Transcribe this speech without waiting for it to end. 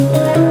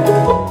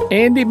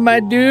Andy, my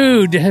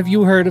dude, have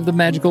you heard of the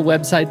magical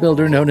website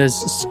builder known as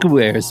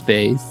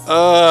Squarespace?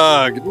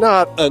 Ugh,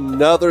 not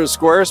another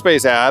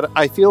Squarespace ad.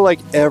 I feel like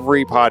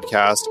every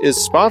podcast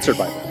is sponsored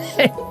by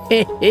them.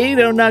 Hey,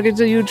 don't knock it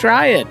till you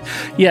try it.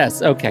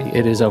 Yes, okay,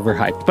 it is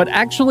overhyped, but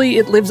actually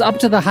it lives up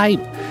to the hype.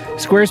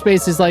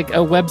 Squarespace is like a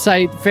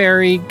website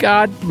fairy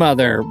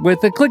godmother.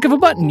 With a click of a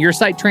button, your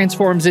site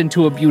transforms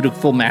into a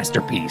beautiful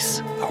masterpiece.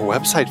 A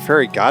website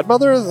fairy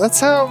godmother? That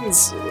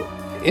sounds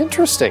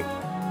interesting.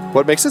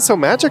 What makes it so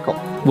magical?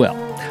 Well,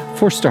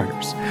 for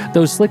starters,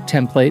 those slick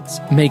templates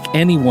make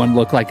anyone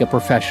look like a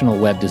professional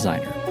web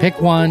designer.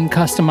 Pick one,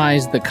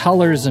 customize the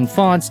colors and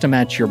fonts to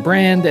match your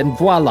brand, and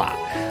voila.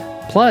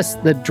 Plus,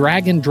 the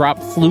drag and drop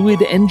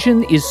Fluid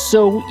engine is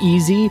so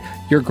easy,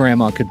 your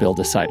grandma could build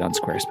a site on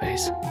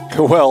Squarespace.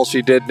 Well,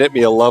 she did knit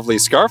me a lovely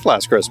scarf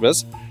last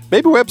Christmas.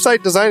 Maybe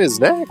website design is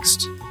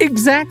next.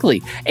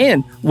 Exactly.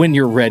 And when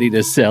you're ready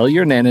to sell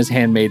your Nana's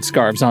handmade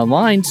scarves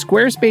online,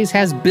 Squarespace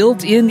has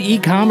built-in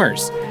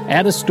e-commerce.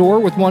 Add a store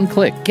with one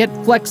click. Get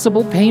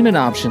flexible payment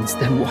options.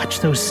 Then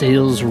watch those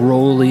sales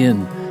roll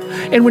in.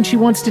 And when she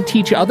wants to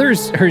teach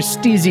others her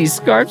steezy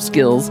scarf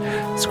skills,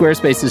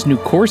 Squarespace's new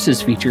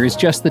courses feature is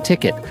just the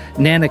ticket.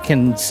 Nana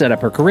can set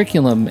up her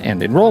curriculum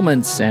and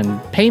enrollments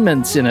and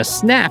payments in a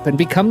snap and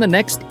become the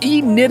next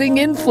e-knitting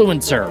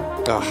influencer.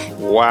 Oh,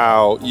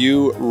 wow,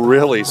 you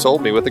really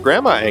sold me with the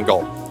grandma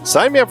angle.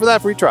 Sign me up for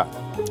that free trial.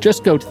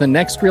 Just go to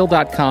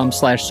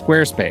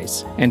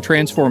thenextreel.com/Squarespace and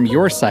transform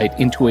your site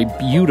into a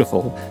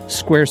beautiful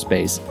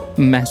Squarespace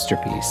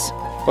masterpiece.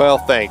 Well,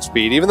 thanks,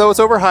 Pete. Even though it's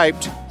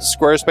overhyped,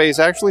 Squarespace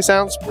actually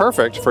sounds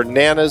perfect for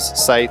Nana's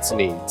site's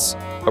needs.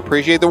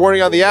 Appreciate the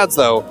warning on the ads,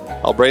 though.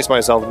 I'll brace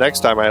myself next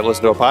time I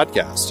listen to a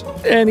podcast.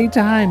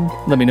 Anytime.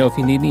 Let me know if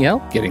you need any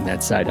help getting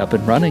that site up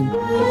and running.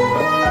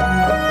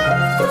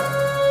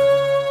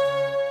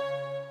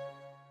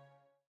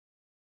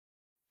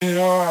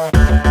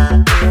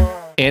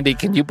 Andy,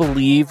 can you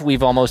believe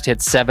we've almost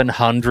hit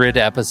 700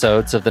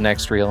 episodes of The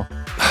Next Reel?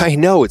 I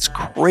know, it's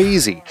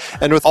crazy.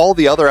 And with all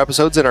the other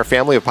episodes in our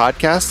family of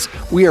podcasts,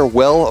 we are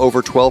well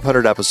over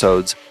 1,200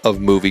 episodes of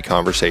movie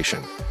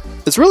conversation.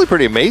 It's really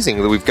pretty amazing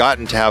that we've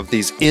gotten to have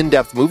these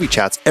in-depth movie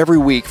chats every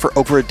week for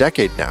over a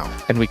decade now.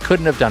 And we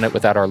couldn't have done it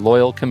without our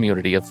loyal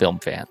community of film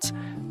fans.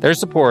 Their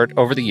support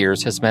over the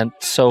years has meant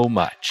so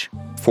much.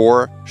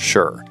 For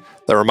sure.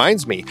 That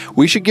reminds me,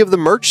 we should give the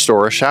merch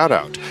store a shout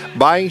out.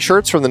 Buying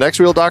shirts from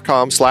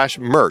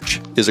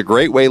thenextreel.com/merch is a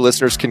great way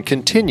listeners can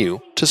continue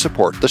to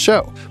support the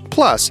show.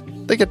 Plus,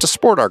 they get to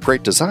sport our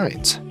great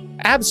designs.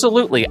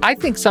 Absolutely. I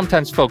think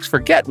sometimes folks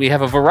forget we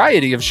have a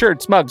variety of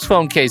shirts, mugs,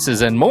 phone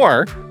cases, and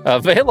more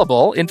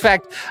available. In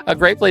fact, a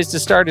great place to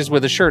start is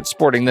with a shirt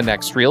sporting the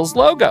Next Reel's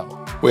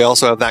logo. We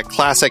also have that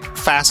classic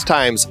Fast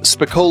Times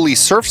Spicoli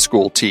Surf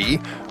School tee,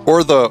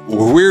 or the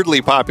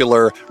weirdly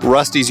popular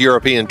Rusty's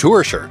European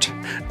Tour shirt.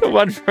 The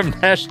one from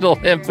National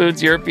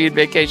Lampoon's European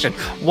Vacation.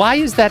 Why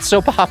is that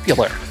so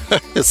popular?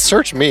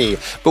 Search me,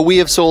 but we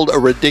have sold a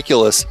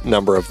ridiculous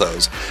number of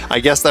those.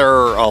 I guess there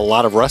are a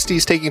lot of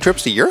Rustys taking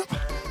trips to Europe?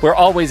 We're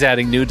always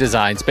adding new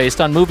designs based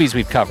on movies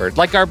we've covered,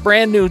 like our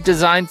brand new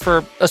design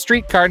for a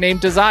streetcar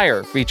named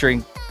Desire,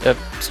 featuring a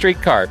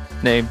streetcar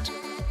named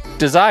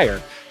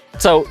Desire.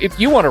 So if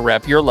you want to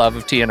rep your love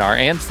of TNR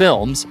and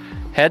films,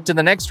 head to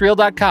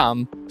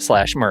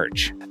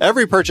thenextreel.com/merch.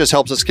 Every purchase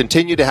helps us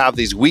continue to have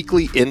these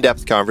weekly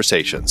in-depth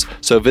conversations.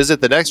 So visit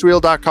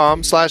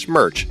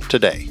thenextreel.com/merch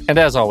today. And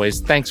as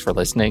always, thanks for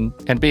listening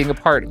and being a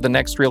part of the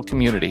Next Reel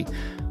community.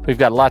 We've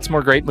got lots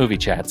more great movie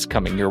chats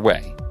coming your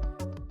way.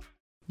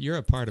 You're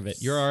a part of it.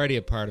 You're already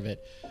a part of it.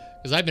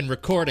 Because I've been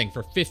recording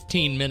for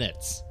 15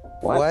 minutes.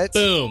 What?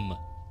 Boom.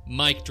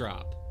 Mic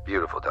drop.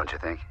 Beautiful, don't you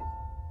think?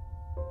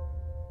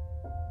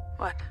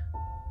 What?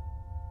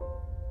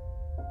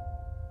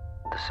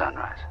 The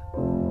sunrise.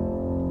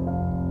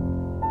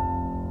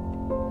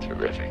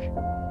 Terrific.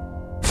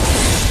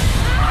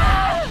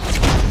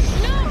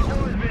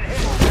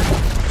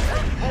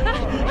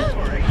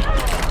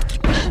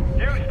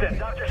 Houston,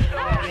 Dr.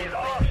 Stone is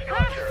off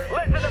structure.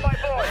 Listen to my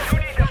voice. You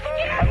need to move.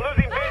 I'm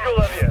losing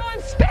visual of you.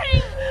 I'm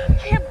spinning. I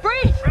can't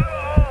breathe. Grab a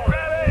hole.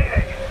 Grab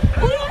anything.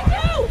 What do I do?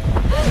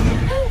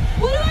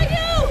 What do I do?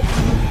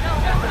 No.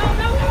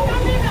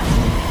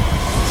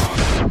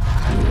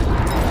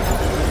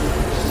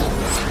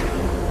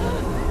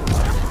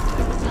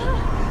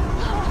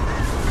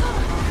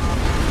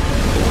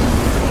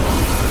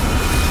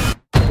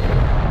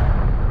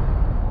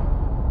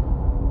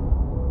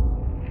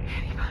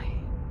 Anybody,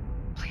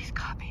 please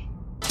copy.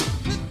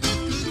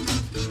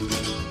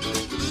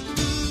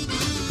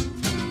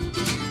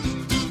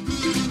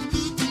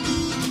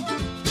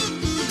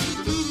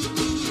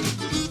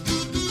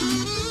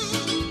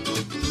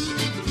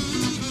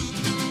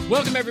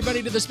 Welcome,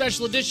 everybody, to the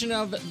special edition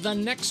of The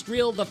Next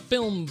Reel, the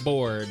Film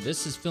Board.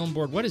 This is Film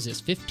Board, what is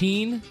this,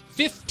 15?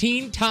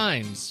 15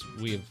 times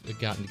we have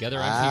gotten together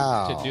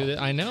to do this.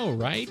 I know,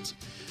 right?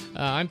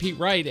 I'm Pete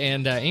Wright,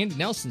 and Andy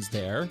Nelson's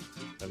there.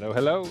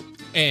 Hello.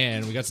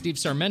 And we got Steve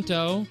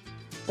Sarmento.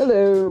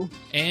 Hello.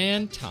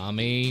 And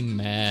Tommy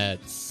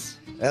Metz.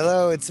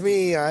 Hello, it's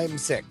me. I'm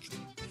sick.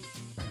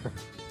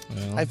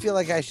 Well, I feel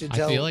like I should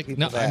tell I feel like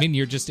people no. that. I mean,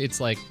 you're just. It's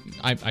like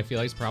I feel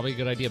like it's probably a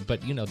good idea,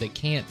 but they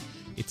can't.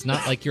 It's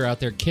not like you're out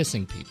there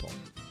kissing people.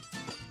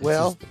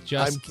 Well,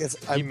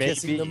 just I'm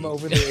kissing them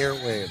over the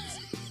airwaves.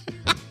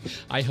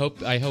 I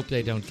hope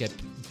they don't get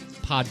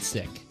pod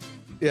sick.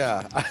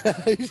 Yeah,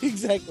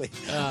 exactly.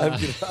 I'm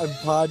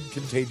pod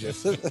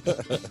contagious.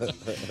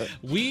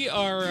 We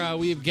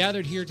have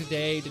gathered here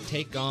today to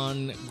take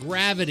on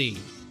Gravity.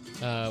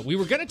 We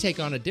were going to take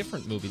on a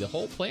different movie. The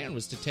whole plan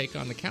was to take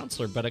on The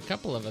Counselor, but a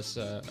couple of us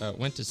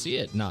went to see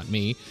it, not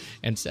me,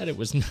 and said it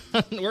was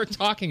not worth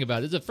talking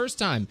about. It's the first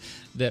time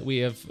that we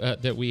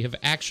have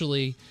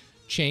actually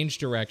changed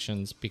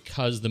directions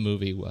because the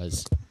movie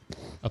was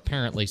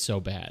apparently so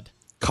bad.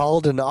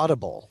 Called an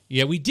audible.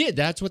 Yeah, we did.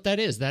 That's what that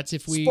is. That's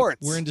if we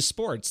were into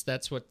sports.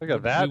 That's what we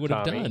would have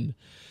done.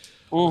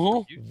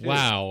 Mm-hmm.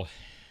 Wow.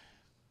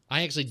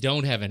 I actually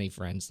don't have any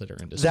friends that are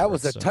into sports. That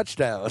was a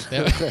touchdown.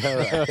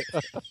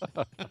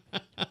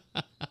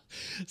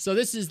 So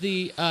this is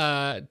the,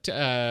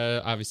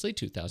 obviously,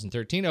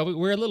 2013. Oh,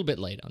 we're a little bit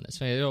late on this.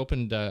 It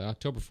opened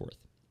October 4th.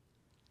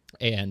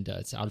 And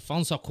it's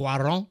Alfonso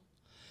Cuarón,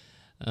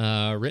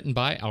 written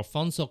by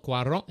Alfonso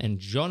Cuarón and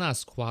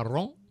Jonas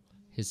Cuarón,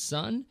 his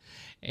son.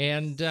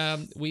 And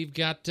we've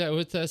got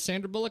with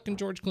Sandra Bullock and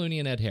George Clooney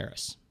and Ed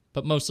Harris,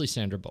 but mostly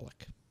Sandra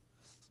Bullock.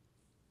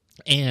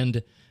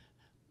 And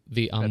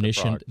the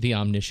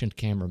omniscient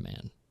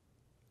cameraman.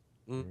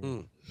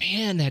 Mm-hmm.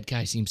 Man, that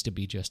guy seems to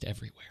be just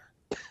everywhere.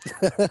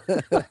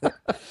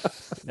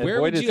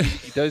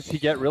 Does he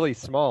get really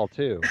small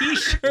too? He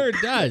sure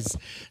does.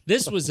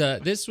 This was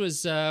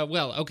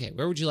well, okay.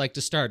 Where would you like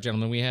to start,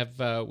 gentlemen? We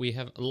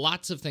have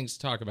lots of things to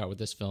talk about with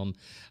this film.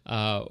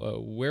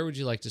 Where would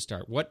you like to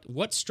start?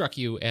 What struck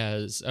you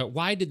as?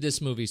 Why did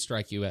this movie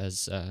strike you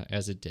as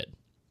it did?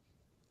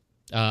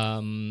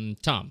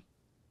 Tom.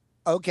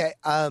 Okay.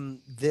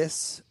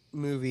 This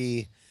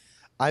movie,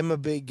 I'm a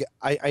big.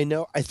 I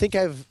know. I think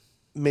I've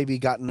maybe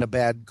gotten a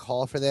bad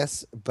call for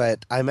this,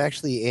 but I'm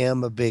actually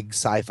am a big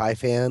sci-fi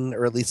fan,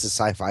 or at least a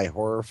sci-fi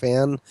horror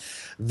fan.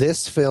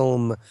 This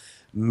film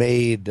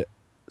made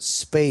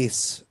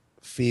space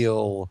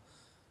feel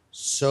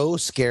so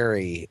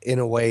scary in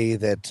a way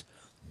that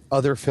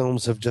other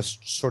films have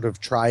just sort of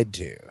tried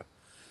to.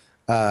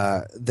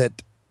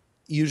 That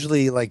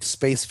usually, like,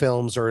 space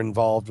films are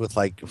involved with,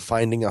 like,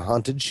 finding a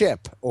haunted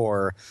ship,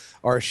 or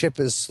our ship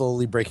is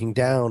slowly breaking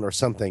down or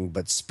something,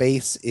 but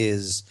space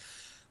is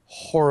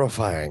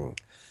horrifying,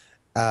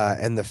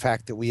 and the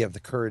fact that we have the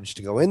courage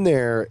to go in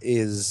there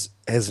has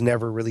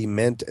never really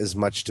meant as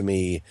much to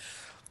me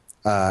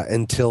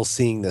until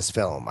seeing this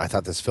film. I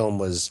thought this film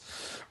was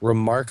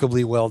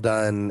remarkably well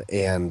done,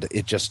 and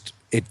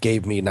it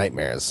gave me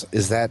nightmares.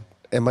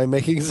 Am I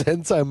making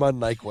sense? I'm on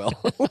NyQuil.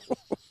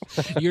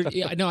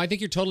 No, I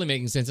think you're totally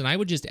making sense, and I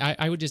would just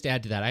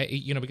add to that.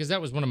 Because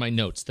that was one of my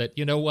notes. That,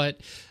 you know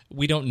what,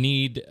 we don't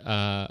need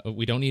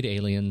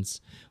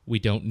aliens. We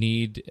don't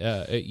need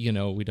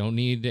we don't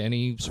need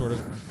any sort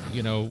of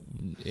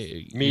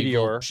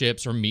meteor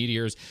ships or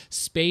meteors.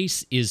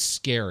 Space is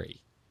scary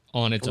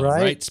on its own,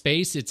 right?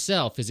 Space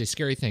itself is a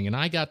scary thing, and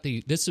I got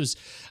this was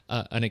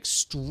an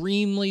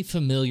extremely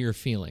familiar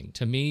feeling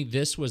to me.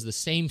 This was the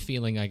same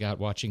feeling I got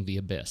watching The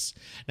Abyss.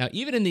 Now,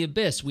 even in The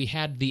Abyss, we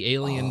had the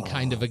alien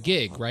kind of a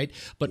gig, right?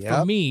 But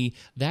for me,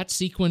 that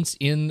sequence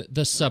in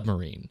the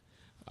submarine,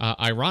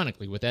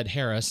 ironically, with Ed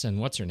Harris and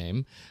what's her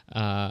name,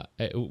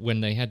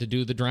 when they had to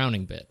do the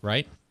drowning bit,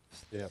 right?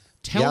 Yeah.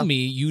 Tell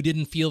me you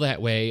didn't feel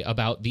that way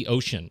about the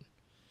ocean.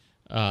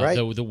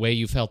 The way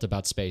you felt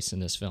about space in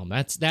this film.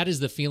 That is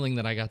the feeling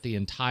that I got the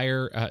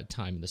entire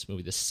time in this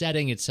movie. The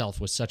setting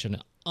itself was such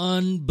an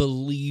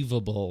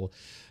unbelievable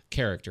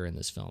character in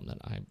this film that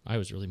I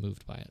was really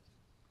moved by it.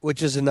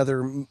 Which is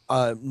another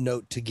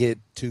note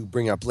to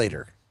bring up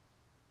later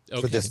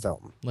for this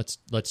film.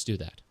 Let's do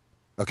that.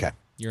 Okay.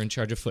 You're in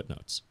charge of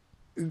footnotes.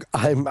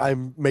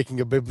 I'm making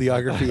a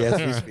bibliography as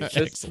we speak.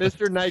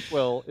 Mr.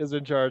 NyQuil is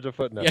in charge of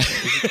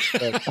footnotes.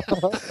 Yeah.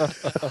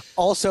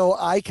 Also,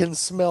 I can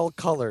smell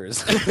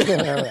colors.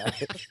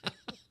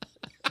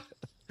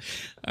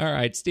 All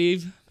right,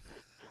 Steve.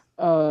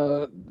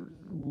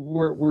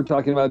 We're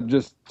talking about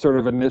just sort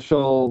of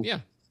initial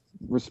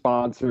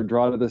response or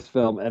draw to this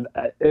film, and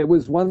it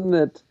was one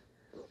that,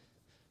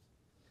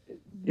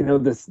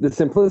 the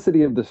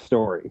simplicity of the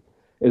story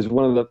is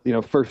one of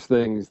the first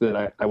things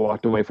that I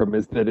walked away from,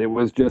 is that it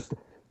was just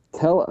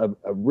tell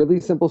a really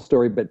simple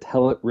story, but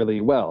tell it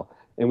really well.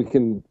 And we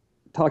can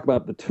talk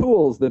about the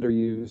tools that are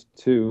used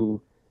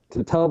to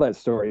tell that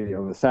story,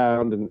 the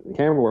sound and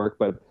camera work.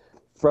 But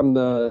from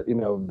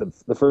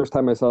the first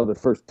time I saw the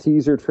first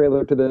teaser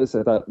trailer to this,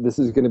 I thought this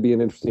is going to be an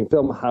interesting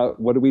film.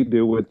 What do we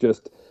do with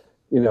just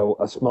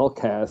a small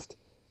cast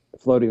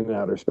floating in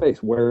outer space?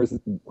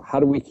 How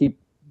do we keep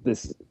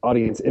this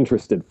audience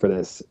interested for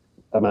this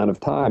amount of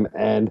time?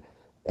 And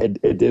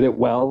it did it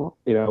well,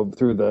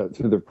 through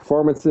the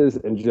performances,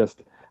 and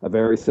just a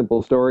very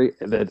simple story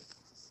that,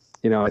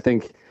 I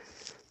think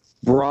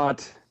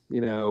brought,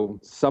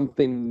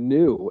 something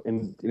new.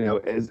 And,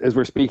 as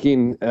we're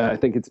speaking, I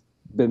think it's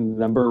been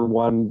number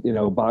one,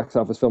 box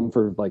office film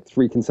for like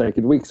 3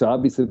 consecutive weeks. So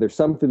obviously there's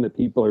something that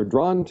people are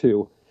drawn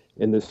to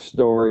in this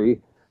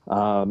story.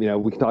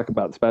 We can talk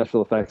about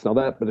special effects and all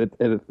that, but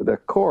at the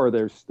core,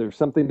 there's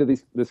something to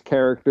this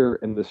character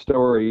and the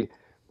story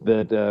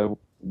that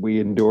we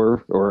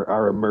endure or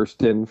are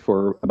immersed in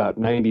for about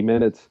 90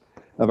 minutes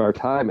of our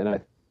time. And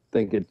I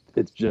think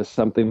it's just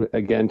something,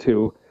 again,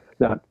 to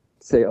not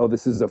say, oh,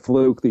 this is a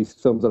fluke, these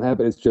films don't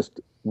happen. It's just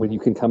when you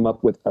can come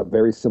up with a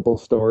very simple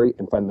story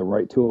and find the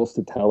right tools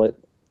to tell it,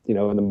 in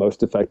the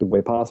most effective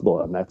way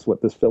possible. And that's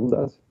what this film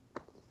does.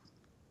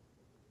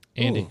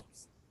 Andy. Ooh,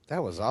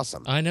 that was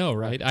awesome. I know,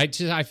 right?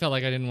 I felt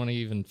like I didn't want to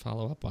even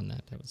follow up on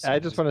that. I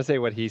just want to say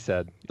what he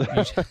said.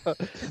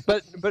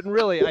 but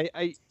really,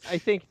 I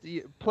think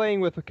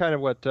playing with kind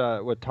of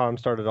what Tom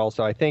started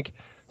also, I think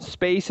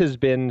space has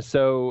been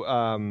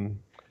so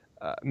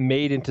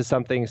made into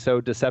something so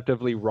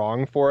deceptively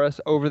wrong for us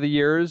over the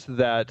years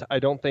that I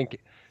don't think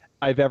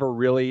I've ever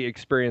really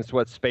experienced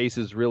what space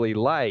is really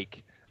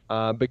like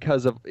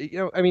because of,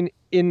 in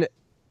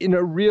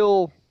a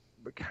real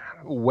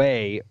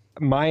way,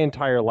 my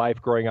entire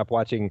life growing up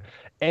watching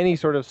any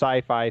sort of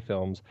sci-fi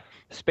films,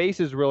 space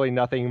is really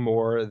nothing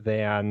more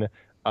than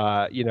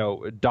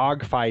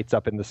dog fights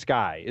up in the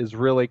sky is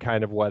really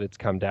kind of what it's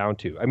come down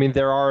to. I mean,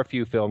 there are a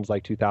few films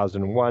like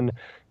 2001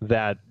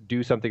 that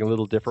do something a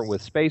little different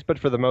with space, but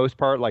for the most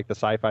part, like the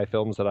sci-fi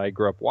films that I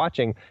grew up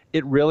watching,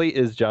 it really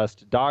is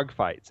just dog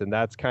fights, and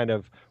that's kind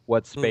of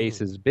what space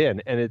has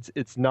been. And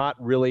it's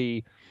not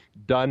really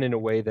done in a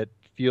way that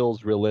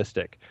feels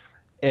realistic.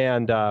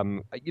 And,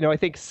 I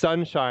think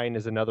Sunshine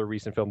is another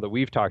recent film that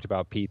we've talked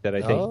about, Pete, that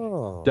I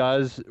think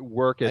does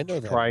work at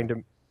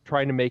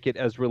trying to make it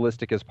as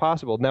realistic as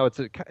possible. Now, it's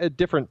a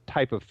different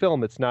type of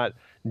film. It's not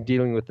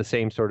dealing with the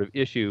same sort of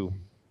issue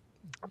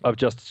of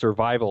just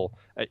survival.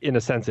 In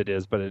a sense it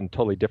is, but in a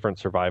totally different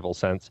survival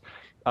sense.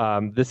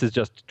 This is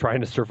just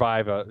trying to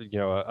survive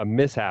a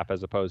mishap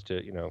as opposed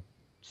to,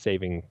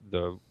 saving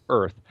the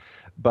Earth.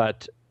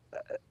 But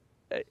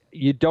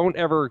you don't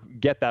ever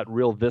get that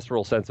real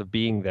visceral sense of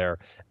being there.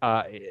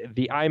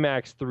 The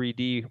IMAX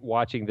 3D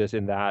watching this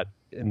in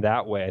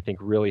that way, I think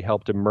really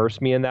helped immerse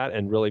me in that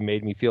and really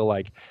made me feel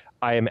like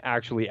I am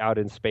actually out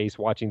in space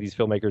watching these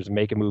filmmakers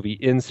make a movie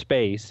in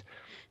space.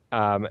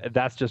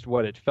 That's just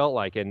what it felt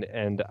like.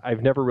 And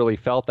I've never really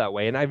felt that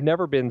way. And I've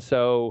never been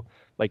so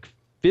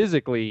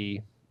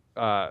physically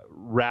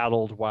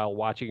rattled while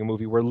watching a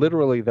movie where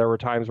literally there were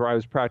times where I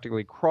was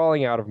practically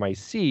crawling out of my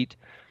seat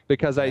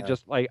because I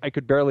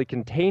could barely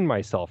contain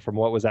myself from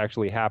what was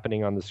actually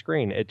happening on the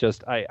screen.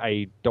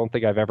 I don't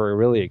think I've ever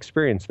really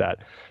experienced that.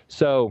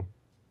 So,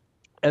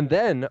 and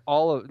then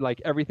all of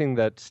everything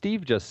that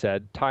Steve just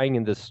said, tying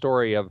in this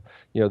story of,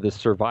 this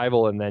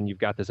survival, and then you've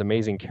got this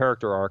amazing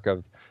character arc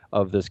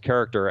of this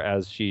character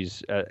as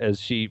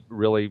she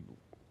really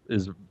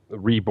is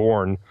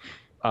reborn.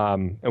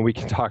 And we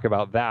can talk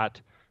about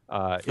that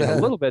in a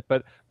little bit,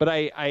 but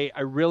I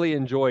really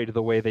enjoyed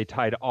the way they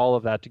tied all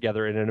of that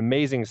together in an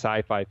amazing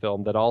sci-fi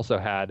film that also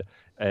had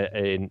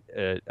a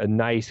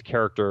nice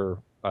character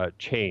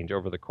change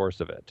over the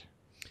course of it.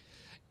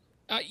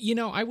 I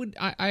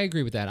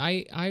agree with that.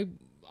 I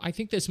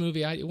think this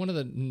movie. One of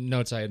the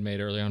notes I had made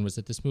early on was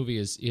that this movie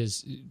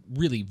is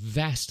really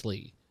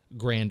vastly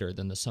grander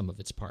than the sum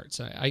of its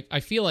parts. I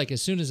feel like as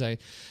soon as I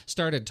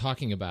started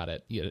talking about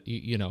it,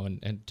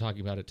 and talking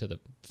about it to the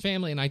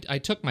family, and I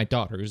took my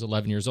daughter who's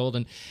 11 years old,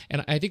 and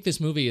I think this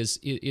movie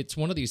it's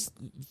one of these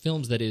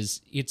films that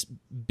it's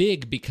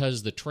big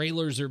because the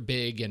trailers are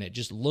big, and it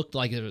just looked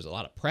like there was a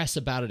lot of press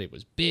about it. It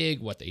was big,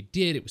 what they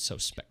did, it was so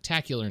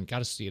spectacular, and got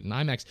to see it in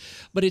IMAX.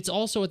 But it's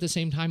also at the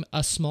same time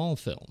a small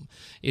film.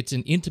 It's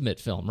an intimate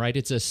film, right?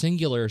 It's a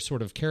singular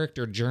sort of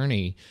character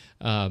journey,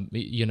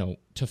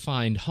 to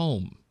find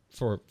home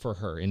for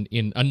her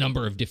in a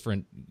number of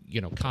different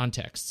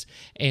contexts.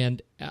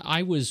 And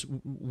I was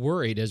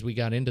worried as we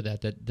got into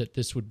that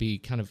this would be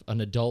kind of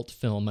an adult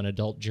film, an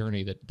adult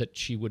journey that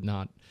she would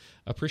not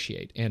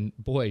appreciate. And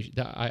boy,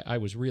 I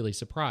was really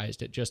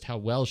surprised at just how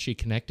well she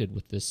connected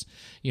with this,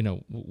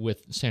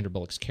 with Sandra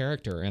Bullock's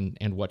character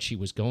and what she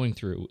was going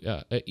through,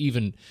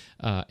 even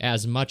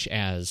as much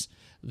as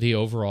the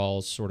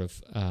overall sort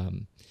of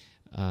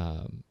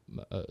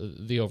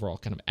the overall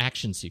kind of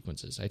action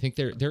sequences. I think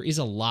there is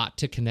a lot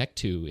to connect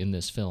to in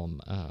this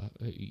film,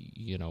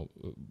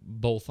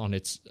 both on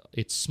its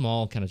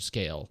small kind of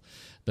scale,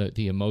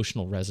 the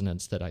emotional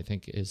resonance that I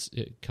think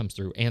it comes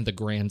through, and the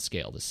grand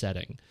scale, the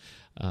setting,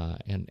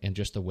 and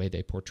just the way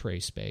they portray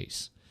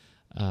space.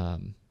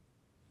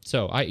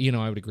 So I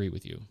would agree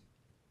with you.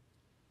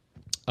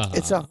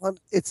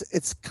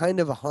 It's kind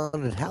of a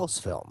haunted house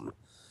film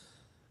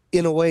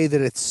in a way that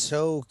it's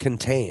so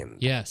contained.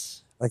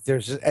 Yes. Like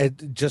there's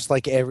just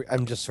like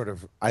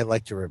I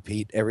like to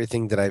repeat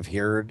everything that I've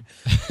heard,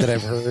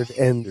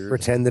 and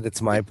pretend that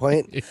it's my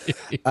point.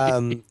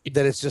 That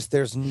it's just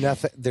there's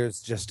nothing.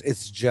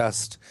 It's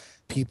just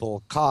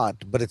people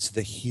caught, but it's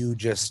the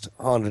hugest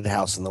haunted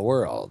house in the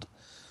world.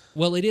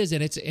 Well, it is,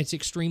 and it's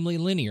extremely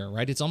linear,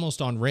 right? It's almost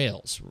on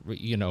rails,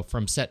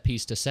 from set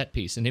piece to set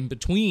piece, and in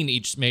between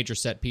each major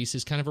set piece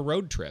is kind of a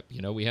road trip.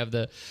 We have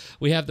the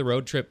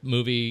road trip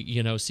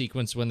movie,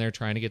 sequence when they're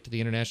trying to get to the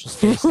International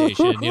Space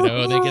Station. They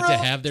get to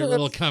have their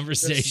little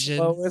conversation.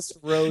 The slowest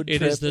road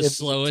trip. It is the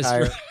slowest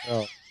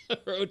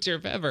road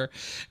trip ever,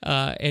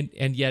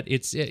 and yet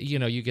it's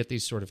you get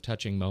these sort of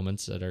touching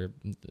moments that are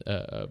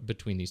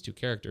between these two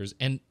characters,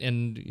 and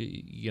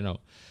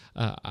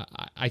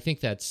I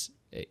think that's.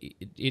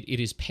 It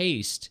is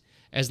paced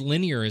as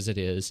linear as it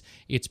is.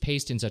 It's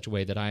paced in such a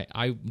way that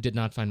I did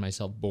not find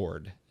myself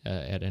bored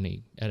at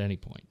any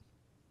point.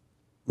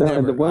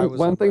 No, the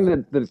one thing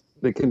that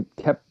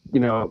kept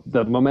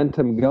the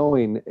momentum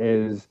going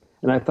is,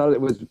 and I thought it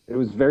was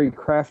very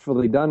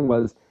craftfully done,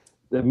 was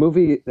the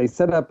movie. They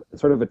set up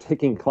sort of a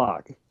ticking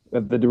clock.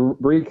 The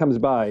debris comes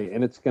by,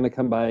 and it's going to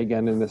come by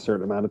again in a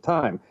certain amount of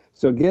time.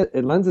 So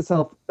it lends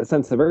itself a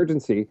sense of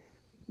urgency.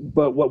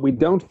 But what we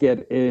don't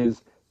get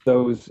is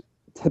those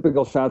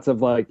typical shots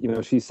of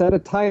she set a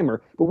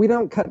timer, but we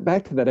don't cut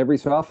back to that every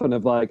so often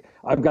of I've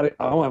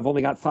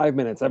only got 5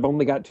 minutes, I've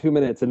only got 2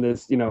 minutes, and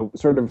this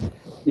sort of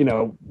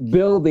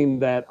building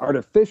that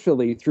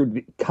artificially through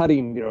the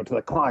cutting to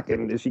the clock,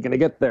 and is she going to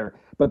get there?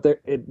 But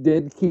it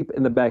did keep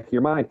in the back of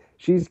your mind,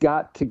 she's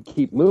got to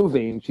keep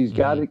moving, she's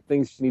got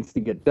things she needs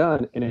to get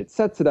done, and it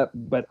sets it up.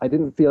 But I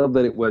didn't feel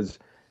that it was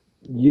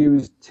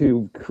used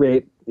to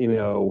create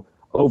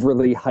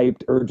overly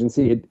hyped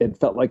urgency. It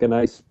felt like a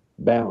nice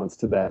balance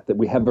to that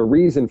we have a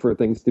reason for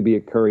things to be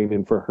occurring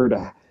and for her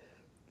to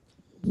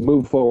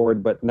move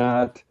forward, but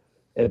not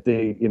at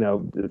the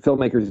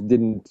filmmakers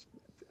didn't,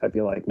 I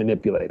feel like,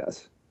 manipulate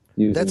us.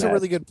 That's a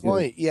really good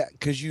point. Yeah,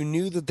 because you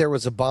knew that there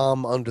was a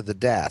bomb under the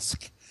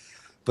desk,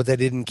 but they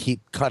didn't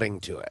keep cutting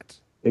to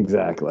it.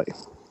 Exactly.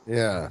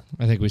 Yeah.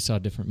 I think we saw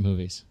different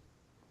movies.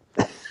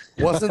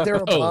 Wasn't there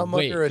a bomb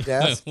under a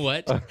desk?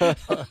 What?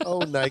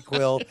 Oh,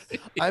 NyQuil.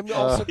 I'm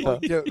also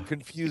going to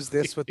confuse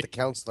this with The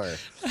Counselor.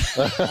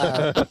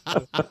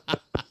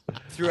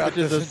 Throughout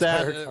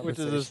which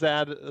is this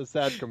a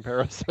sad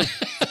comparison.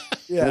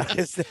 Yeah,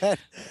 is that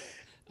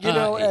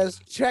as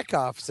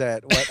Chekhov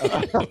said?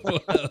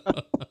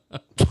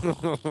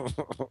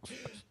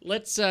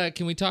 Let's.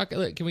 Can we talk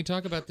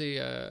about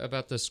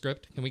the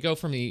script? Can we go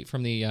from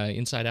the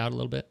inside out a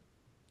little bit?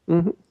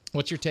 Mm-hmm.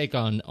 What's your take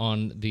on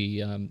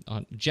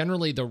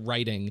generally the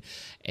writing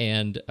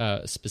and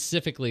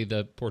specifically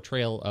the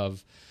portrayal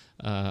of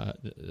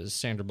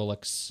Sandra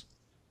Bullock's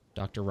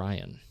Dr.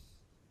 Ryan?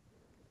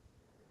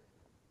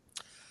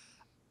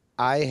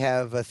 I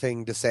have a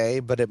thing to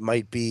say, but it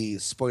might be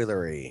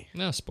spoilery.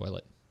 No, spoil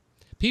it.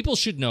 People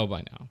should know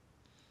by now.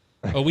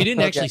 Oh, we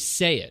didn't actually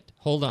say it.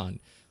 Hold on.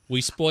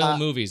 We spoil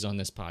movies on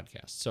this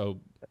podcast.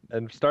 So,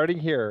 and starting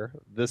here,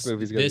 this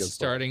movie's going to This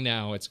starting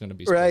now, it's going to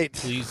be spoiled. Right.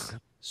 Please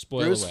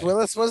spoil Bruce away.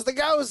 Willis was the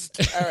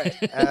ghost. All right.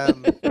 I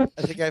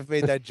think I've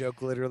made that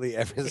joke literally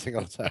every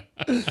single time.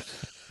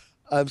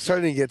 I'm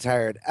starting to get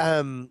tired.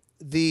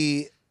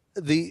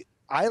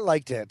 I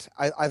liked it.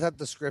 I thought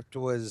the script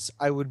was.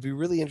 I would be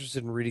really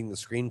interested in reading the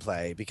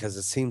screenplay because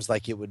it seems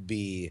like it would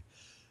be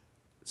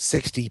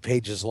 60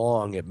 pages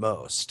long at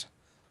most,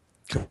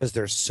 because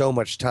there's so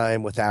much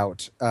time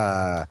without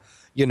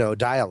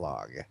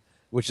dialogue,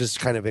 which is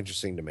kind of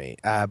interesting to me.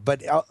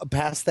 But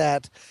past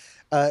that,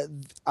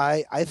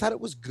 I thought it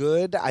was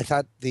good. I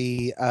thought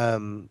the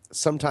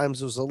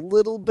sometimes it was a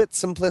little bit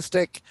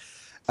simplistic.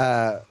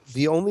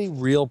 The only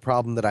real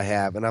problem that I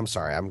have, and I'm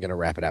sorry, I'm going to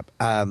wrap it up.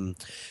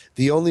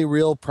 The only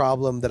real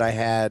problem that I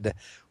had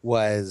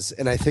was,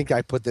 and I think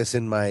I put this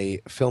in my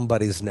Film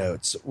Buddies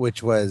notes,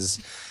 which was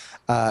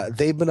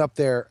they've been up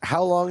there.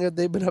 How long have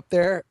they been up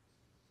there?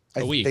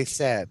 A week. They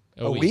said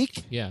a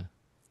week. Yeah.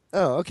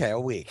 Oh, okay, a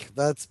week.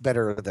 That's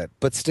better than,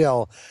 but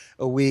still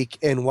a week.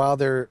 And while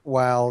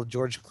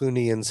George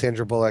Clooney and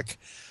Sandra Bullock,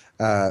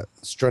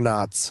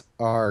 astronauts,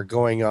 are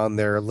going on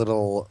their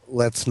little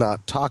let's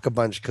not talk a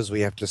bunch because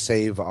we have to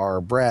save our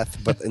breath,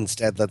 but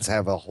instead let's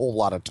have a whole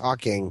lot of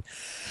talking.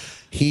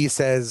 He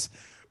says,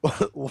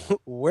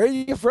 "Where are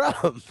you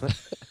from?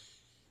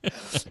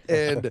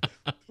 And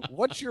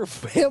what's your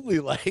family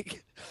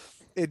like?"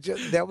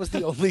 That was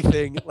the only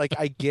thing. Like,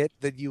 I get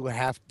that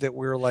that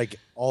we're like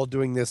all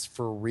doing this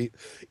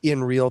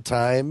in real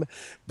time,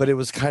 but it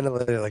was kind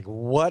of like,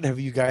 what have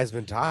you guys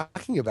been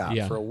talking about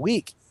for a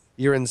week?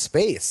 You're in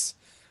space.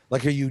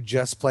 Like, are you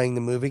just playing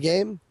the movie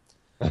game?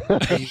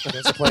 Are you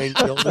just playing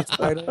Gilda's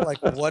title?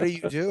 Like, what are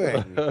you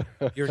doing?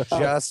 You're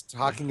just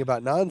talking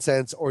about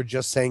nonsense, or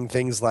just saying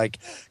things like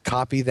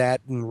 "copy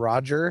that" and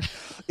 "Roger."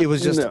 It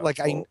was just like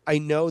I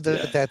know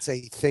that that's a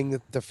thing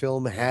that the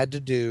film had to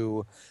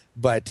do,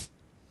 but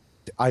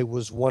I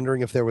was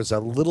wondering if there was a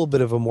little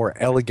bit of a more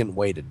elegant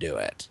way to do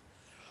it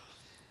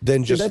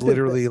than just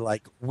literally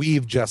like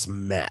we've just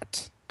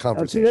met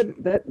conversation.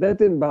 That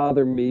didn't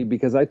bother me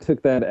because I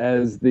took that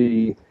as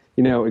the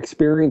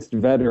experienced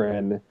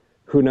veteran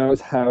who knows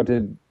how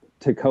to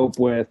cope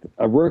with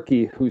a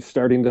rookie who's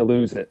starting to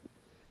lose it,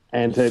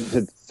 and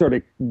to sort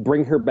of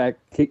bring her back,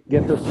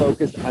 get her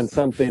focused on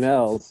something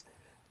else,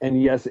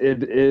 And yes,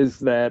 it is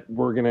that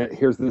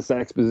here's this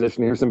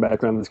exposition, here's some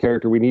background on this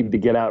character we needed to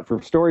get out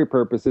for story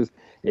purposes.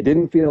 It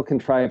didn't feel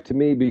contrived to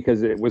me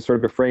because it was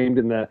sort of framed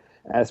in the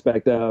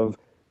aspect of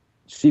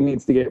she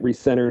needs to get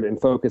recentered and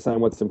focus on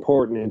what's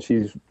important. And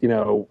she's,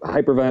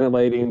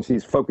 hyperventilating.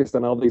 She's focused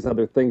on all these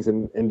other things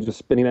and just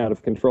spinning out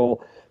of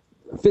control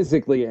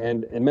physically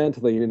and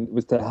mentally. And it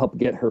was to help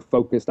get her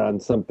focused on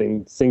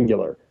something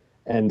singular.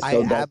 And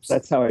so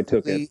that's how I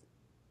took it.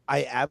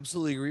 I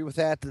absolutely agree with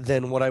that.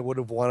 Then what I would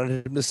have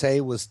wanted him to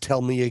say was,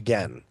 "Tell me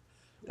again.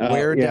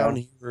 Where down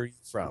here are you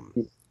from?"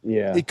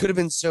 Yeah. It could have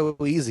been so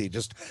easy.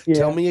 Just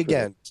tell me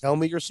again. Tell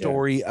me your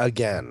story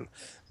again.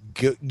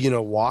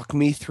 Walk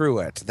me through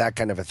it. That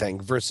kind of a thing.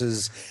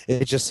 Versus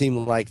it just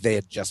seemed like they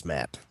had just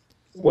met.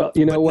 Well,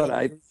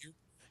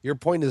 your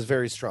point is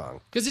very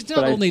strong. Because it's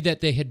not only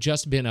that they had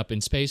just been up in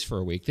space for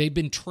a week. They've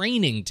been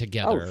training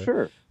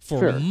together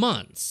for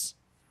months.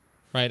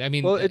 Right? I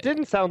mean... Well, it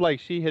didn't sound like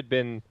she had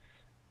been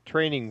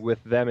training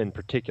with them in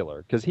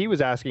particular, because he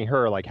was asking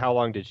her, like, how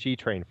long did she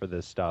train for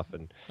this stuff?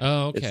 And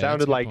it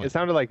sounded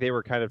like they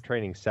were kind of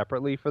training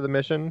separately for the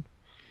mission.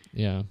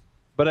 Yeah.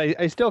 But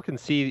I still can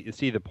see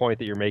the point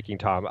that you're making,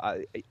 Tom.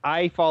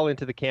 I fall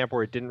into the camp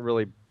where it didn't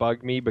really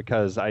bug me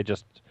because I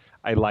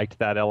liked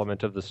that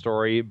element of the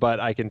story,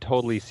 but I can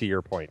totally see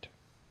your point.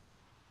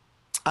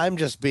 I'm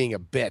just being a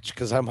bitch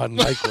because I'm on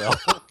NyQuil.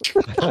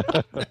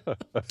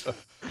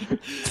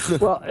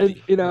 Well,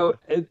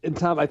 and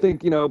Tom, I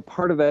think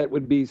part of that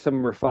would be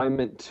some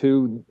refinement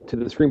to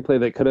the screenplay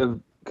that could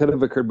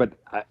have occurred. But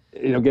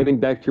getting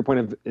back to your point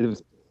of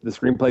the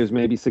screenplay was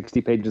maybe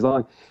 60 pages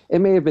long, it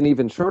may have been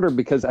even shorter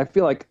because I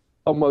feel like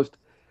almost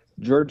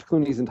George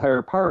Clooney's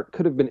entire part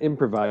could have been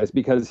improvised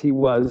because he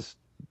was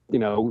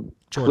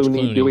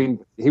Clooney.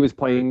 He was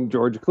playing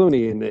George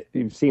Clooney, and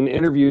you've seen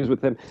interviews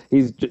with him.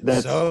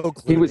 So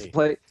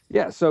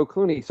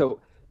Clooney. So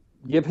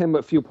give him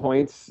a few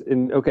points,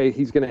 and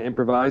he's going to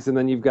improvise, and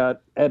then you've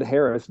got Ed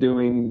Harris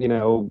doing,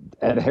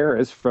 Ed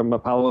Harris from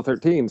Apollo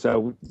 13.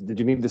 So did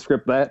you need to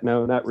script that?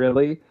 No, not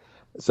really.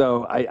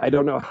 So I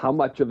don't know how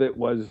much of it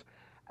was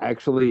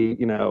actually,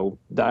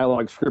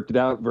 dialogue scripted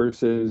out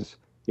versus,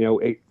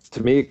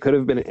 to me, it could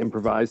have been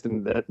improvised,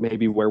 and that may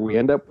be where we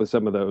end up with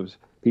some of those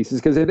pieces,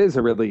 because it is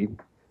a really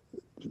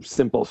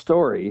simple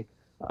story.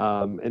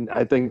 And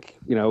I think,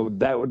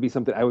 that would be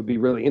something I would be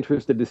really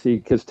interested to see,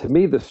 because to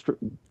me, the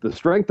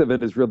strength of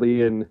it is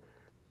really in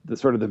the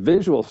sort of the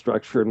visual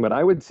structure. And what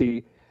I would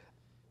see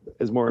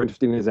is more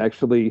interesting is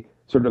actually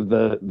sort of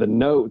the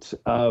notes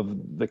of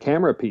the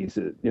camera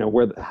pieces,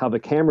 how the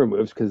camera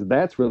moves, because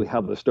that's really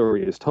how the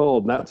story is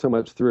told, not so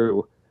much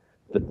through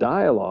the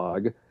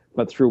dialogue,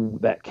 but through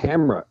that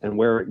camera and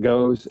where it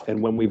goes. And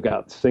when we've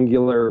got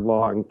singular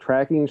long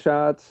tracking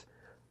shots,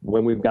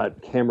 when we've got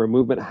camera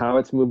movement, how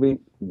it's moving,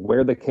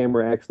 where the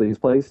camera actually is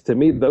placed. To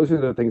me, those are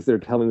the things that are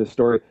telling the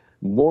story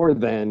more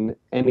than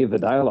any of the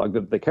dialogue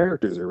that the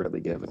characters are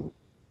really given.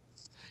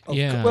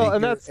 Yeah. Well,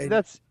 and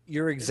that's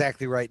you're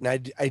exactly right.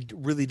 And I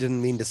really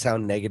didn't mean to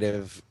sound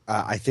negative.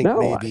 I think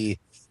maybe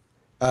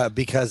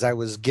because I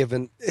was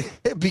given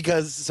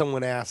because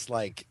someone asked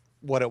like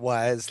what it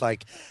was,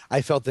 like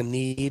I felt the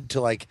need to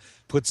like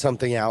put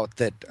something out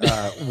that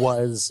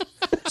was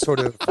sort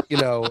of,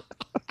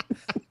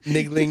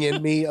 niggling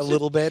in me a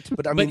little bit,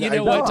 but I mean, but you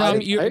know what, Tom?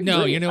 What?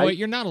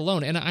 You're not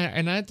alone,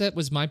 and that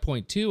was my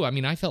point too. I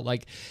mean, I felt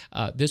like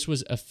this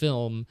was a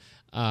film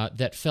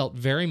that felt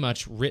very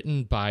much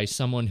written by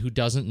someone who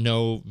doesn't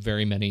know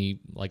very many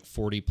like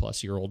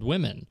 40-plus-year-old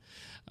women.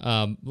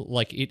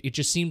 Like it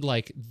just seemed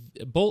like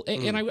both,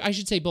 and I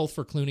should say both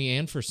for Clooney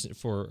and for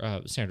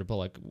Sandra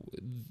Bullock,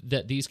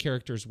 that these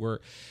characters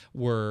were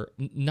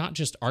not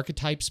just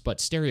archetypes but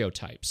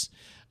stereotypes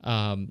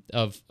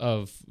of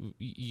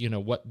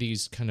what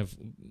these kind of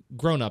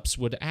grown-ups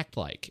would act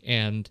like,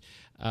 and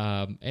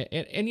I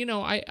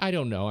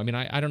don't know. I mean,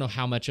 I don't know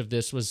how much of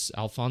this was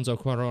Alfonso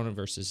Cuarón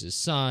versus his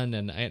son,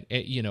 and I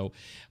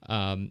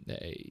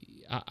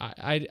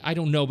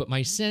don't know, but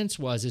my sense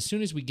was as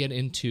soon as we get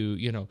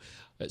into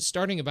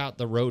starting about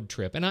the road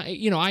trip, and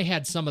I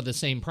had some of the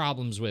same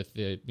problems with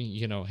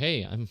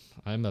hey,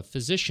 I'm a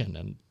physician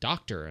and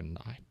doctor, and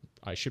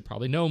I should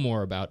probably know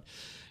more about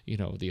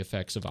the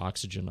effects of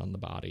oxygen on the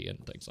body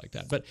and things like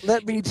that. But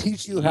let me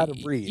teach you how to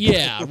breathe.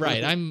 Yeah,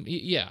 right.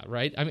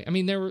 Right. I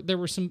mean, there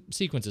were some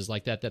sequences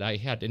like that I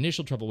had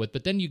initial trouble with,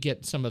 but then you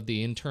get some of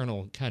the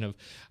internal kind of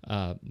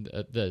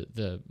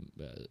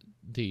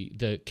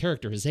the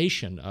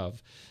characterization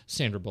of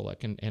Sandra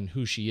Bullock and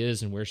who she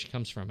is and where she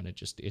comes from, and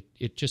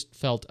it just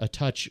felt a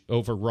touch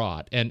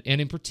overwrought, and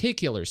in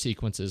particular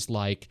sequences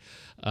like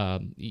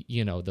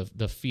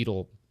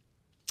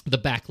the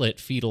backlit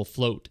fetal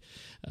float,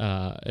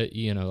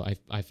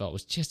 I felt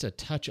was just a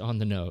touch on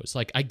the nose.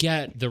 Like, I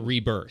get the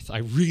rebirth, I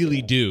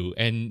really do,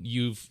 and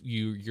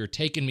you're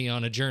taking me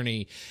on a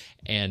journey,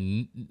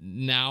 and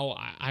now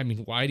I mean,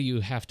 why do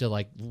you have to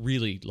like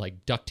really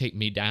like duct tape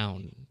me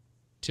down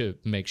to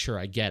make sure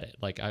I get it?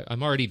 Like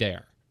I'm already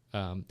there,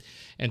 and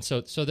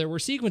so there were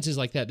sequences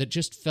like that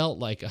just felt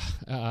like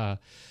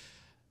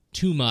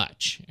too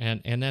much,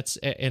 and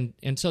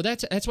so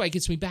that's why it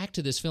gets me back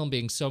to this film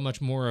being so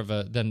much more of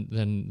a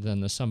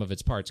than the sum of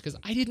its parts, because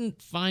I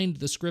didn't find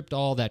the script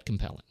all that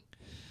compelling.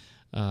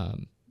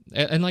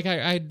 And like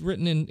I'd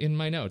written in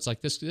my notes,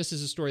 like this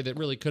is a story that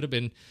really could have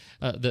been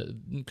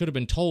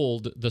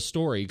told. The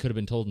story could have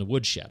been told in a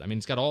woodshed. I mean,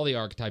 it's got all the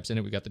archetypes in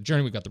it. We've got the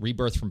journey, we've got the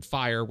rebirth from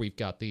fire, we've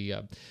got the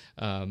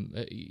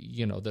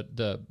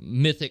the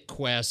mythic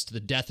quest, the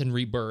death and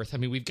rebirth. I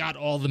mean, we've got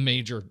all the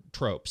major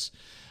tropes.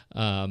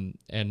 So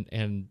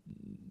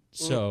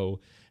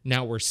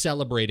now we're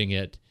celebrating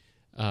it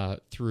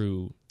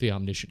through the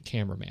omniscient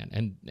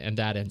cameraman, and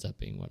that ends up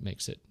being what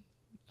makes it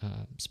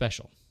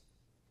special.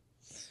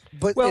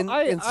 But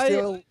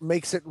still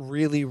makes it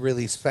really,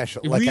 really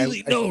special. Like I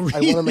want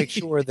to make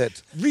sure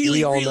that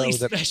we all know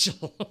that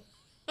special.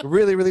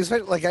 Really, really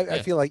special. Like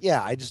I feel like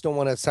I just don't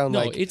want to sound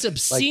like it's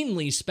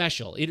obscenely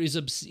special. It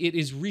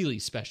is really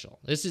special.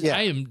 This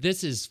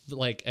is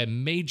like a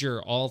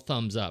major all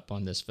thumbs up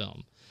on this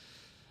film.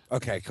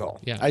 Okay, cool.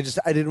 Yeah, I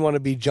didn't want to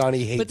be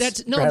Johnny hates. But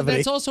that's gravity.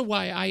 that's also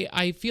why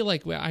I feel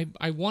like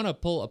I want to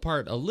pull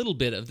apart a little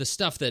bit of the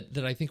stuff that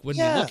I think when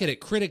you look at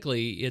it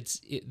critically,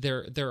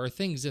 there are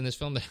things in this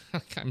film that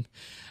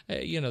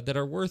that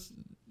are worth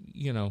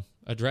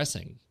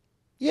addressing.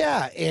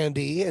 Yeah,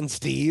 Andy and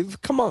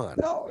Steve, come on.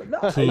 No.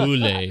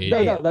 Kool-Aid.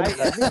 No.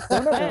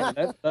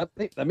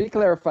 Let me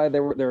clarify.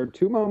 There were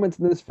two moments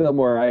in this film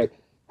where I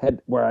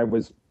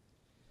was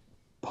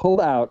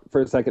pulled out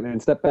for a second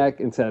and stepped back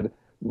and said,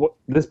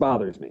 this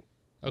bothers me.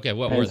 Okay,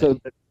 what were they?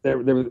 There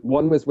was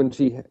one was when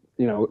she,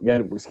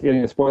 again, we're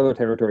getting a spoiler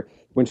territory.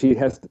 When she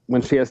has to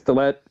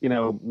let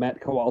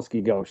Matt Kowalski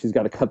go, she's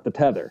got to cut the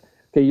tether.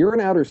 Okay, you're in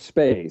outer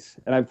space,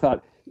 and I've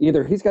thought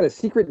either he's got a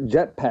secret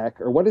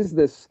jetpack, or what is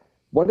this?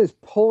 What is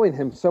pulling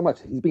him so much?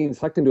 He's being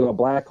sucked into a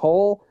black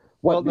hole.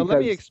 Let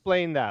me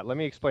explain that.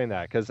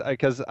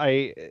 Because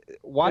I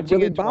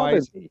watching it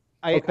twice.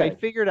 I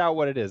figured out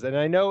what it is. And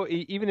I know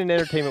even in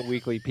Entertainment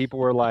Weekly, people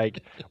were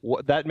like,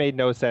 that made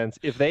no sense.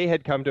 If they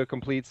had come to a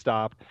complete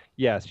stop,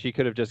 yes, she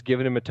could have just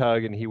given him a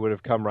tug and he would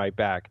have come right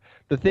back.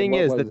 The thing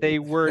is that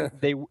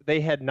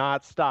they had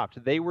not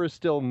stopped. They were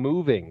still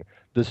moving.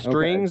 The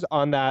strings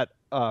on that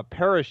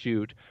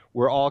parachute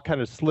were all kind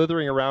of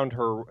slithering around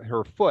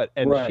her foot.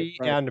 And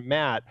and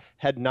Matt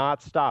had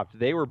not stopped.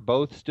 They were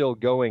both still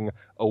going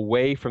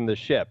away from the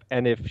ship.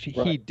 And if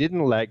he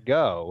didn't let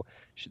go,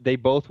 they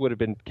both would have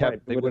been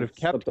kept. They would have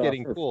kept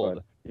getting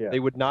pulled. Yeah. They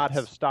would not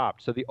have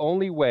stopped. So the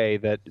only way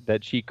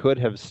that she could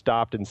have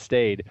stopped and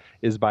stayed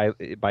is by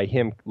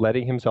him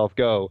letting himself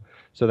go.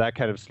 So that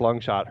kind of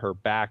slungshot her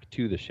back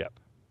to the ship.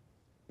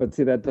 But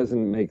see, that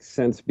doesn't make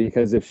sense,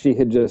 because if she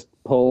had just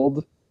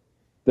pulled,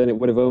 then it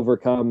would have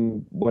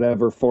overcome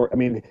whatever it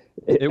wouldn't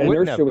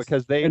have,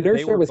 because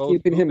inertia was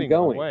keeping him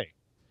going. Away.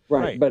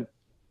 Right, but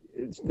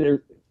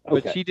there.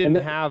 Okay. But she didn't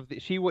have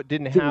the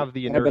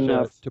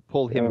inertia to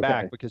pull him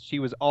back, because she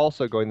was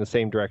also going the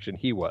same direction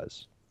he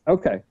was.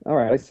 Okay, all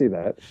right, I see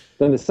that.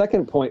 Then the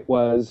second point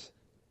was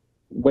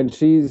when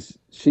she's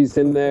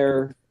in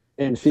there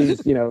and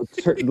she's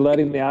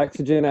letting the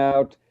oxygen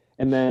out,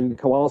 and then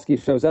Kowalski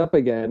shows up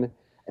again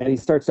and he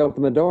starts to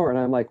open the door, and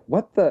I'm like,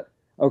 what the?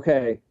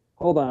 Okay,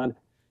 hold on.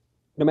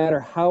 No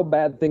matter how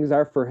bad things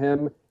are for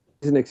him,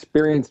 he's an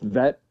experienced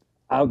vet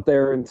out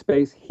there in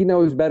space. He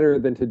knows better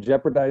than to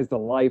jeopardize the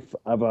life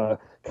of a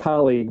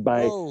colleague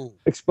by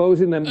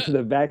exposing them to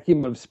the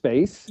vacuum of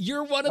space.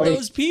 You're one of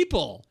those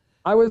people.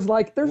 I was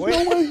like, there's no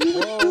way you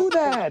would do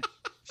that.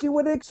 She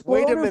would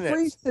explode or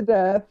freeze to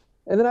death.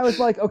 And then I was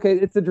like, okay,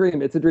 it's a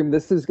dream. It's a dream.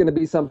 This is going to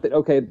be something.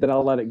 Okay, then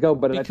I'll let it go.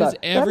 But because I thought,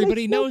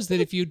 everybody knows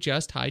that if you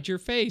just hide your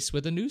face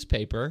with a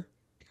newspaper.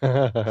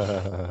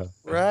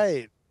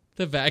 Right.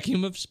 The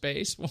vacuum of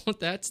space. Well,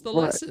 that's the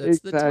lesson. It's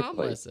the Tom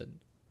lesson.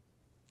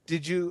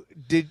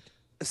 Did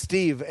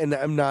Steve, and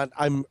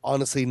I'm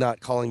honestly not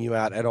calling you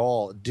out at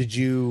all.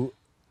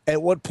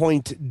 At what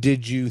point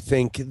did you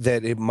think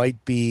that it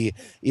might be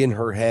in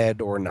her head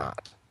or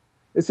not?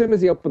 As soon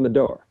as he opened the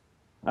door,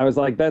 I was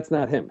like, that's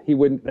not him.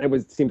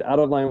 Seemed out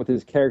of line with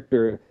his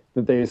character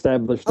that they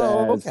established as.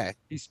 Okay.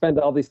 He spent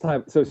all these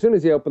time. So as soon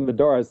as he opened the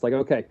door, I was like,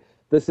 okay,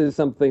 this is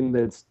something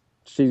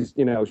she's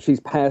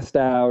passed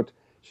out.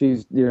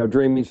 She's,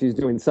 dreaming she's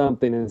doing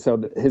something. And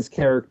so his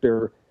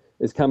character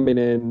is coming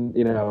in,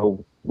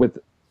 with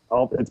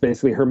it's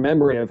basically her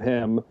memory of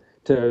him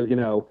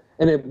to,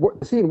 and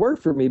the scene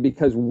worked for me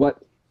because what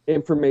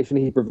information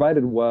he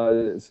provided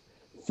was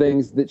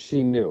things that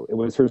she knew. It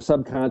was her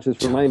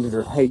subconscious reminding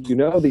her, hey,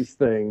 these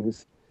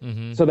things.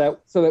 Mm-hmm. So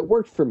that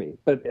worked for me.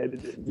 But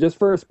just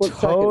for a split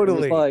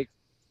second,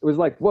 it was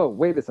like, whoa,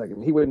 wait a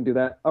second. He wouldn't do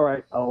that. All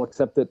right, I'll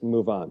accept it and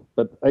move on.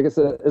 But I guess,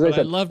 as I said,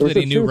 I loved that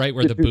he knew right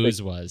where the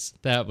booze was.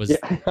 That was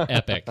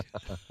epic.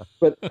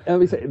 But let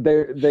me say,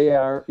 they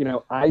are,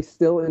 I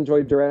still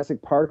enjoy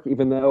Jurassic Park,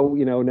 even though,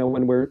 no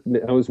one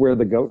knows where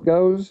the goat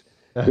goes.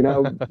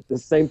 The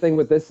same thing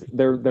with this.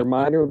 They're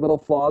minor little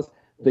flaws.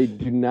 They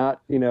do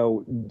not,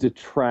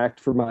 detract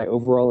from my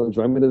overall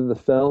enjoyment of the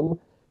film.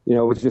 It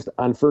was just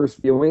on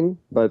first viewing,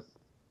 but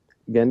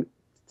again,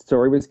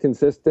 story was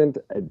consistent.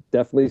 I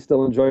definitely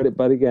still enjoyed it,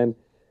 but again,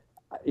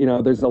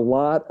 there's a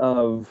lot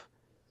of.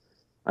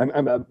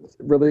 I'm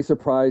really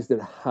surprised at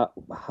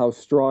how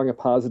strong a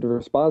positive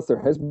response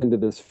there has been to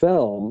this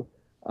film,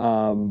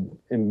 and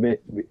that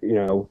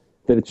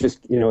it's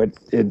just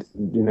it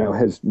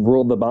has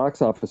ruled the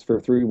box office for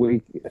 3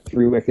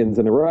 weekends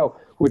in a row,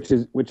 which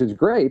is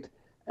great.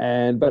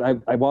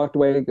 But I walked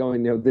away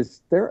going,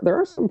 there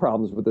are some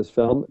problems with this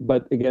film,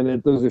 but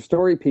again, those are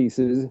story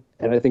pieces,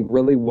 and I think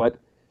really what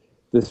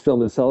this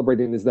film is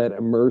celebrating is that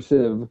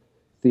immersive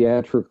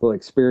theatrical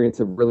experience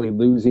of really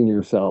losing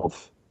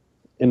yourself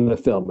in the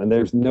film. And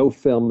there's no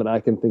film that I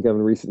can think of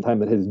in recent time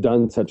that has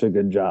done such a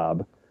good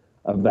job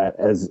of that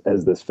as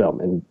this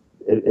film. And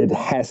it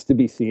has to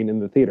be seen in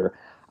the theater.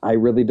 I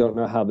really don't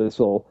know how this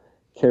will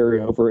carry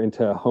over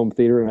into home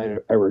theater, and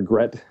I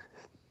regret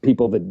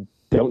people that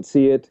don't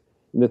see it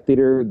in the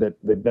theater that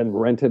then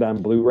rent it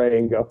on Blu-ray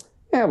and go,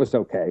 yeah, it was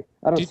okay.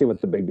 I don't see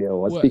what the big deal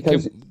was. Well,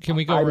 because can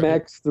we go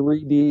IMAX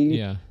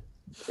 3D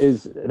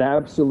is an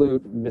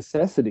absolute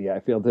necessity, I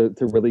feel,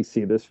 to really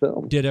see this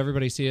film. Did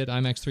everybody see it,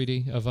 IMAX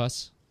 3D of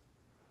us?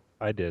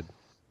 I did.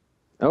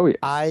 Oh, yeah.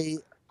 I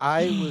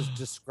was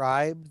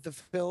described the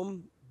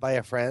film by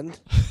a friend,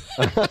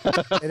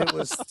 and it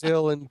was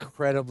still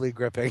incredibly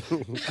gripping.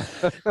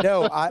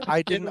 No,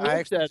 I didn't. I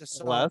actually just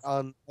saw it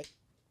on.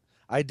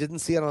 I didn't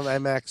see it on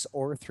IMAX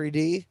or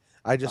 3D.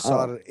 I just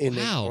saw it in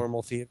a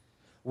normal theater,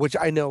 which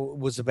I know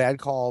was a bad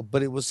call,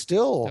 but it was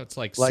still. That's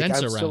like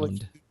sense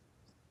around.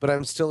 But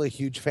I'm still a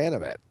huge fan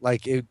of it.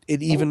 Like it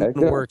even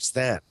works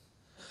then.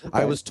 Okay.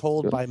 I was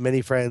told by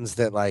many friends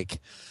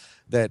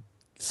that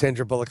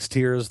Sandra Bullock's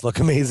tears look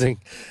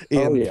amazing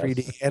in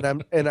 3D,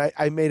 and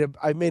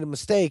I made a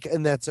mistake,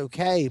 and that's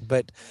okay.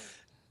 But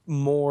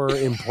more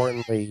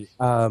importantly, made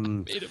a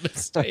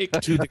mistake.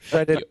 To the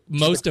credit,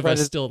 most of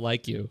us still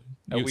like you.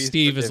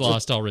 Steve has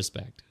lost all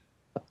respect.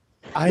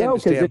 No,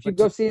 because if you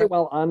go see it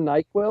while on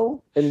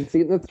NyQuil and see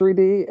it in the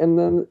 3D, and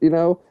then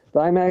the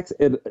IMAX,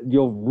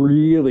 you'll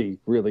really,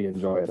 really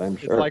enjoy it. I'm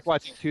sure. It's like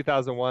watching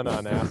 2001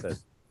 on acid.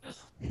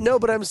 No,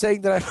 but I'm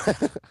saying that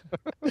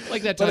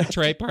like that time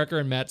Trey Parker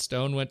and Matt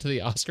Stone went to the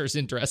Oscars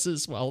in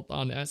dresses while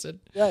on acid.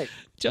 Right.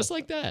 Just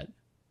like that.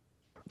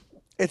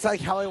 It's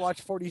like how I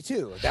watched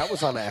 42. That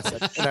was on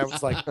acid. And I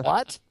was like,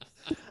 what?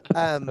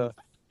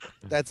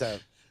 That's a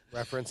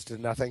reference to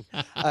nothing.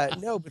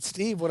 No, but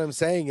Steve, what I'm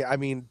saying, I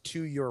mean,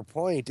 to your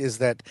point, is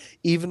that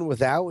even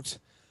without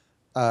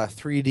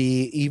 3D,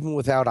 even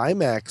without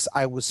IMAX,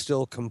 I was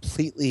still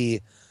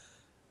completely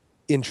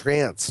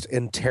entranced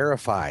and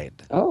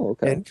terrified. Oh,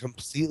 okay. And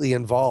completely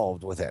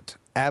involved with it.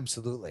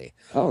 Absolutely.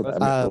 Oh,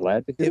 I'm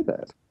glad to hear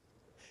that.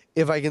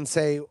 If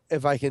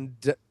I can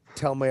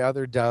tell my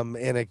other dumb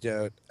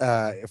anecdote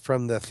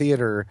from the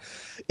theater,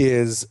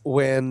 is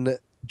when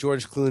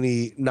George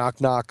Clooney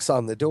knocks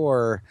on the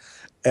door,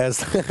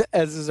 as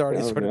has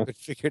already sort of been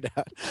figured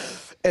out,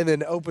 and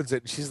then opens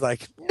it, and she's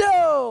like,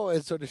 no,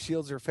 and sort of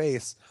shields her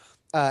face,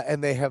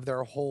 and they have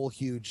their whole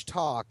huge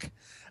talk.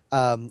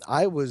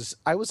 I was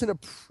in a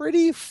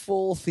pretty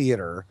full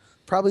theater,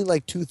 probably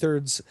like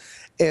 2/3,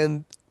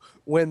 and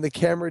when the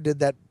camera did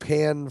that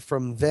pan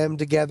from them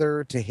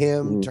together to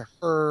him to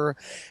her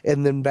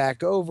and then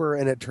back over,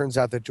 and it turns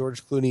out that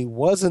George Clooney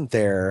wasn't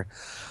there,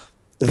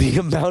 the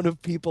amount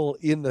of people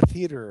in the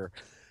theater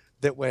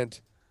that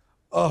went,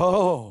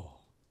 oh,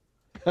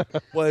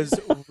 was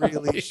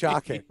really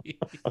shocking,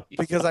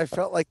 because I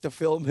felt like the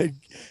film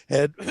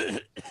had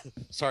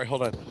sorry,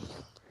 hold on,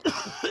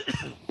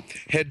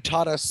 had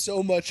taught us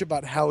so much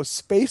about how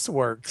space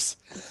works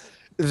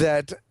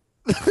that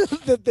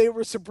that they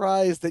were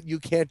surprised that you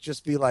can't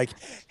just be like,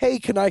 hey,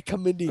 can I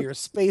come into your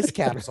space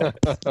capsule?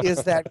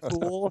 Is that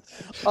cool?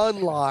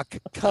 Unlock,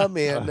 come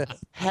in,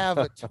 have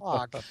a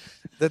talk.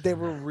 That they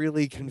were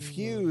really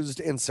confused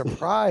and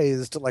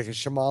surprised, like a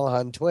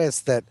Shyamalan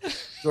twist, that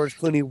George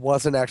Clooney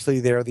wasn't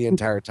actually there the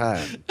entire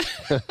time.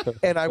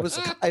 And I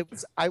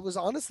was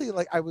honestly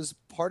like,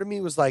 part of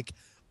me was like,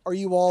 are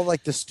you all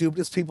like the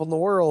stupidest people in the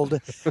world?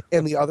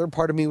 And the other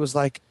part of me was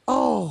like,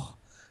 oh,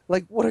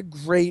 like what a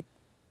great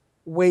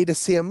way to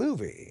see a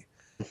movie.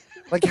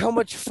 Like, how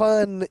much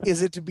fun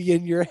is it to be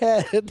in your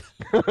head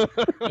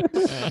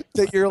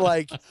that you're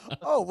like,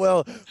 oh,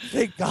 well,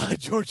 thank God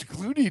George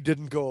Clooney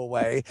didn't go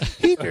away.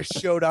 He just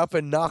showed up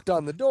and knocked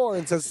on the door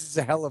and says it's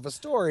a hell of a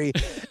story.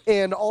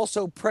 And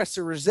also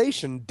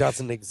pressurization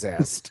doesn't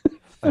exist.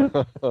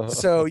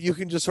 So you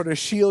can just sort of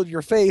shield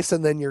your face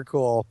and then you're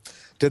cool.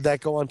 Did that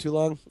go on too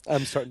long?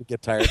 I'm starting to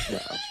get tired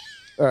now.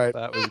 All right.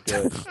 That was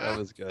good. That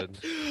was good.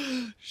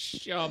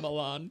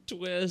 Shyamalan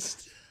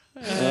twist.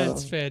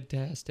 That's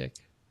fantastic.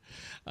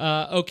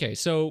 Okay,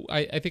 so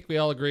I think we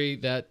all agree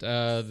that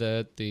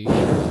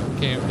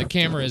the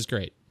camera is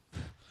great.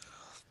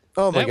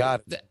 Oh my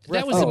God,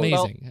 that was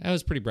amazing. That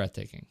was pretty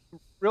breathtaking.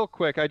 Real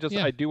quick, I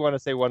do want to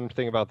say one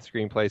thing about the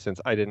screenplay,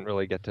 since I didn't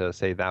really get to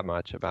say that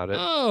much about it.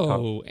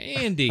 Oh,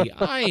 Andy,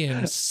 I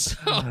am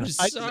so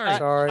sorry.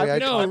 Sorry.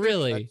 No,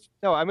 really.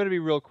 No, I'm going to be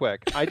real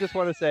quick. I just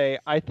want to say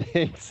I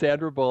think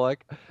Sandra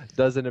Bullock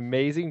does an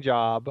amazing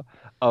job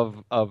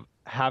of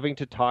having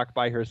to talk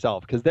by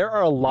herself, because there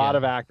are a lot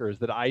of actors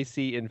that I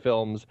see in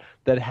films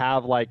that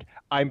have like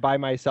I'm by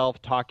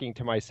myself talking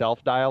to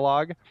myself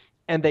dialogue,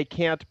 and they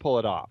can't pull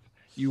it off.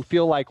 You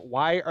feel like,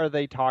 why are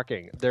they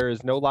talking? There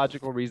is no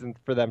logical reason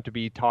for them to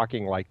be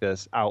talking like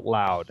this out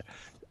loud.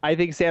 I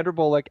think Sandra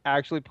Bullock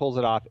actually pulls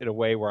it off in a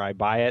way where I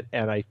buy it,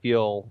 and I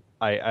feel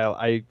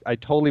I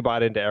totally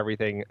bought into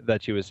everything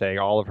that she was saying,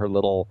 all of her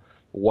little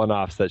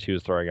one-offs that she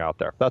was throwing out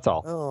there. That's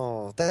all.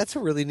 Oh, that's a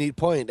really neat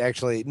point,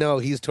 actually. No,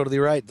 he's totally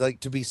right.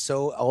 Like, to be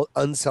so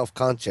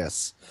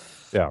unself-conscious,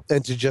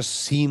 and to just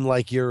seem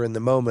like you're in the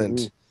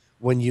moment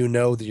when you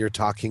know that you're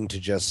talking to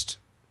just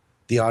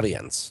the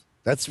audience.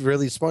 That's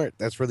really smart.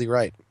 That's really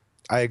right.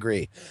 I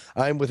agree.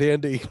 I'm with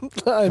Andy.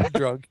 I'm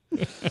drunk.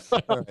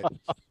 All right.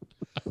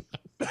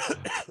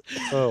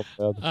 Oh,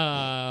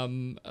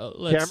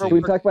 let's see. Can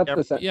we talk about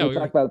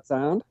talk about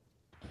sound?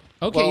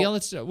 Okay,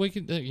 we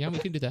can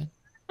do that.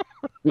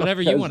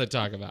 Whatever you want to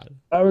talk about.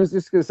 I was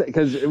just going to say,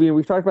 because I mean,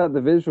 we've talked about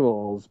the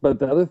visuals, but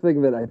the other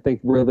thing that I think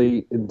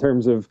really, in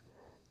terms of,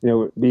 you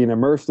know, being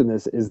immersed in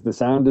this, is the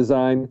sound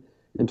design.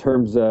 In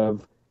terms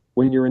of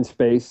when you're in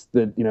space,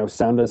 that, you know,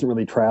 sound doesn't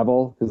really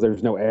travel because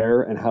there's no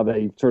air, and how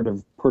they sort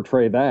of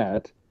portray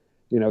that.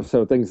 You know,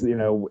 so things, you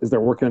know, as they're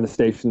working on the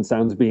station,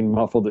 sounds being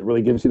muffled, it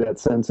really gives you that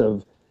sense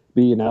of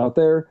being out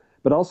there.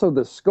 But also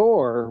the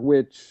score,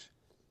 which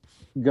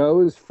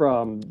goes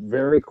from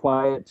very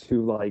quiet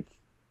to like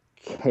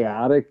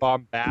chaotic,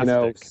 bombastic. You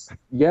know,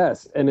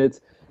 yes, and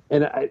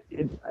I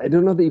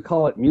don't know that you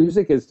call it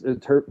music, it's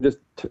just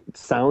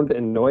sound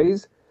and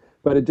noise,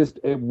 but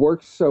it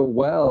works so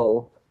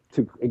well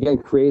to again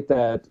create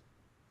that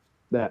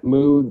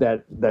mood,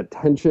 that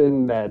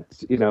tension,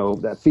 that, you know,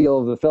 that feel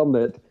of the film.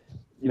 That,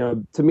 you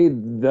know, to me,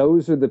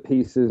 those are the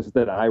pieces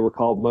that I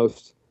recall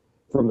most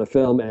from the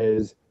film.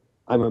 Is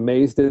I'm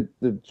amazed at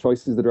the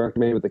choices the director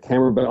made with the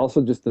camera, but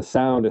also just the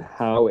sound and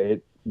how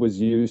it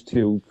was used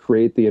to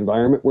create the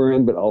environment we're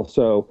in, but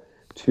also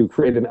to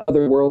create an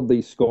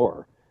otherworldly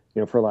score,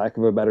 you know, for lack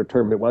of a better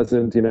term. It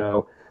wasn't, you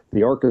know,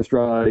 the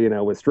orchestra, you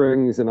know, with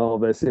strings and all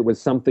this. It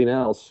was something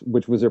else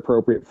which was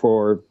appropriate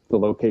for the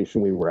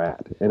location we were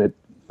at, and it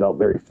felt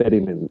very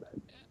fitting. And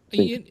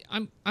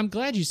I'm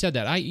glad you said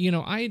that.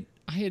 I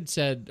had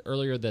said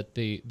earlier that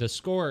the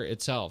score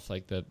itself,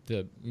 like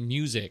the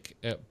music,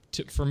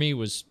 for me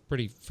was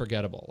pretty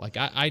forgettable. Like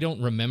I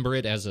don't remember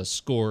it as a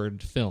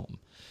scored film.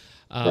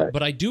 Right.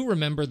 But I do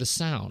remember the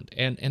sound,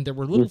 and there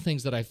were little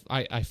things that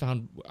I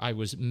found I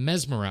was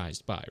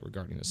mesmerized by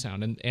regarding the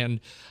sound, and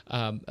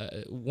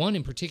one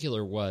in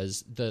particular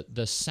was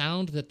the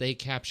sound that they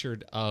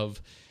captured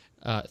of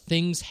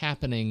things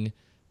happening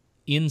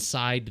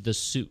inside the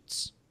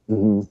suits,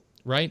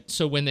 right?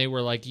 So when they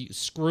were like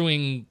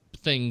screwing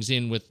things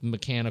in with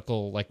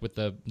mechanical, like with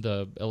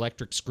the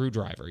electric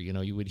screwdriver, you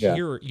know, you would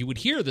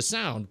hear the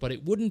sound, but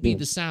it wouldn't be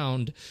the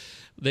sound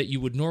that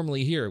you would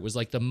normally hear. It was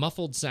like the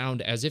muffled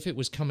sound as if it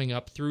was coming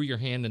up through your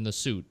hand in the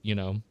suit, you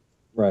know.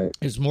 Right.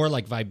 It was more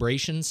like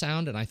vibration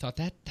sound, and I thought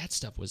that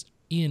stuff was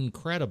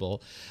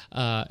incredible.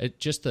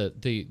 Just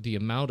the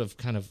amount of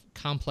kind of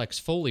complex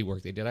Foley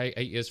work they did. I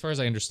as far as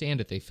I understand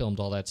it, they filmed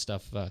all that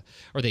stuff,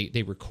 or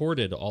they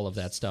recorded all of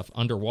that stuff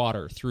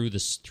underwater through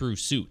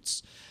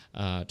suits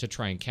to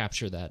try and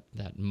capture that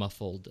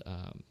muffled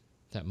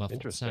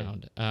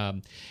sound,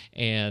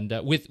 and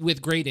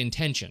with great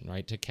intention,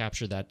 right, to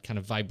capture that kind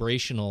of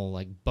vibrational,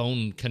 like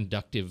bone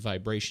conductive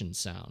vibration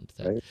sound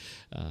that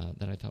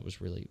I thought was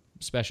really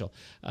special.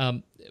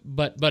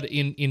 But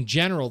in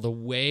general, the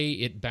way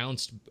it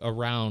bounced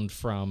around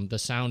from the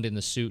sound in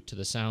the suit to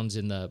the sounds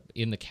in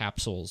the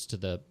capsules to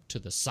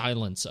the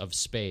silence of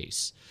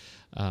space,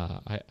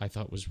 I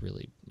thought was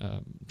really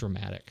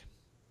dramatic.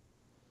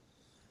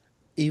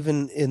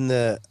 Even in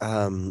the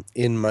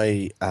in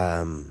my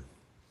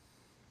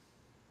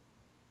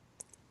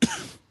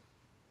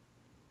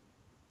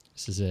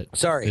This is it.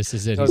 Sorry. This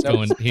is it.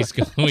 He's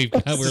going.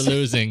 We're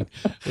losing.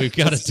 We've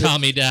got a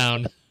Tommy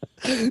down.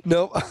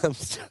 Nope.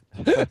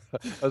 I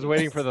was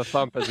waiting for the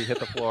thump as he hit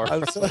the floor.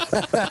 I'm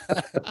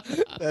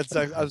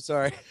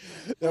sorry.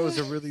 That was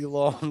a really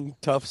long,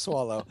 tough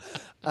swallow.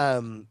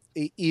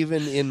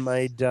 Even in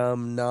my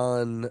dumb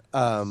IMAX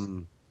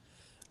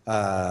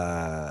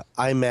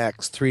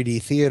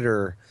 3D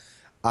theater,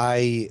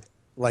 I,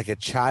 like a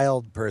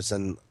child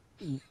person,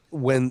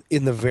 when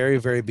in the very,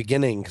 very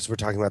beginning, because we're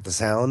talking about the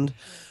sound,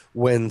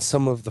 when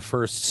some of the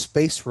first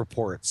space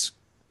reports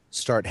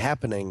start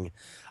happening,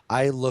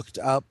 I looked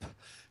up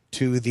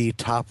to the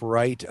top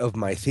right of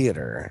my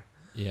theater.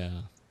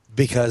 Yeah.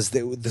 Because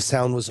the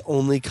sound was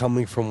only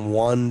coming from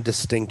one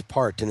distinct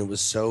part, and it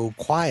was so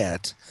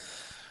quiet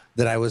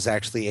that I was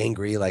actually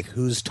angry, like,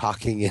 who's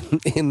talking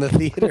in the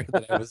theater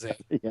that I was in?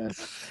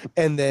 Yes.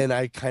 And then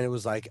I kind of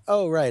was like,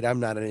 oh, right, I'm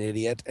not an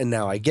idiot, and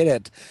now I get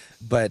it.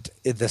 But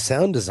the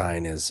sound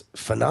design is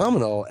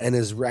phenomenal and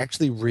is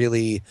actually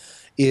really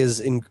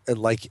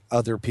like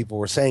other people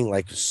were saying,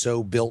 like,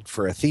 so built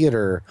for a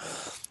theater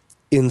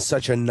in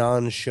such a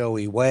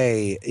non-showy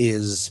way,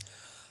 is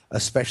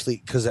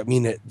especially because, I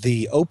mean,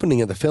 the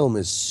opening of the film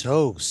is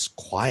so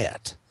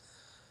quiet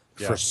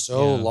for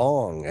so Yeah.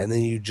 long, and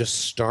then you just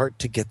start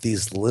to get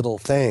these little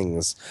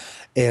things,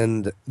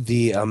 and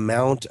the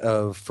amount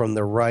of from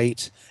the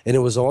right, and it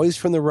was always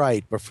from the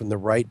right, but from the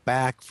right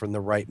back, from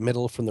the right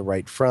middle, from the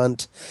right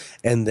front,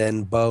 and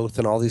then both,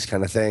 and all these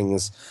kind of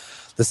things.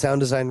 The sound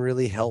design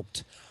really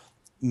helped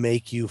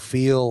make you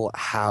feel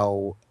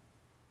how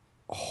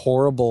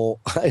horrible.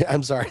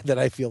 I'm sorry that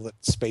I feel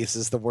that space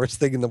is the worst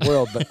thing in the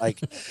world, but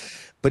like,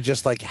 but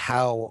just like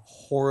how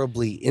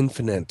horribly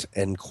infinite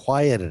and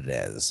quiet it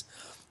is,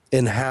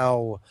 and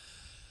how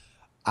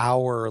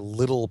our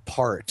little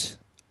part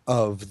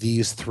of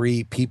these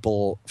 4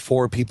 people,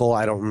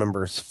 I don't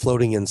remember,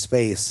 floating in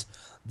space,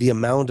 the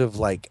amount of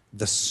like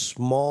the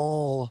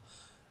small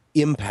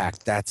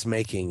impact that's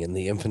making in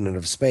the infinite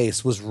of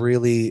space was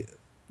really,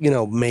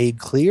 made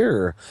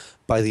clear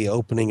by the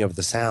opening of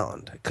the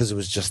sound, because it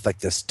was just like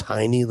this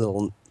tiny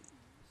little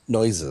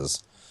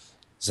noises.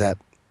 Was that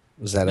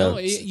No,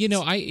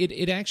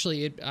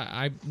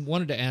 I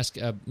wanted to ask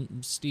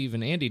Steve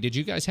and Andy, did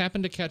you guys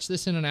happen to catch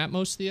this in an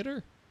Atmos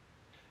theater?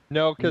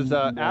 No, because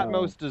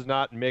Atmos does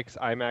not mix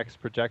IMAX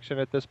projection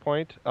at this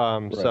point.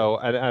 So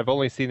I've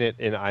only seen it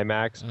in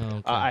IMAX. Oh,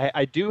 okay.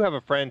 I do have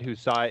a friend who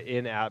saw it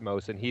in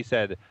Atmos, and he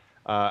said,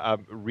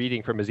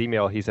 reading from his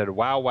email, he said,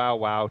 wow, wow,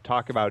 wow,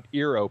 talk about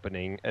ear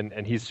opening.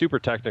 And he's super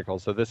technical,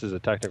 so this is a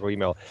technical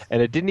email.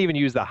 And it didn't even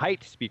use the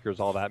height speakers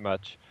all that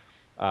much.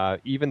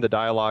 Even the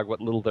dialogue,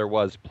 what little there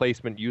was,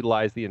 placement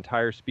utilized the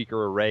entire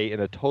speaker array in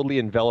a totally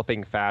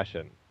enveloping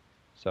fashion.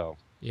 So...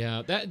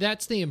 Yeah,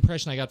 that's the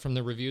impression I got from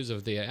the reviews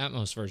of the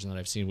Atmos version that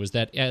I've seen, was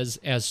that as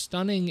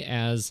stunning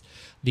as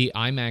the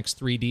IMAX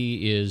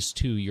 3D is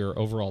to your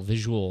overall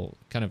visual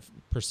kind of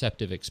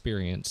perceptive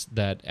experience,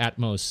 that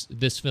Atmos,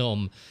 this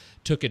film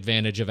took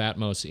advantage of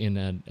Atmos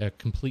in a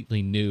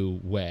completely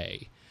new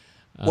way.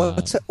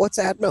 What's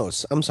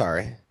Atmos? I'm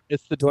sorry.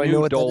 It's the Do I know new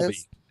what that Dolby.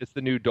 is? It's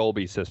the new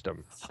Dolby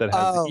system that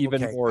has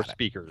even more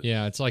speakers.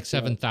 Yeah, it's like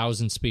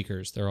 7,000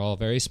 speakers. They're all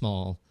very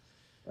small.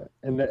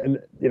 And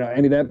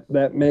Andy,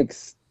 that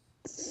makes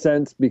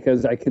sense,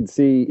 because I could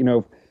see,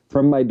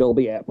 from my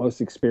Dolby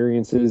Atmos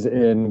experiences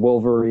in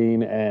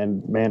Wolverine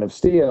and Man of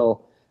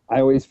Steel,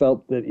 I always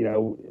felt that,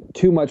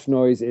 too much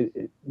noise,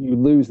 you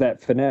lose that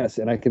finesse.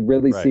 And I could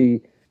really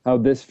see how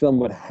this film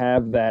would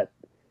have that,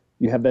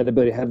 you have that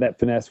ability to have that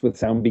finesse with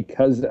sound,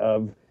 because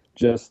of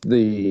just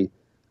the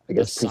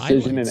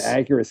precision and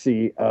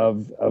accuracy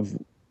of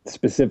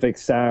specific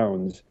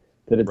sounds.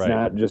 That it's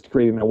not just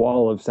creating a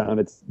wall of sound;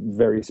 it's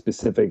very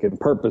specific and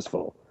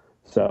purposeful.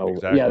 So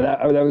yeah,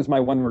 that was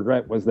my one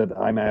regret, was that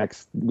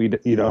IMAX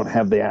you don't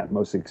have the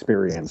Atmos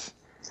experience.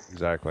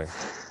 Exactly.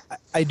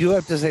 I do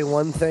have to say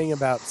one thing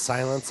about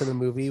silence in a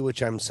movie,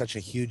 which I'm such a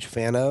huge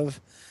fan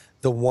of.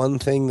 The one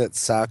thing that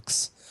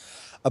sucks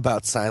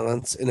about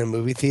silence in a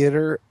movie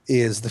theater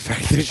is the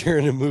fact that you're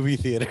in a movie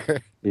theater.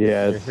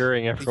 Yeah, you're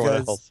hearing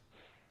everyone else.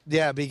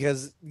 Yeah,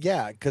 because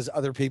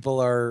other people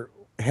are.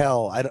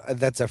 Hell,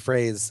 that's a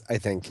phrase, I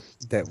think,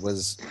 that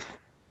was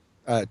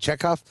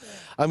Chekhov.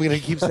 I'm going to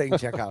keep saying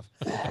Chekhov.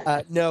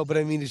 No, but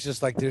I mean, it's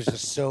just like there's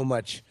just so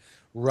much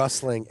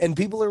rustling, and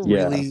people are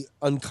really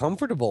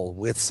uncomfortable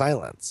with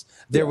silence.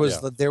 There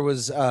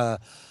was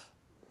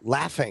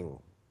laughing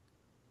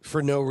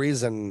for no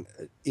reason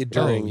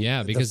during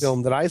the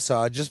film that I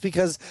saw, just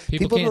because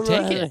people don't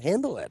know how to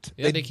handle it.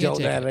 Yeah, they don't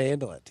know how to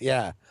handle it.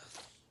 Yeah,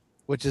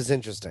 which is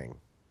interesting,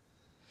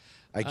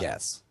 I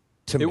guess.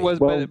 To me. It was,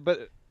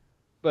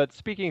 but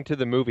speaking to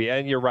the movie,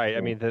 and you're right. I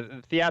mean,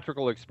 the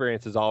theatrical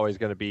experience is always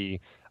going to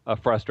be a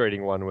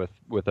frustrating one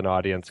with an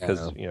audience,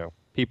 because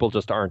people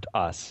just aren't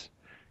us.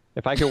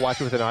 If I could watch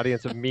it with an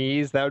audience of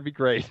me's, that would be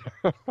great.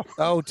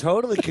 Oh,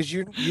 totally, because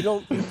you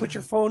put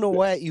your phone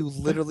away. You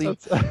literally,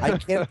 I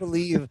can't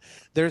believe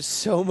there's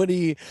so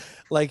many,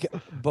 like,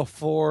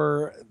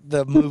 before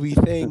the movie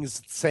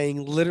things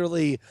saying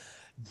literally,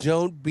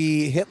 don't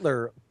be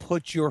Hitler,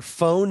 put your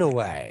phone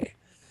away.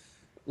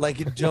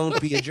 Like,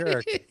 don't be a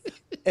jerk.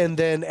 And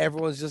then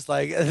everyone's just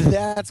like,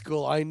 that's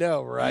cool, I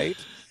know, right?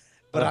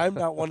 But I'm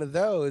not one of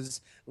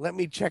those. Let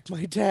me check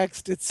my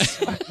text. It's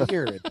so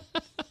weird.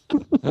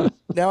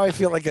 Now I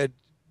feel like a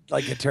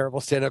terrible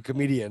stand-up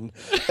comedian.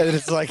 And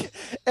it's like,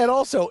 and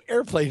also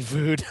airplane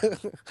food.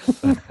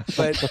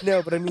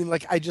 But I mean,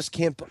 like, I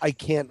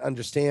can't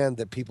understand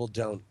that people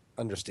don't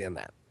understand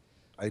that.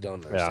 I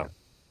don't understand.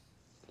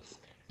 Yeah.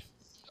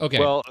 Okay.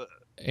 Well,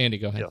 Andy,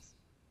 go ahead. Yes.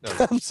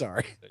 No. I'm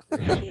sorry.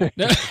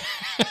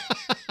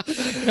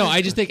 No,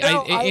 I just think,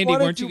 Andy,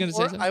 weren't you going to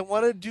say something? I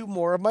want to do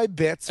more of my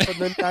bits from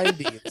the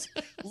 90s.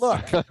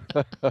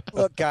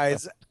 Look,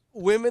 guys,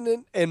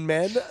 women and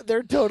men,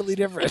 they're totally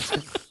different.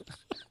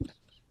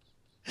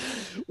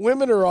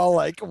 Women are all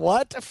like,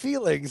 what?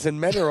 Feelings, and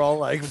men are all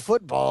like,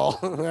 football.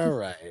 All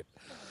right.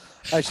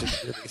 I should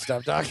really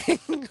stop talking.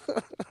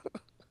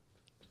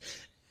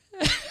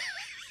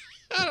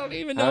 I don't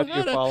even know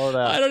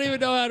I don't even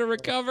know how to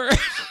recover.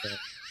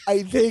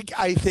 I think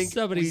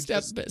somebody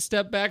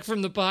step back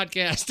from the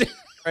podcast.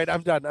 Right,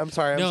 I'm done. I'm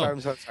sorry.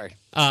 I'm so sorry.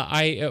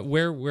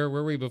 Where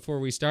were we before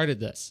we started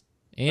this?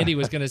 Andy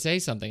was going to say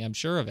something. I'm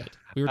sure of it.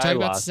 We were talking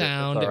about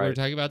sound. Right. We were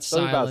talking about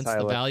silence,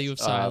 the value of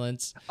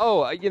silence.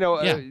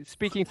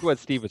 Speaking to what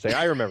Steve was saying,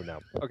 I remember now.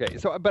 Okay,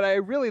 but I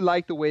really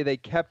like the way they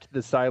kept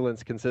the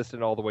silence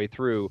consistent all the way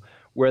through,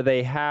 where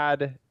they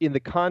had, in the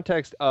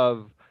context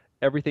of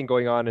everything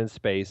going on in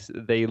space,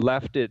 they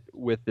left it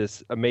with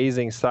this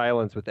amazing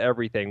silence with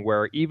everything,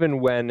 where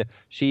even when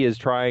she is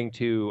trying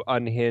to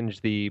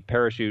unhinge the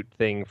parachute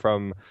thing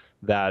from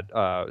that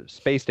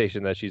space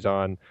station that she's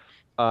on,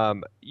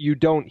 you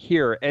don't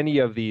hear any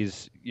of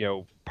these,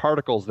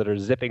 particles that are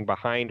zipping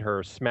behind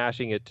her,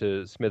 smashing it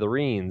to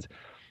smithereens.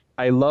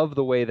 I love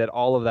the way that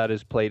all of that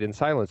is played in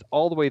silence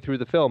all the way through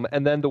the film,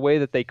 and then the way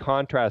that they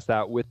contrast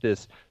that with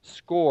this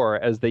score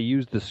as they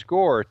use the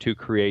score to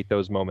create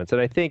those moments.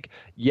 And I think,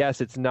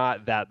 yes, it's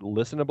not that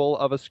listenable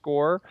of a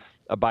score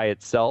by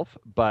itself,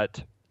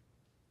 but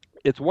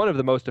it's one of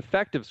the most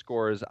effective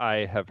scores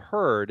I have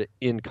heard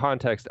in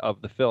context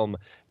of the film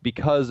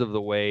because of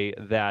the way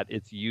that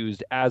it's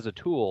used as a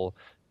tool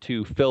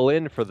to fill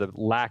in for the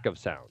lack of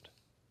sound.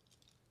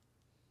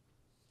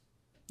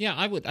 Yeah,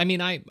 I would. I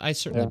mean, I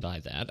certainly buy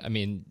that. I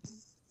mean,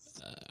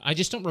 I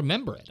just don't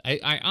remember it.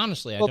 I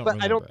honestly, don't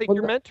remember. I don't think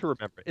you're meant to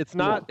remember it. It's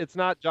not. It's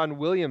not John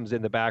Williams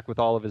in the back with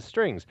all of his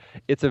strings.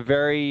 It's a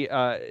very.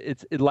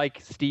 Like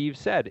Steve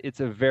said. It's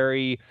a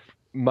very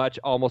much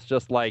almost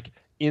just like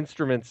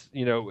instruments.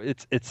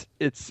 It's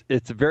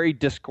very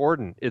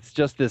discordant. It's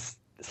just this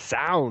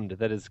sound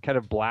that is kind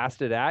of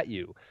blasted at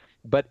you,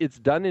 but it's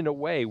done in a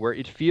way where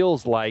it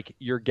feels like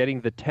you're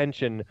getting the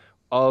tension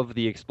of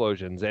the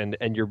explosions, and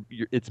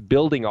it's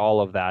building all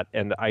of that,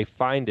 and I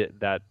find it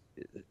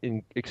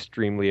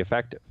extremely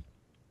effective.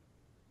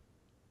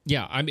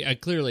 Yeah, I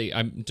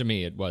mean, to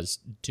me, it was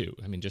too.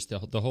 I mean, just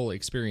the whole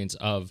experience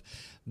of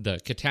the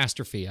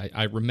catastrophe.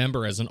 I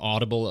remember as an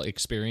audible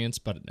experience,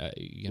 but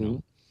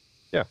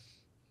yeah,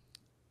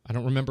 I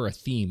don't remember a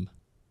theme.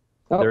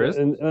 Oh, there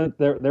isn't.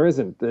 There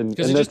isn't,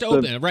 because it just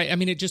opens, right? I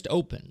mean, it just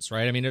opens,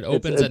 right? I mean, it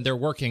opens and they're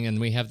working, and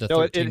we have the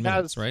 13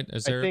 minutes, right?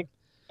 Is there?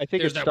 I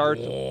think it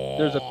starts.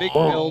 There's a big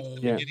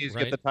build. You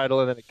get the title,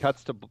 and then it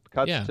cuts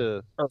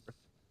to Earth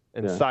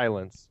and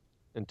silence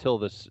until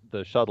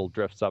the shuttle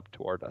drifts up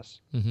toward us.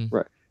 Mm-hmm.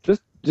 Right.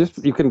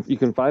 Just you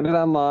can find it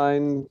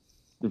online.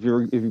 If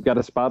you've got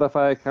a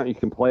Spotify account, you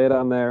can play it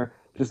on there.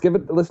 Just give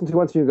it a listen to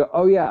once, and you go,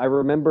 oh yeah, I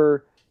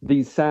remember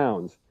these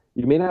sounds.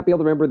 You may not be able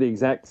to remember the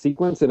exact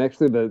sequence, and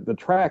actually the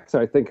tracks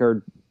I think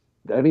are.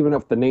 I don't even know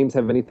if the names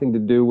have anything to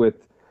do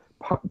with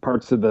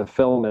parts of the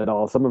film at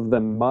all. Some of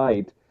them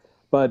might.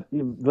 But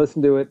you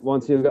listen to it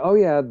once and you go, oh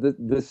yeah,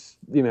 this,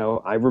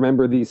 I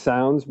remember these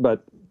sounds,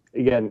 but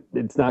again,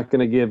 it's not going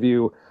to give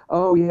you,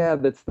 oh yeah,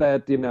 that's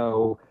that,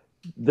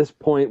 this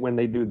point when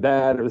they do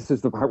that, or this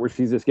is the part where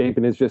she's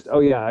escaping. It's just, oh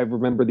yeah, I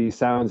remember these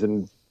sounds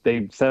and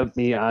they set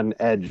me on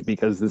edge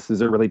because this is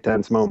a really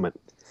tense moment.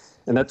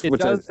 And that's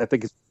what I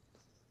think is.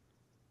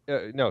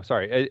 No,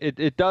 sorry.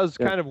 It does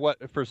kind of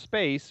what for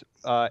space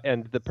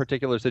and the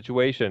particular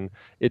situation.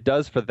 It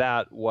does for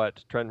that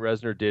what Trent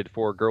Reznor did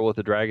for Girl with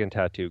the Dragon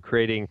Tattoo,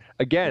 creating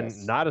again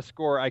not a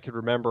score I could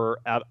remember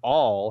at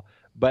all,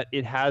 but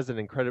it has an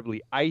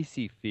incredibly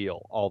icy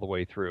feel all the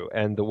way through.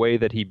 And the way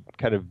that he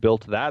kind of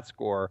built that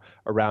score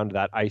around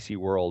that icy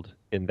world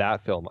in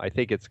that film, I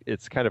think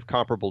it's kind of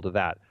comparable to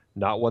that.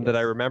 Not one that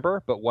I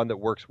remember, but one that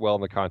works well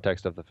in the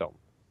context of the film.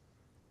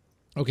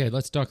 Okay,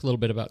 let's talk a little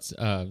bit about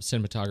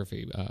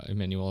cinematography,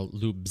 Emmanuel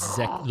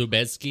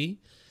Lubezki.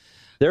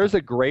 There's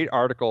a great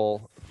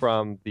article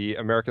from the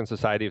American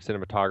Society of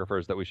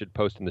Cinematographers that we should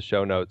post in the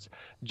show notes.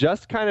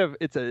 Just kind of,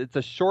 it's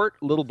a short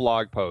little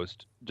blog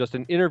post, just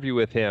an interview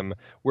with him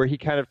where he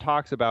kind of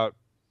talks about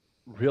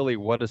really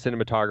what a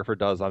cinematographer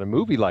does on a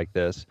movie like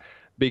this,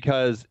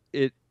 because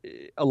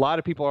a lot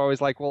of people are always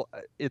like, well,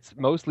 it's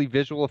mostly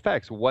visual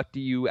effects. What do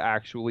you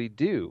actually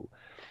do?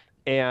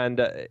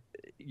 And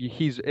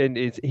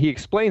he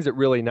explains it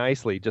really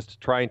nicely,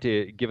 just trying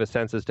to give a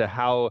sense as to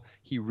how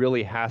he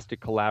really has to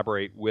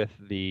collaborate with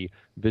the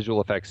visual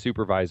effects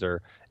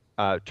supervisor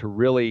to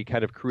really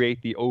kind of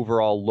create the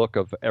overall look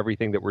of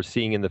everything that we're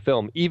seeing in the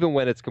film, even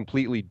when it's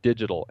completely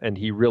digital and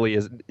he really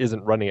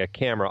isn't running a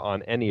camera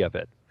on any of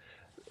it.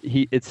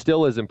 It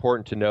still is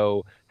important to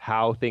know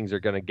how things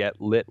are going to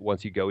get lit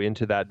once you go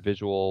into that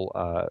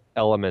visual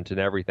element and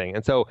everything.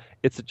 And so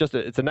it's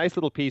a nice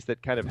little piece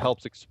that kind of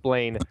helps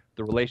explain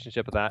the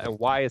relationship of that and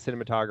why a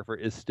cinematographer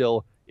is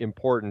still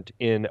important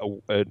in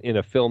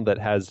a film that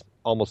has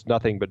almost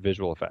nothing but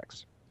visual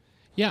effects.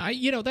 Yeah,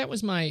 that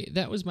was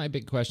my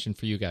big question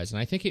for you guys,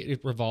 and I think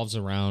it revolves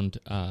around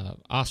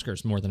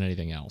Oscars more than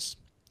anything else.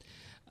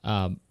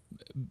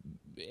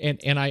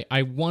 And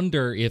I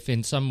wonder if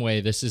in some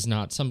way this is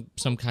not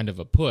some kind of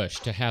a push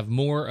to have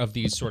more of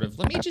these sort of,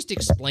 let me just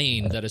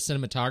explain that a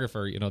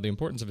cinematographer, the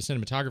importance of a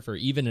cinematographer,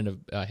 even in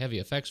a heavy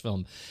effects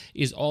film,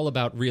 is all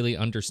about really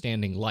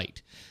understanding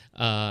light.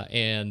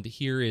 And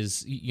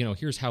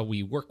here's how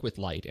we work with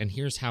light, and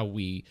here's how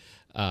we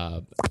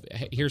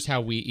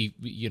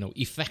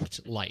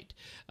effect light.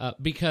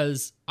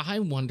 Because I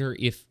wonder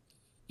if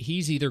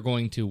he's either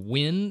going to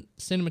win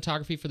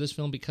cinematography for this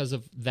film because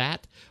of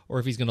that, or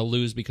if he's going to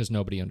lose because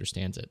nobody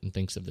understands it and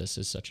thinks of this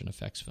as such an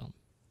effects film.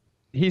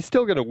 He's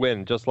still going to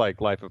win, just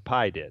like Life of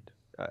Pi did.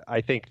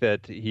 I think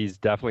that he's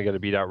definitely going to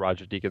beat out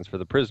Roger Deakins for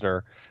The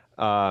Prisoner,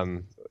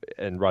 and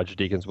Roger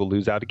Deakins will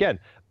lose out again.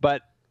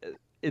 But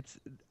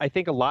I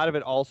think a lot of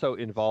it also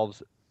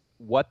involves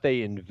what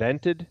they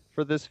invented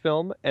for this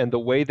film and the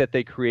way that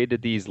they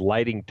created these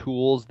lighting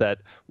tools that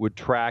would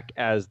track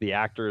as the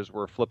actors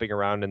were flipping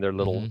around in their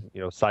little,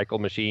 cycle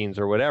machines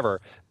or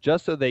whatever,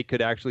 just so they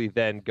could actually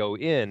then go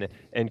in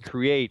and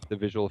create the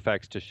visual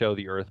effects to show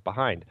the Earth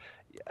behind.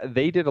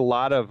 They did a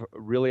lot of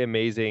really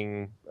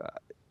amazing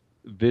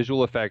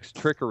visual effects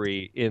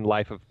trickery in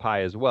Life of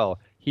Pi as well.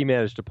 He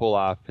managed to pull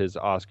off his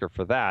Oscar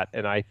for that,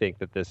 and I think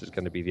that this is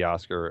going to be the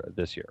Oscar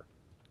this year.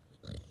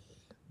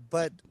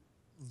 But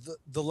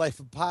the Life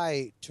of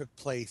Pi took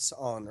place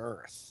on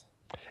Earth.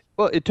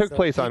 Well, it took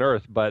place on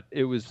Earth, but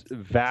it was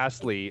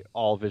vastly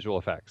all visual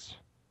effects.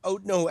 Oh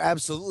no,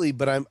 absolutely.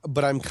 But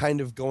I'm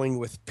kind of going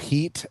with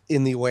Pete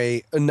in the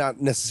way,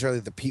 not necessarily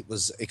that Pete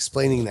was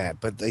explaining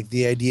that, but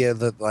the idea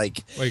that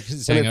like. Wait,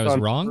 saying I was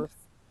wrong? Earth,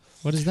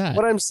 what is that?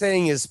 What I'm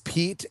saying is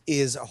Pete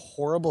is a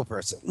horrible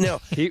person. No,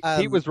 Pete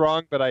was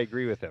wrong, but I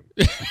agree with him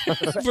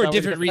for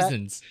different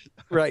reasons.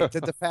 Right.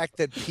 That the fact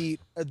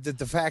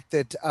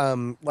that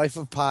Life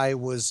of Pi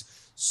was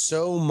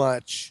so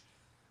much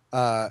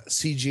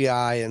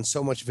CGI and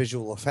so much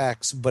visual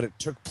effects, but it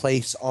took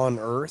place on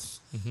Earth.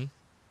 Mm-hmm.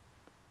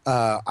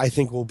 I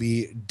think will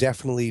be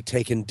definitely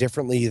taken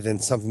differently than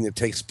something that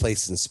takes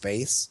place in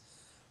space.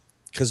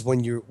 Because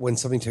when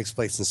something takes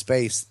place in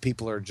space,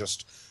 people are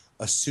just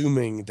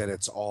assuming that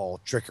it's all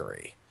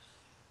trickery.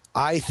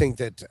 I think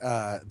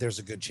that there's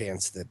a good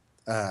chance that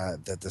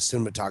the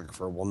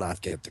cinematographer will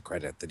not get the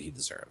credit that he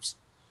deserves.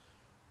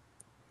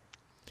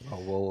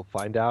 Well, we'll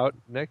find out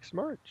next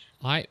March.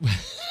 And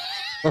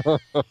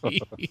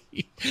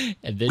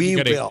then we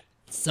will.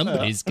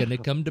 Somebody's gonna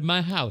come to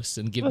my house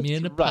and give me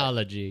an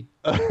apology.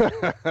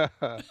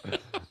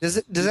 Does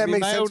that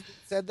make sense?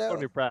 Said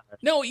that?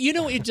 No,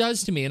 it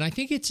does to me, and I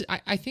think it's.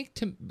 I think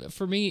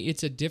for me,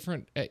 it's a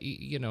different.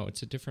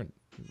 It's a different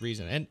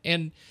reason,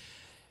 and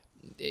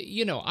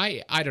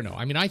I don't know.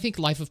 I mean, I think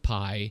Life of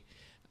Pi.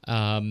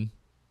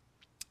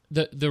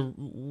 The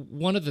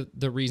one of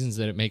the reasons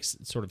that it makes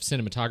sort of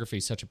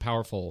cinematography such a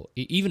powerful,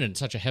 even in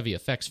such a heavy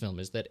effects film,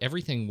 is that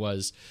everything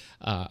was,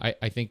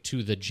 I think,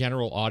 to the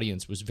general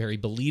audience was very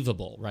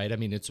believable, right? I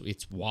mean,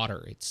 it's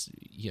water, it's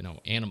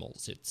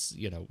animals, it's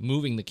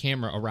moving the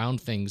camera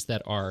around things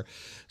that are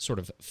sort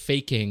of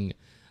faking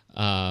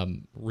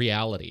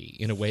reality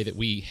in a way that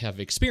we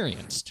have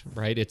experienced,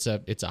 right? It's a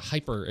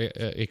hyper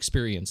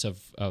experience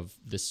of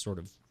this sort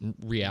of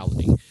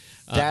reality.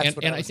 That's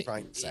what I was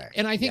trying to say.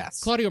 And I think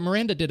Claudio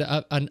Miranda did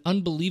an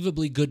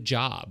unbelievably good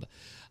job,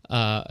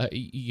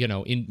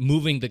 in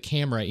moving the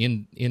camera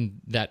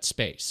in that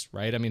space,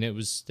 right? I mean,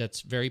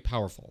 that's very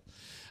powerful.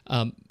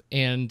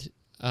 And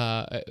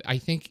I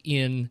think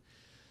in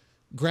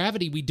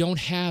Gravity, we don't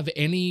have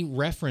any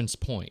reference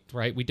point,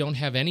 right? We don't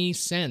have any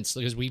sense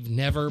because we've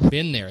never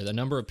been there. The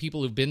number of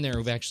people who've been there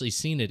who've actually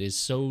seen it is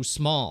so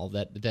small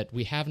that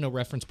we have no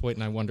reference point,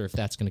 and I wonder if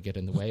that's going to get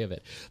in the way of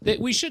it.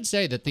 We should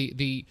say that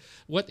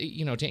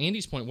to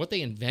Andy's point, what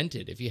they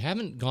invented. If you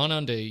haven't gone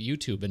onto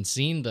YouTube and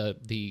seen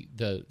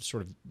the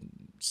sort of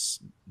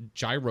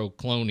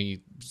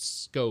gyroclone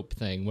scope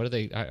thing, what are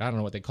they? I don't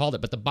know what they called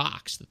it, but the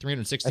box, the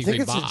 360-degree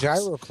box. I think it's a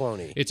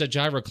gyroclone. It's a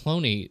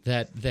gyroclone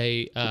that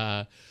they.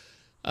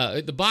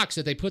 The box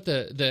that they put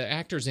the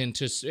actors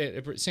into,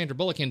 Sandra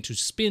Bullock in, to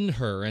spin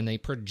her, and they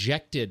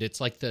projected. It's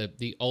like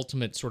the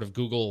ultimate sort of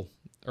Google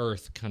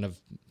Earth kind of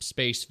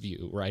space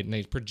view, right? And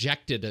they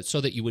projected it so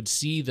that you would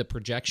see the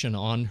projection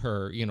on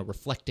her,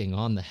 reflecting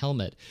on the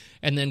helmet,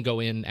 and then go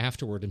in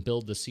afterward and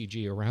build the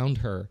CG around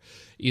her.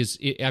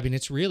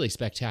 It's really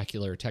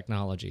spectacular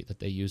technology that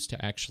they use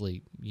to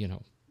actually,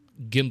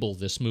 gimbal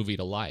this movie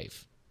to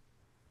life.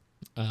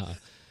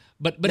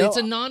 But it's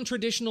a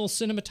non-traditional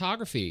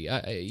cinematography,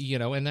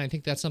 and I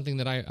think that's something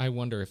that I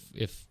wonder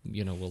if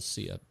we'll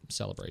see a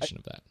celebration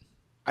of that.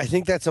 I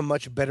think that's a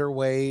much better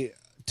way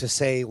to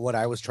say what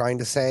I was trying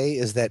to say,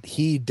 is that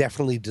he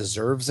definitely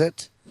deserves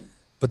it,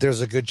 but there's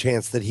a good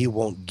chance that he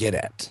won't get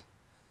it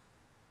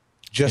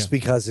just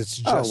because it's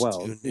just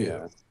too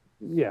new.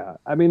 Yeah.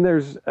 I mean,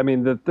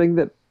 the thing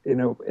that in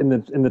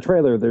the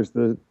trailer, there's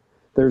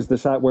the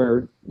shot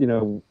where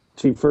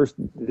she first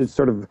is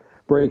sort of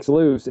breaks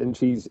loose, and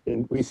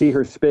we see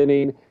her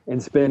spinning,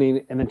 and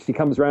then she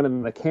comes around,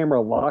 and the camera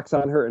locks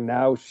on her, and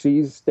now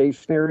she's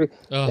stationary,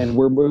 and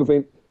we're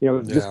moving.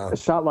 Just a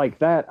shot like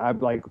that, I'm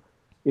like,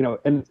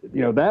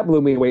 that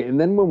blew me away. And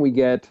then when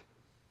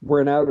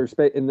we're in outer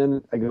space, and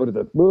then I go to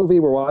the movie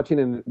we're watching,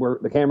 and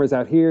the camera's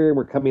out here, and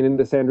we're coming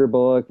into Sandra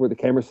Bullock, where the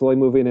camera's slowly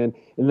moving in,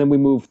 and then we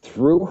move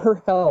through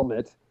her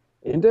helmet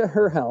into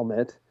her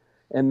helmet.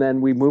 And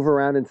then we move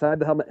around inside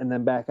the helmet and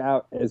then back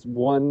out as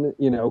one,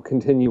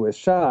 continuous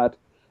shot.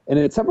 And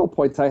at several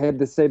points I had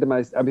to say to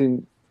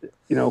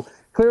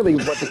clearly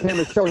what the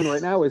camera's showing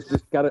right now is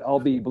just got to all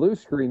be blue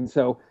screen.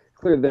 So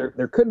clearly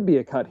there could be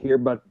a cut here,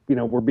 but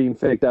we're being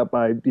faked out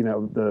by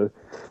the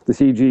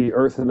CG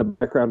Earth in the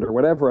background or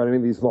whatever. On any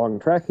of these long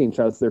tracking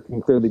shots, there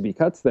can clearly be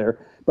cuts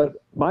there. But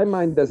my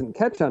mind doesn't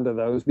catch onto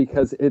those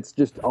because it's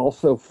just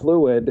also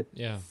fluid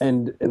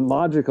and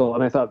logical.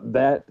 And I thought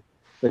that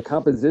the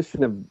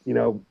composition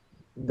of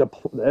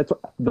that's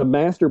the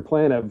master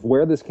plan of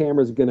where this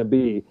camera is going to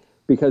be,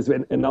 because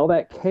in all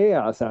that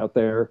chaos out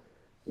there,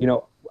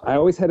 I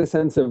always had a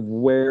sense of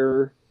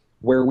where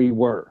we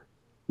were,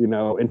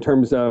 in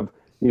terms of,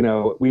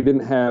 we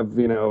didn't have,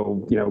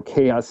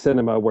 chaos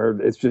cinema where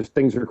it's just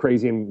things are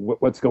crazy and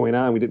what's going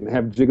on. We didn't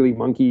have jiggly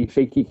monkey,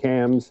 shaky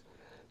cams.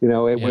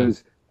 It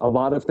was a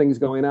lot of things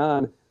going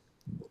on.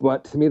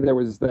 But to me, there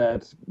was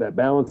that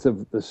balance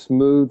of the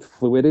smooth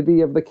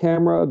fluidity of the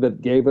camera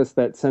that gave us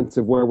that sense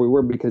of where we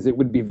were, because it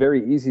would be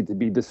very easy to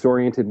be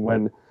disoriented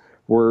when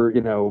we're,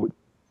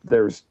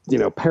 there's,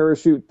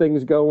 parachute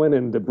things going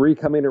and debris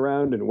coming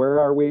around and where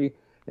are we,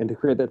 and to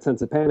create that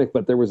sense of panic.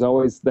 But there was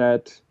always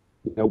that,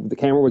 the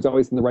camera was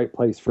always in the right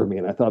place for me.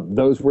 And I thought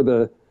those were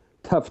the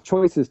tough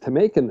choices to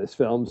make in this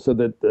film so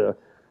that the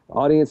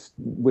audience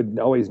would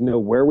always know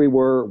where we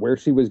were, where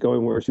she was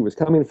going, where she was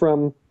coming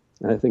from.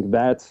 And I think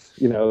that's,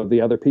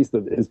 the other piece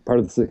that is part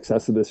of the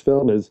success of this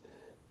film is,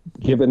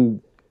 given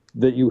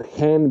that you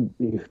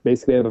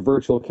basically have a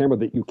virtual camera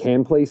that you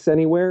can place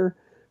anywhere,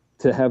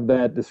 to have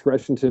that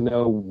discretion to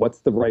know what's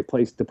the right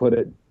place to put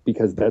it,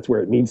 because that's where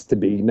it needs to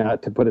be,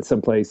 not to put it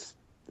someplace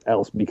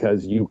else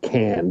because you've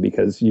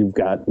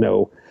got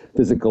no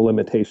physical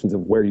limitations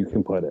of where you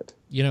can put it.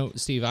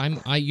 Steve, I'm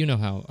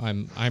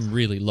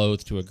really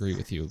loath to agree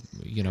with you,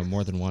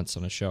 more than once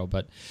on a show,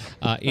 but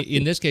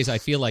in this case, I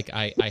feel like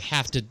I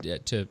have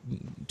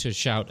to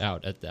shout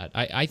out at that.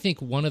 I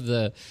think one of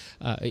the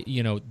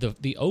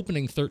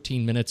opening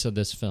 13 minutes of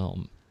this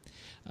film,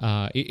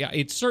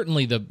 it's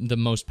certainly the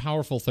most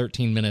powerful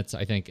 13 minutes,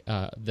 I think,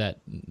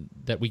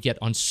 that we get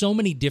on so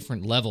many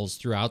different levels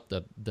throughout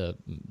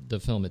the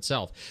film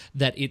itself,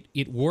 that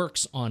it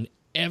works on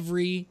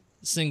every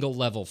single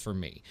level for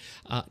me.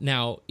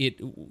 Now,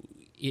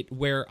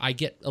 where I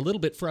get a little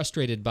bit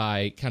frustrated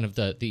by kind of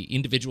the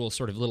individual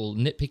sort of little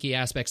nitpicky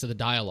aspects of the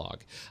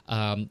dialogue,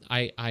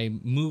 I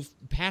move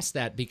past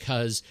that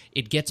because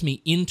it gets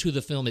me into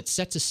the film. It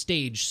sets a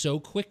stage so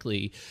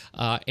quickly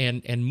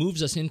and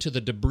moves us into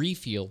the debris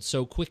field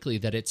so quickly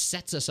that it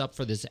sets us up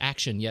for this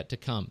action yet to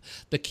come.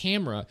 The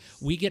camera,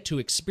 we get to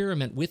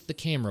experiment with the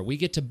camera. We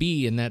get to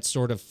be in that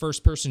sort of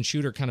first-person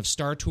shooter kind of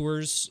Star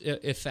Tours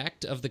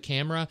effect of the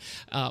camera,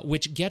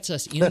 which gets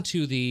us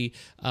into the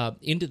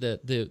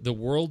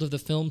world of the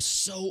film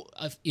so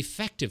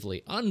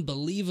effectively,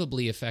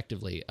 unbelievably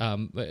effectively,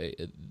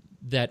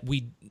 that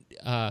we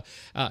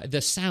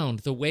the sound,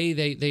 the way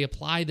they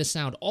apply the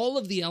sound, all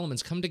of the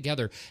elements come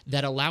together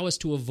that allow us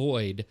to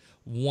avoid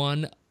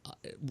one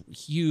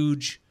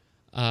huge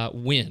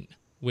win,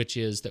 which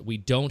is that we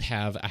don't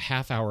have a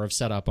half hour of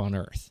setup on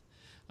Earth.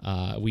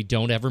 We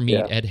don't ever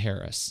meet Ed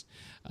Harris.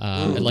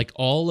 Like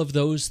all of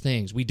those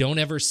things, we don't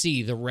ever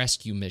see the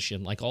rescue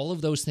mission. Like all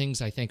of those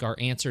things, I think, are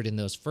answered in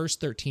those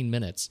first 13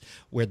 minutes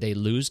where they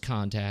lose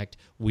contact.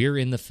 We're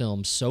in the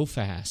film so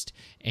fast,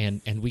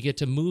 and we get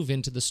to move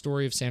into the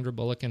story of Sandra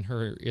Bullock and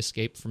her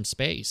escape from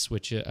space,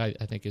 which I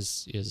think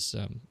is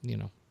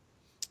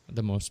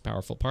the most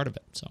powerful part of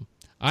it. So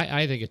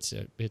I think it's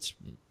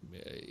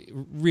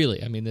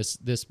really, I mean,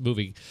 this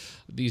movie,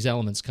 these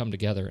elements come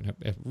together in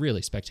a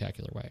really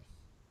spectacular way.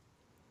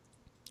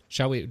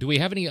 Do we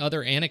have any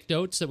other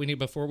anecdotes that we need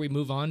before we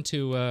move on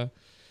to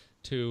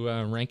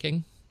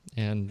ranking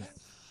and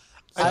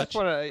such?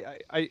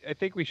 I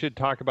think we should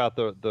talk about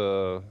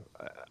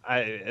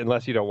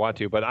unless you don't want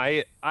to, but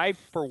I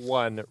for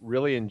one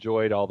really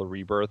enjoyed all the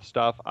rebirth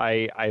stuff.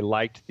 I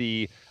liked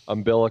the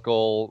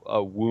umbilical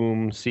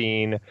womb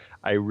scene.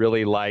 I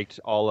really liked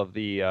all of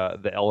the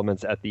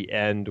elements at the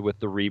end with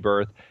the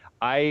rebirth.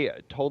 I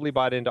totally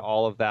bought into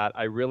all of that.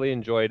 I really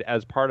enjoyed,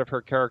 as part of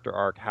her character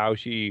arc, how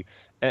she.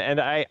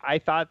 And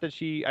I thought that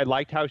I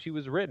liked how she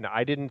was written.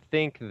 I didn't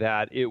think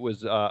that it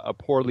was a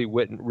poorly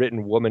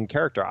written woman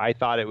character. I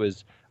thought it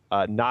was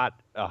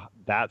not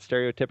that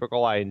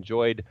stereotypical. I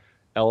enjoyed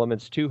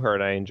elements to her,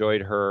 and I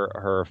enjoyed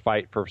her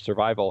fight for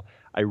survival.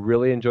 I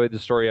really enjoyed the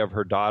story of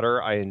her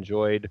daughter. I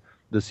enjoyed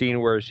the scene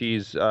where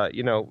she's,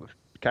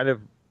 kind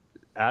of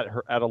at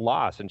a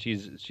loss, and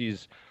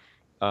she's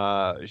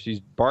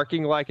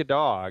barking like a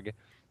dog,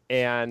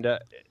 and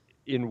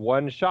in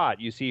one shot,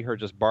 you see her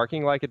just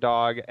barking like a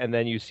dog, and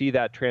then you see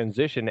that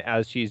transition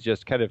as she's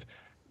just kind of,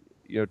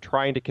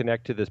 trying to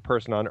connect to this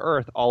person on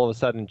Earth, all of a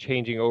sudden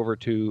changing over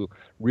to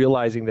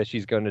realizing that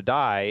she's going to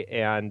die,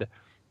 and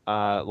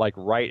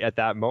right at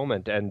that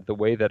moment, and the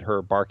way that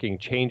her barking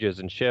changes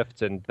and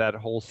shifts, and that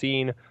whole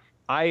scene,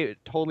 I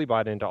totally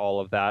bought into all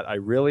of that. I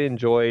really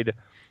enjoyed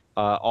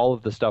all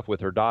of the stuff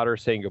with her daughter,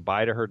 saying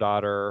goodbye to her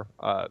daughter.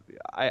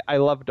 I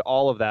loved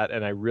all of that,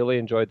 and I really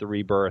enjoyed the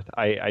rebirth.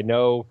 I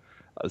know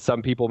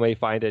some people may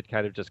find it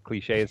kind of just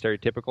cliche and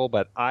stereotypical,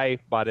 but I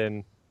bought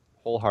in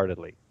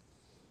wholeheartedly.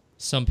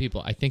 Some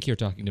people, I think you're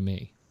talking to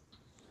me.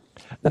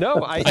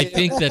 No, I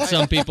think that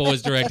some people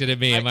was directed at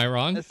me. Am I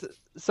wrong?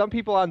 Some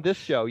people on this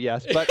show,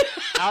 yes, but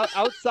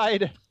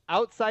outside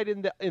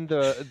in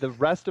the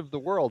rest of the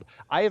world,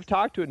 I have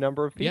talked to a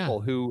number of people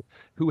who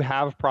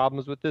have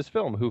problems with this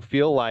film, who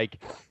feel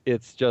like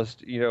it's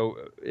just,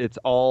 it's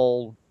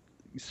all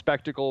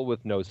spectacle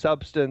with no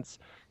substance.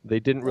 They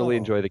didn't really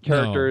enjoy the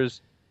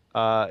characters.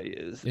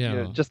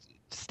 Just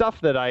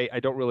stuff that I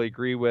don't really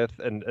agree with,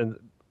 and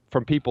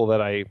from people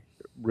that I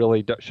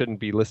really shouldn't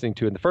be listening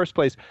to in the first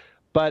place.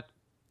 But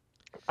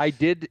I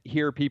did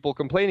hear people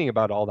complaining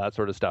about all that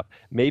sort of stuff.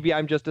 Maybe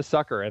I'm just a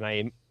sucker, and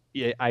I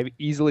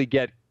easily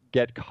get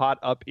caught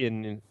up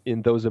in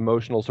those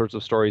emotional sorts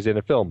of stories in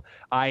a film.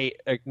 I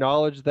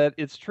acknowledge that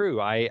it's true.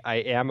 I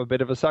am a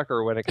bit of a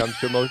sucker when it comes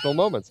to emotional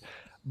moments,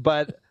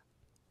 but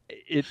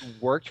it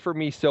worked for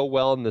me so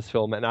well in this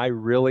film, and I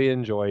really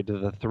enjoyed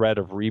the thread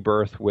of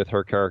rebirth with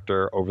her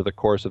character over the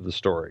course of the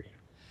story.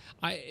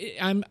 I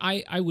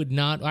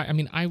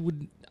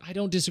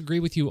don't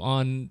disagree with you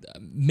on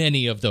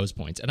many of those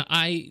points. And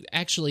I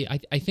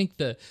think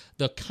the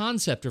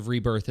concept of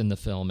rebirth in the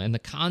film and the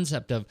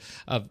concept of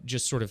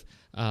just sort of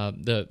I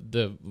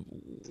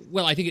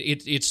think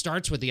it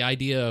starts with the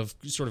idea of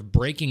sort of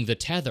breaking the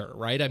tether,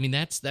 right? I mean,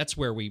 that's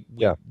where we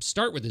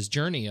start with this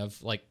journey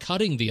of like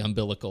cutting the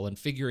umbilical and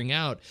figuring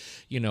out,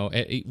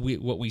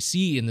 what we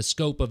see in the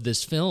scope of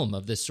this film,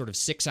 of this sort of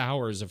 6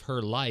 hours of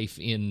her life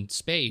in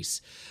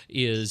space,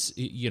 is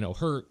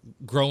her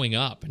growing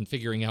up and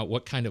figuring out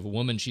what kind of a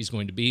woman she's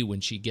going to be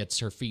when she gets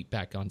her feet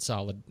back on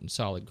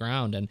solid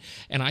ground, and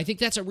I think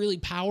that's a really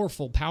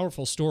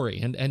powerful story.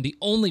 And the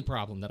only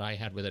problem that I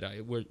had with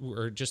it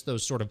were just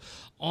those sort of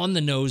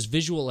on-the-nose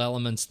visual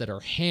elements that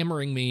are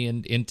hammering me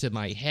into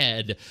my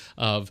head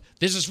of,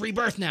 this is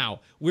rebirth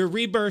now. We're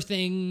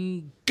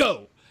rebirthing,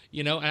 go!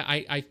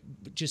 I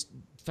just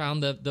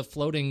found the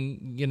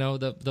floating,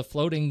 the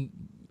floating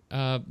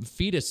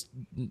fetus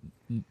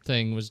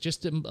thing was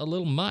just a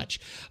little much,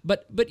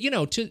 but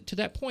to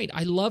that point,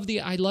 I loved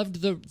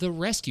the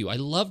rescue. I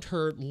loved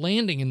her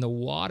landing in the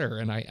water,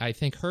 and I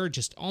think her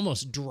just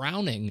almost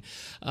drowning,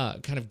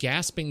 kind of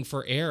gasping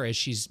for air as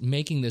she's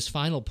making this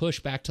final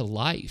push back to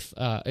life.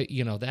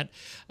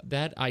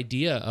 That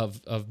idea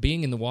of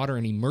being in the water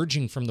and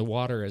emerging from the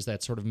water as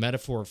that sort of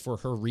metaphor for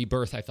her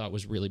rebirth, I thought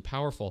was really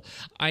powerful.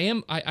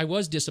 I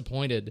was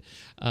disappointed,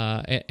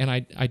 and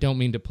I don't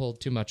mean to pull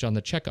too much on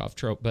the Chekhov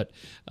trope, but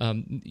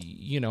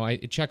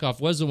Chekhov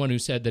was the one who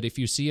said that if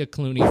you see a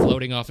Clooney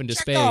floating off into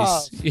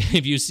space,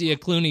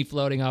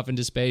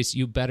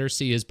 you better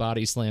see his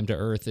body slam to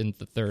earth in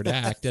the third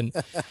act. And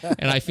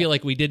I feel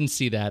like we didn't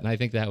see that, and I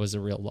think that was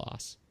a real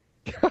loss.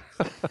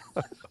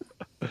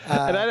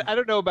 And I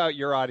don't know about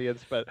your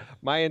audience, but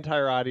my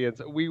entire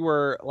audience, we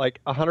were like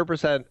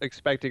 100%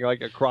 expecting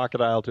like a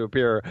crocodile to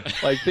appear.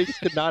 Like things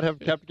could not have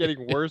kept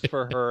getting worse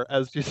for her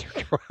as she's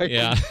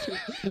trying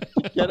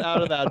to get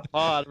out of that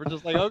pond. We're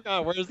just like, oh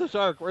God, where's the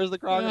shark? Where's the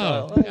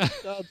crocodile? Oh,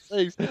 for God's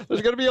sakes.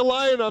 There's going to be a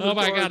lion on the Oh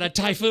my God, a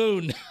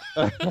typhoon.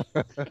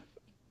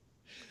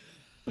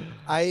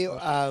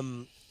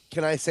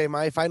 Can I say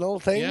my final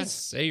things? Yes,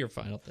 say your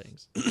final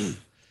things.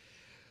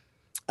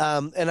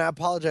 And I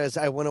apologize.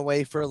 I went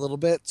away for a little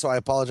bit, so I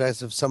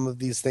apologize if some of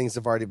these things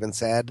have already been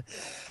said.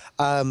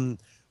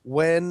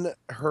 When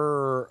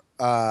her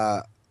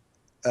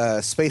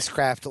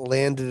spacecraft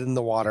landed in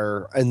the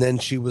water and then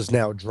she was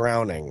now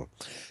drowning,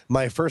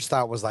 my first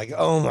thought was like,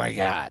 oh my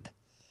God.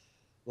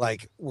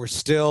 Like, we're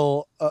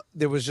still,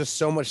 there was just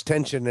so much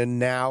tension, and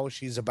now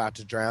she's about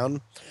to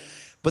drown.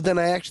 But then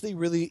I actually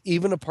really,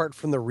 even apart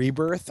from the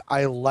rebirth,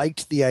 I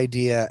liked the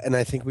idea, and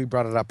I think we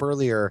brought it up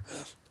earlier,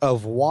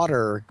 of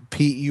water.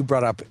 Pete, you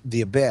brought up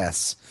the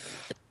abyss,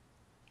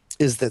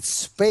 is that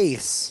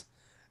space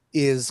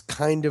is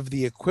kind of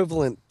the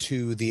equivalent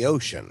to the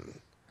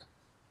ocean.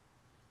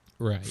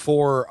 Right.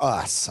 For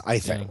us, I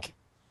think. Yeah.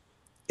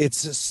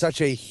 It's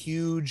such a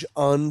huge,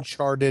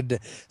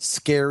 uncharted,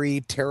 scary,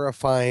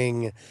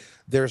 terrifying,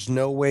 there's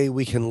no way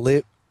we can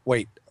live.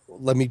 Wait,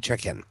 let me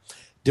check in.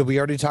 Did we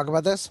already talk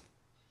about this?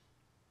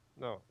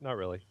 No, not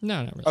really.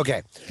 No, not really.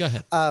 Okay. Go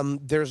ahead.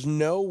 There's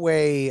no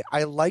way.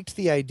 I liked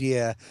the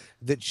idea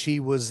that she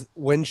was,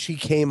 when she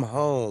came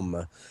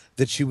home,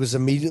 that she was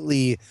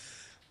immediately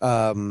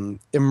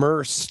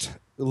immersed,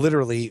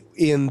 literally,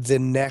 in the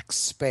next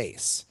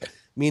space.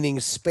 Meaning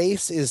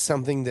space is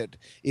something that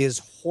is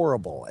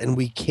horrible, and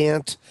we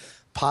can't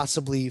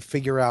possibly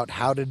figure out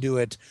how to do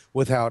it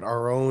without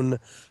our own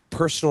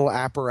personal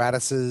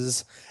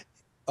apparatuses,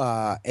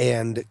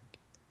 and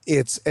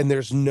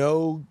there's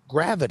no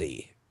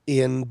gravity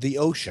in the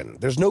ocean.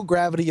 There's no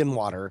gravity in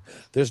water.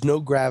 There's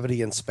no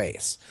gravity in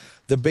space.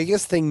 The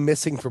biggest thing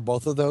missing for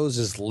both of those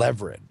is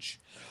leverage.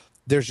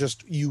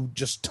 You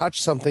just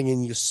touch something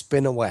and you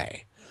spin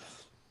away.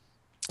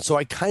 So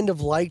I kind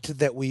of liked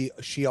that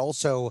she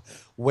also,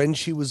 when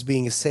she was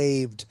being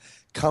saved,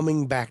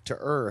 coming back to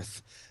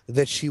Earth,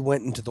 that she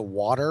went into the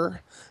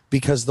water,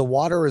 because the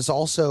water is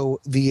also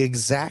the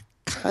exact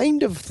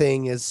kind of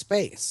thing as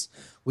space.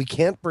 We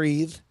can't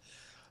breathe.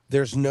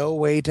 There's no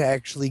way to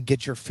actually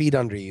get your feet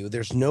under you.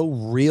 There's no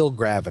real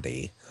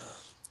gravity.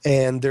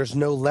 and there's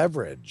no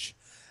leverage.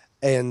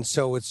 And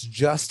so it's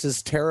just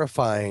as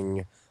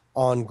terrifying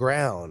on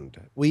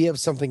ground. We have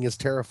something as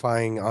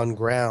terrifying on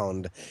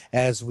ground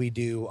as we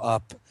do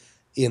up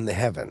in the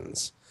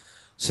heavens.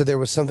 So there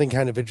was something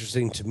kind of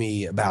interesting to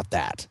me about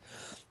that.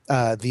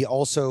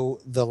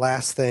 The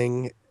last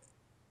thing,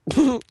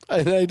 and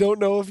I don't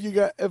know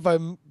if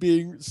I'm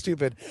being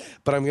stupid,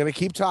 but I'm going to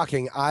keep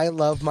talking. I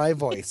love my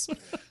voice.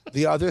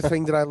 The other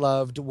thing that I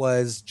loved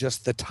was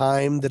just the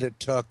time that it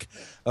took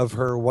of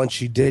her once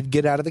she did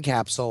get out of the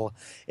capsule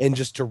and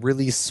just to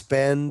really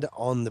spend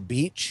on the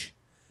beach.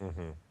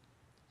 Mm-hmm.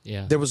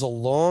 Yeah. There was a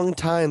long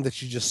time that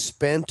she just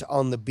spent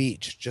on the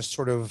beach, just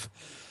sort of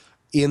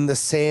in the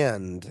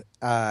sand.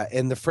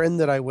 And the friend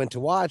that I went to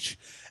watch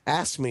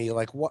asked me,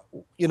 like, what,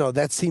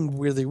 that seemed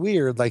really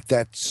weird, like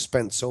that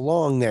spent so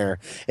long there.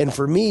 And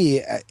for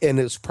me, and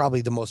it's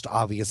probably the most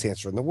obvious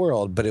answer in the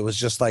world, but it was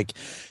just like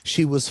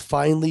she was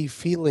finally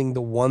feeling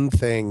the one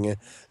thing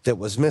that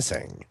was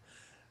missing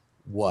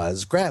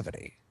was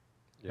gravity.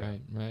 Yeah.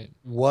 Right.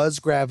 Was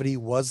gravity,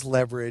 was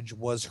leverage,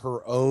 was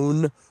her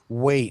own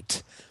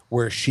weight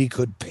where she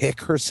could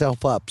pick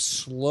herself up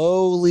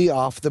slowly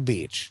off the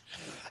beach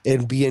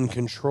and be in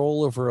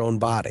control of her own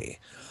body.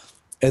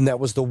 And that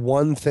was the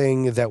one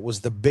thing that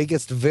was the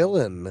biggest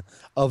villain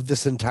of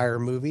this entire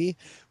movie,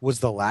 was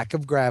the lack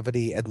of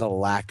gravity and the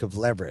lack of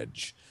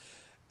leverage.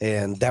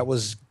 And that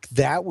was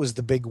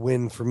the big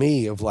win for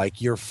me, of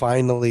like, you're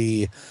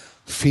finally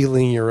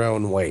feeling your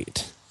own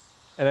weight.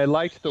 And I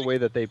liked the way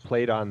that they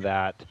played on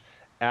that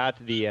at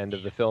the end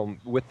of the film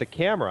with the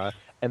camera,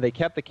 and they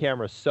kept the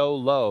camera so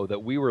low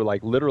that we were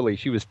like, literally,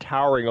 she was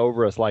towering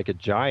over us like a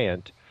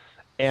giant.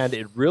 And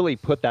it really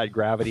put that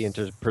gravity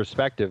into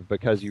perspective,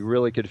 because you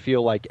really could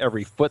feel like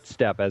every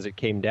footstep as it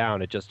came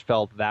down, it just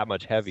felt that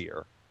much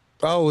heavier.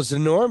 Oh, it was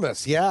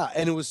enormous. Yeah.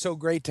 And it was so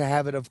great to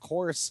have it, of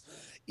course,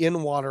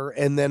 in water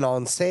and then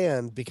on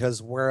sand,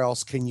 because where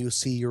else can you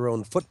see your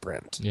own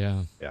footprint?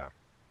 Yeah. Yeah.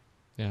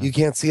 Yeah. You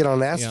can't see it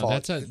on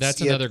asphalt. Yeah, that's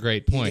another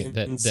great point.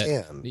 That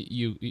sand.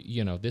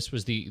 you know, this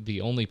was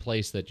the only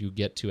place that you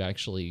get to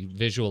actually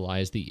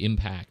visualize the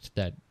impact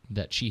that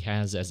she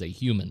has as a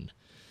human.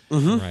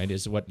 Mm-hmm. Right,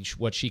 is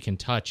what she can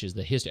touch, is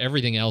the history.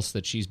 Everything else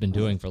that she's been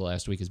doing for the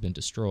last week has been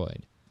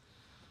destroyed.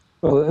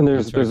 Well, and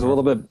there's a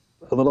little bit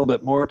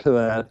more to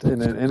that.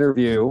 In an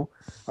interview,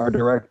 our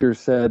director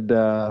said,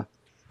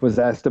 was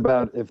asked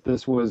about if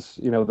this was,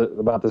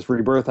 about this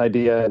rebirth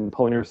idea and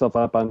pulling herself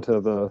up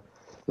onto the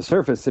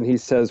surface, and he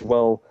says,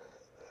 well,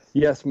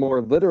 yes,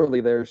 more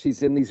literally there,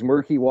 she's in these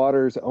murky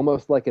waters,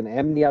 almost like an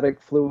amniotic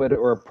fluid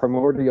or a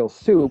primordial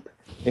soup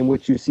in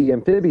which you see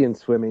amphibians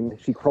swimming.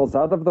 She crawls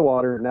out of the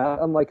water,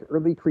 not unlike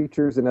early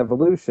creatures in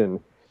evolution,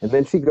 and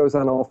then she goes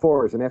on all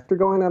fours. And after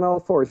going on all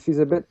fours, she's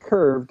a bit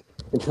curved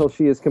until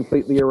she is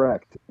completely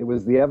erect. It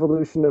was the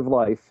evolution of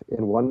life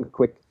in one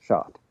quick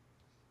shot.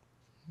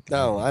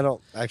 No, I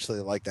don't actually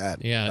like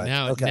that.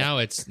 Yeah, but, now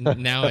it's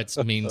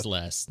means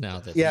less.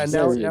 Now that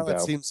now it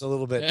seems a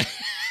little bit.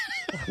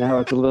 Now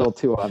it's a little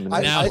too on the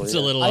nose. Now it's a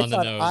little on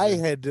the nose.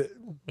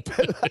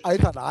 I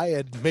thought I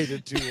had made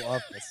it too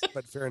obvious,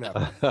 but fair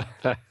enough.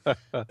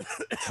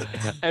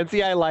 And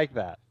see, I like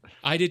that.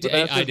 I did. But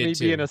that's I just did me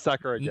too. being a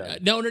sucker again.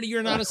 No,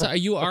 you're not a sucker.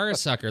 You are a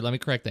sucker. Let me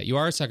correct that. You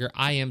are a sucker.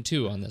 I am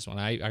too on this one.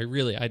 I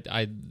really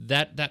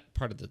that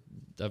part of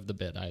the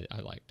bit I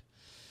liked.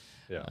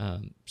 Yeah.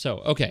 So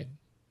okay,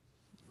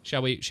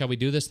 shall we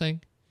do this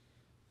thing?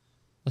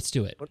 Let's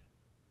do it.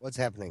 What's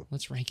happening?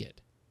 Let's rank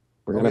it.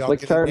 We're going to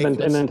flick chart, and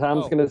then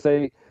Tom's going to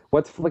say,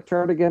 what's flick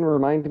chart again?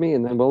 Remind me,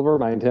 and then we'll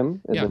remind him,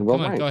 and then we'll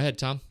come on, rank. go ahead,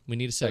 Tom. We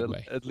need a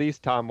segue. At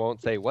least Tom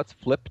won't say, what's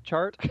flip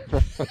chart?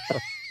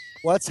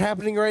 What's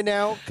happening right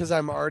now? Because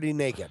I'm already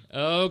naked.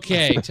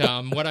 Okay,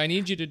 Tom. What I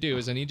need you to do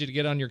is I need you to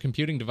get on your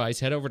computing device,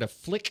 head over to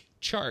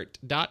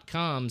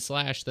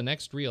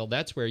flickchart.com/thenextreel.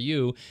 That's where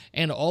you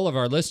and all of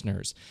our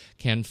listeners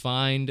can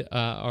find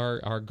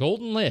our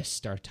golden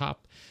list, our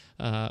top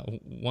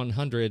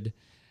 100.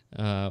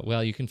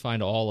 Well, you can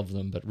find all of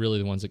them, but really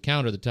the ones that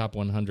count are the top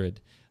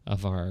 100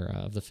 of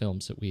of the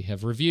films that we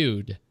have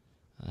reviewed.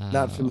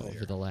 Not familiar.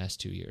 Over the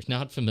last 2 years.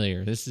 Not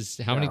familiar. This is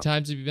how many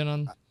times have you been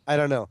on? I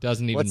don't know.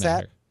 Doesn't even What's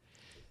matter. That?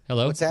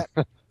 Hello? What's that?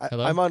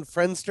 Hello? I'm on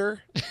Friendster.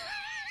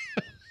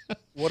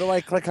 What do I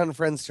click on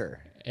Friendster?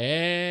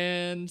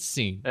 And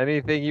scene.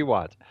 Anything you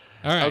want.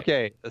 All right.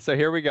 Okay, so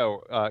here we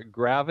go.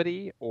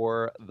 Gravity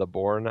or The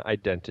Bourne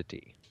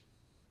Identity?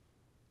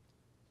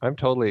 I'm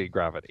totally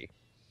Gravity.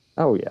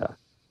 Oh, yeah.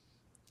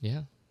 Yeah,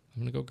 I'm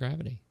going to go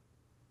Gravity.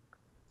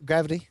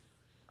 Gravity?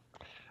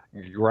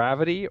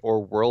 Gravity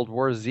or World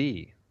War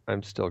Z?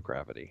 I'm still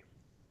Gravity.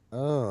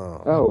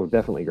 Oh,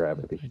 definitely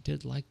Gravity. I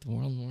did like the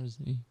World War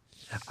Z.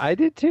 I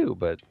did too,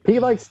 but he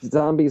likes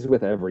zombies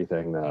with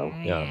everything, though.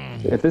 Yeah.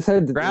 If this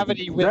had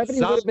Gravity would have been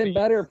zombies.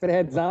 better if it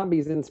had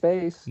zombies in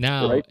space.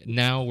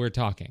 Now we're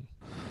talking.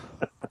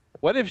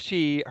 What if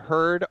she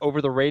heard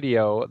over the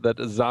radio that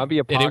a zombie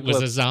apocalypse? And it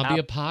was a zombie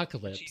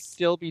apocalypse. Would she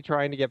still be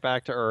trying to get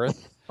back to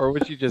Earth, or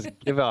would she just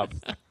give up?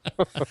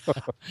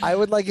 I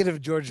would like it if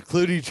George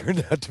Clooney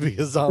turned out to be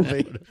a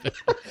zombie.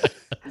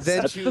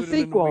 Then That's she the would have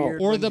been sequel.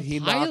 weird Or when the he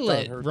knocked on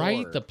pilot, her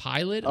right? door. The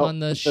pilot Oh, on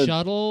the the-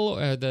 shuttle,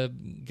 or the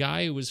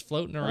guy who was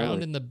floating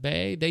around in the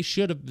bay. They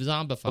should have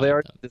zombified Well, they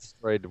already them.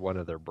 destroyed one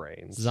of their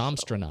brains.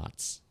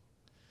 Zomstronauts.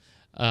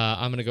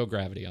 I'm going to go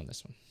Gravity on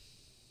this one.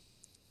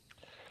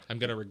 I'm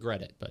going to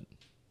regret it, but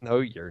No,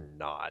 you're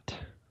not.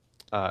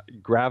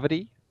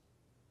 Gravity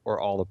or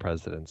All the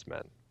President's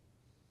Men?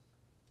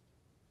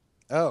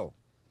 Oh.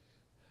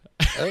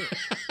 Oh.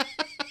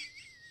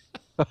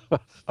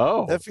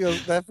 Oh,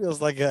 That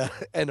feels like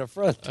an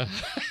affront.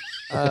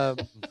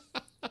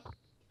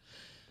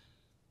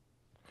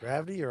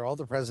 Gravity or All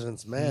the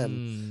President's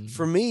Men?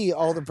 For me,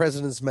 All the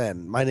President's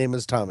Men. My name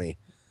is Tommy.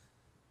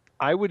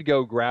 I would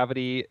go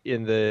Gravity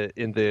in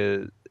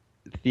the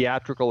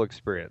theatrical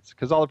experience,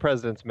 because All the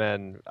President's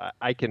Men,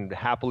 I can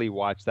happily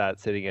watch that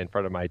sitting in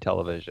front of my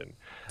television.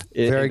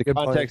 Very in the good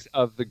point. context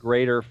of the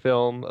greater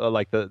film,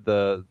 like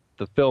the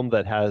film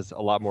that has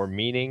a lot more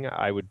meaning,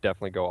 I would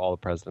definitely go All the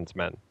President's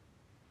Men.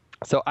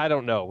 So I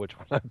don't know which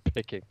one I'm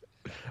picking.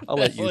 I'll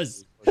let you.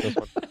 was- choose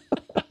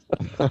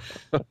this one.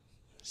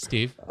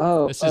 Steve,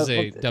 Oh, this is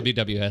a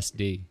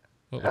WWSD.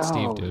 What would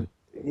Steve do?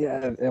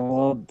 Yeah,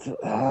 well,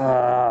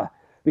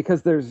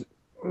 because there's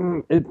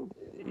I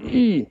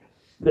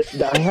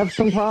have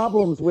some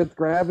problems with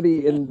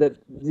Gravity in that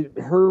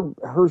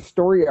her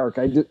story arc.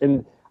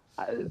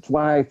 It's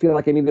why I feel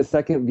like I need a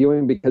second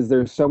viewing, because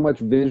there's so much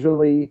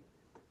visually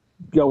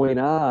going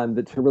on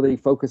that to really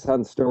focus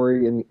on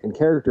story and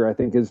character, I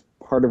think, is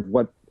part of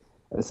what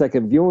a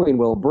second viewing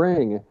will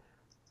bring.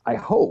 I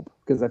hope,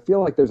 because I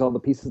feel like there's all the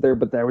pieces there,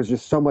 but there was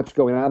just so much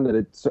going on that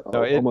it's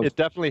No, almost. it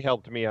definitely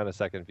helped me on a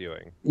second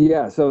viewing.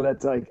 Yeah, so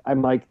that's like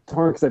I'm like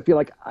torn, because I feel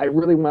like I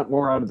really want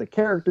more out of the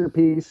character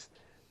piece,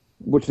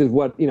 which is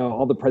what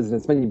All the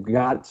President's Men. You've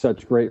got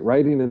such great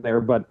writing in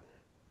there, but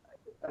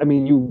I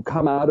mean, you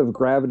come out of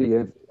Gravity,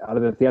 out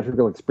of the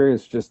theatrical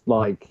experience, just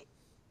like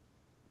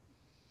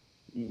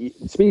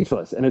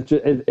speechless, and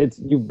it's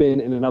you've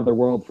been in another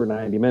world for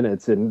 90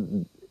 minutes,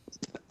 and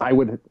I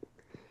would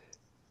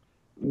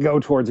go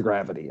towards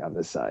Gravity on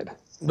this side.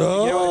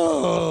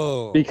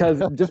 No. Because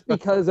of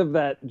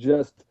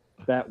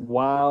that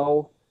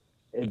wow,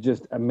 it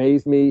just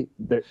amazed me.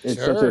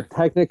 It's such a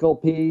technical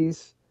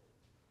piece.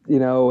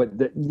 The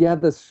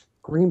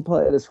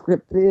screenplay, the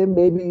script,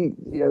 maybe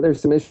there's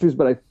some issues,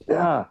 but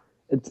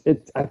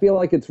I feel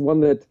like it's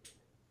one that.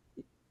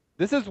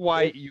 This is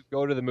why you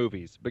go to the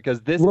movies,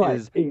 because this Right.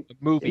 is a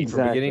movie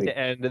from beginning Exactly. to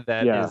end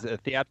that is a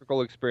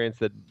theatrical experience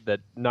that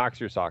knocks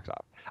your socks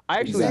off. I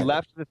actually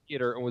left the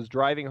theater and was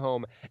driving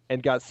home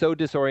and got so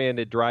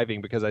disoriented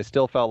driving because I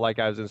still felt like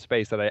I was in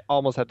space that I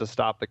almost had to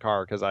stop the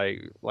car because I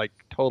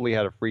totally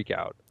had a freak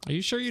out. Are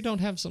you sure you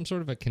don't have some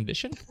sort of a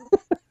condition?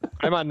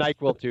 I'm on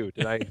NyQuil too.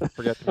 Did I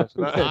forget to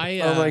mention that?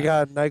 Oh my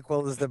God,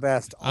 NyQuil is the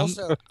best. I'm-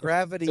 Also,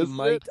 Gravity Isn't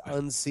might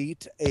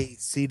unseat a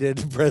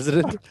seated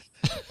president,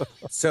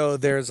 so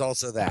there's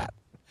also that.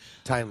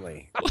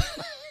 Timely.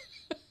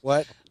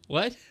 What?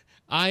 What?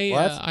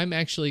 What? I'm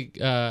actually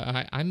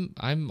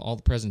I'm All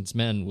the President's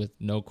Men with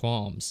no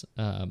qualms.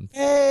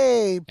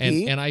 Hey, And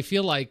Pete. I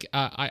feel like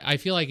I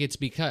feel like it's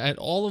because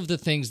all of the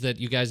things that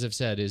you guys have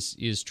said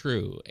is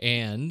true,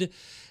 and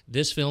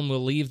this film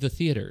will leave the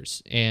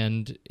theaters,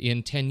 and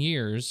in 10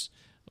 years,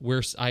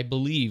 I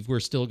believe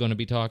we're still going to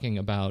be talking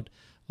about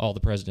All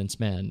the President's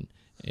Men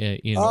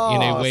in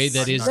a way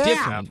that is snap.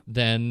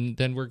 different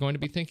than we're going to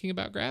be thinking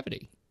about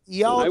Gravity.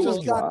 Y'all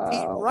just got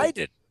Pete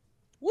righted.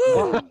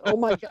 Woo! Oh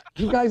my God!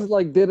 You guys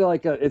did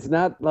it's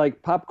not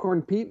like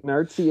Popcorn Pete and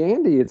Artsy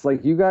Andy. It's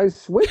like you guys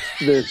switched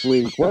this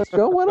week. What's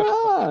going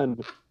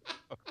on?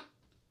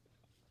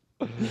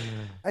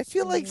 I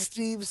feel like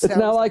Steve It's sounds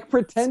now like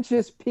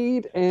Pretentious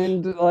Pete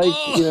and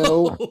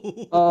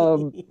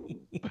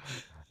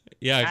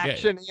Yeah,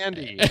 Action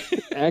Andy.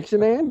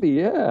 Action Andy.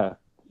 Yeah.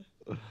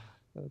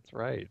 That's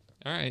right.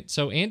 All right.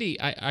 So Andy,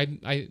 I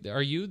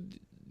are you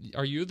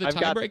the I've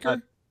got the tiebreaker?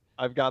 button.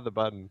 I've got the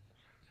button.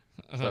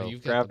 So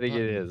You've got the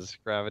Gravity it button. is.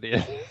 Gravity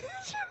it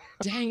is.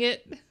 Dang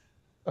it!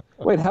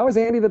 Wait, how is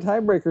Andy the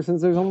tiebreaker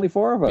since there's only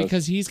 4 of us?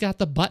 Because he's got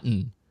the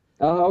button.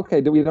 Oh,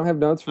 okay. Do we don't have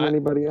notes from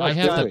anybody else? I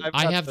have got- the I've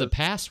I got have the this.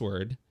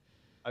 password.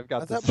 I've I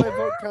got thought this. my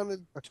vote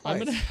counted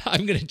twice.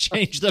 I'm gonna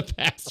change the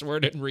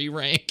password and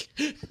re-rank.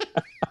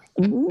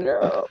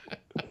 No.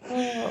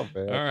 Oh,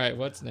 man. All right,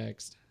 what's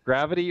next?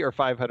 Gravity or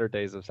 500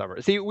 Days of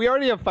Summer? See, we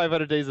already have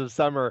 500 Days of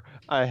Summer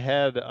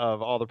ahead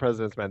of All the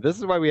President's Men. This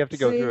is why we have to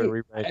go through and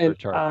rewrite the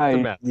chart. It's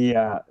a mess.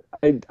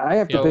 I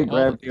have to Yeah, pick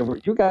well, Gravity over.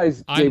 You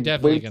guys I'm gave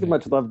definitely way gonna- too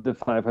much love to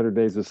 500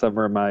 Days of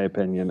Summer, in my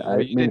opinion. Well,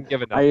 you didn't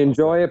give enough I love.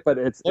 enjoy it, but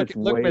it's Look,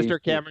 way Mr. too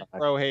Cameron high.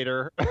 Crowe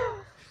hater.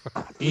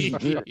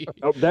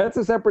 Oh, that's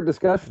a separate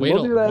discussion. Wait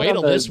We'll do that till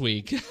on the- this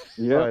week.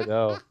 Yeah. I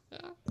know.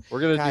 We're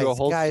gonna do a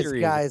whole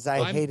series. Guys, I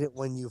I'm- hate it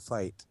when you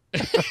fight.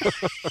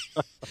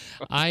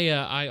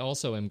 I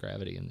also am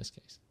Gravity in this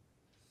case.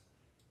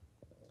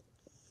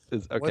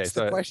 Okay, What's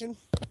so the question?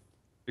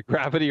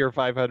 Gravity or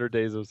 500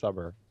 Days of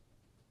Summer?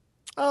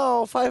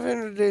 Oh,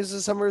 500 Days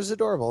of Summer is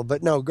adorable,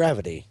 but no,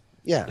 Gravity.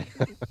 Yeah.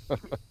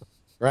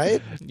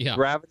 Right? Yeah.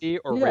 Gravity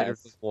or Yes.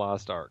 Raiders of the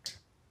Lost Ark?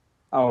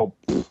 Oh,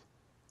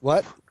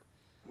 What?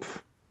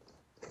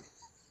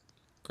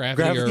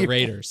 Gravity Gravity- or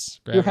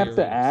Raiders? you Gravity have or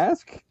to Raiders?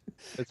 ask?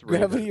 It's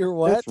Raiders. Gravity or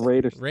what? It's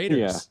Raiders. Raiders.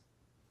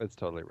 Yeah. It's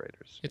totally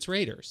Raiders. It's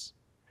Raiders.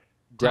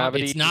 Tom,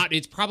 Gravity. it's not.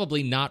 It's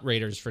probably not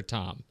Raiders for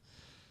Tom.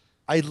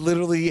 I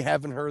literally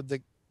haven't heard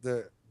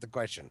the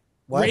question.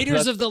 What?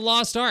 Raiders of the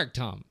Lost Ark,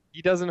 Tom.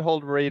 He doesn't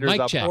hold Raiders Mic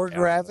up. check. Or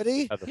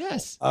Gravity?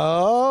 Yes.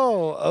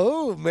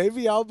 Oh,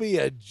 maybe I'll be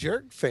a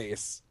jerk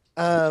face.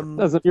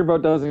 Your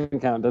vote doesn't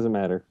count. Doesn't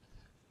matter.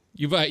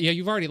 You've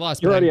already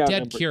lost. You're But already I'm dead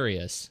outnumbered.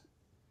 curious.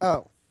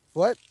 Oh,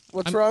 what?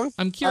 What's wrong?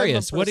 I'm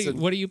curious. I'm a What do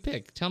person. you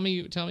pick? Tell me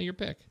your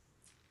pick.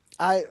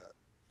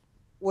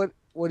 What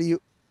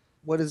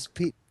does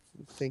Pete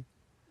think?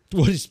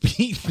 What does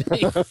Pete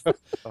think?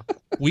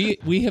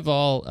 we have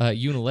all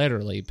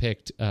unilaterally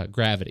picked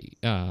Gravity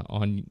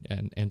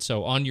and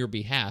so on your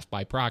behalf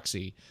by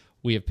proxy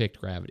we have picked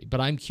Gravity. But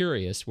I'm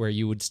curious where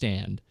you would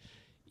stand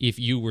if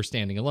you were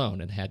standing alone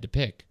and had to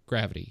pick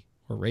Gravity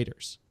or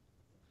Raiders.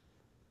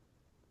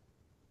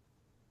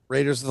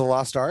 Raiders of the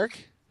Lost Ark?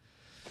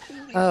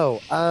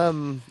 Oh,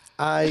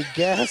 I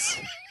guess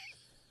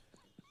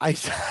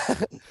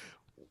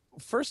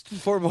first and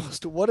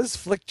foremost, what is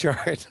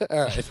Flickchart?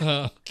 All right.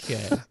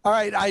 Okay. All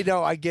right, I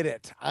know, I get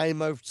it.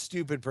 I'm a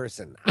stupid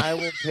person. I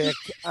will pick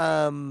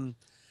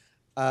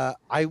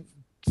I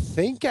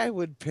think I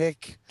would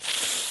pick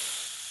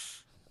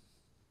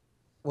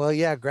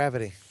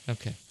Gravity.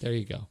 Okay, there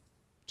you go.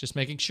 Just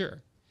making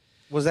sure.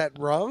 Was that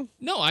wrong?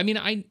 No, I mean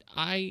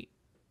I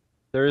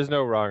There is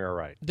no wrong or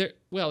right. there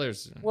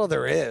there's Well,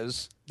 there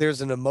is.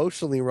 There's an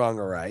emotionally wrong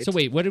or right. So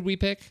wait, what did we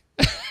pick?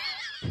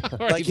 I've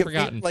already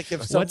forgotten. Like if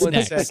What's someone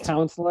next? said, The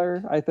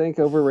counselor, I think,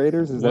 over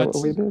Raiders. Is that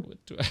what we did?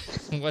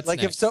 What's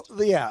like next?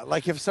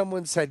 if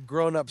someone said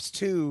Grown Ups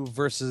 2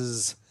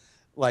 versus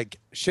like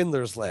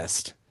Schindler's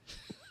List.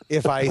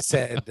 If I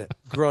said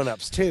Grown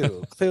Ups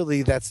 2,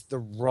 clearly that's the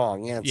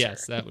wrong answer.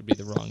 Yes, that would be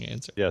the wrong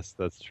answer. Yes,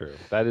 that's true.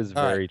 That is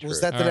All right, very true.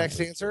 Was that the All next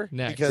right. answer?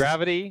 Next. Because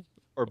Gravity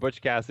or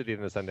Butch Cassidy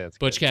and the Sundance Kid?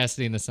 Butch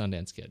Cassidy and the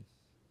Sundance Kid.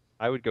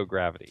 I would go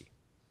Gravity.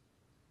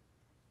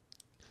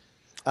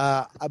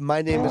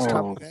 my name is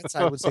Tom Betts.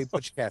 I would say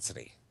Butch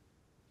Cassidy.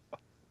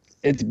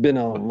 It's been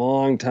a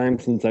long time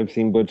since I've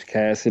seen Butch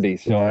Cassidy,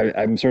 so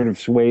I'm sort of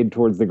swayed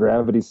towards the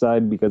Gravity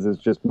side because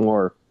it's just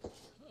more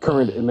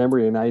current in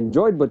memory. And I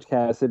enjoyed Butch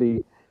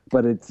Cassidy,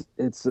 but it's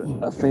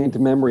a faint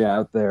memory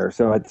out there,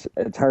 so it's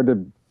hard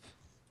to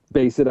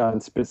base it on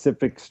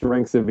specific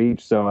strengths of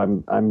each. So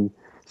I'm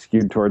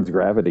skewed towards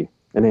Gravity,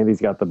 and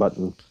Andy's got the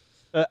button.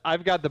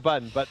 I've got the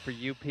button, but for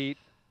you, Pete,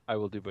 I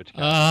will do Butch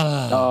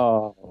Cassidy.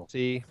 Oh,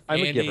 See, I'm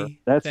Andy, a giver.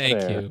 That's thank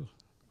fair. you.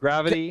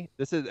 Gravity.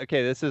 This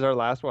is our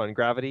last one.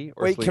 Gravity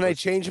or Wait, can I Sleepless?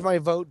 change my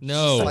vote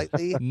No.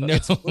 slightly? No.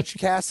 It's Butch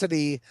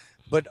Cassidy,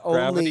 but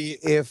only Gravity.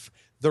 if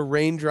the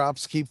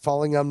raindrops keep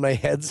falling on my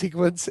head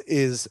sequence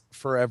is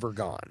forever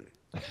gone.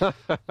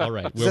 All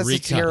right, we'll That's a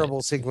recut terrible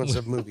it. sequence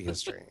of movie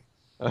history.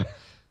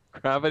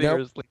 Gravity Nope.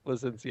 or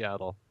Sleepless in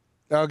Seattle?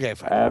 Okay,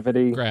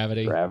 fine.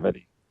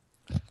 Gravity.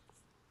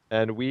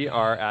 And we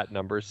are at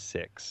number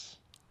 6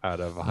 out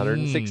of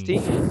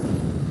 116.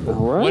 All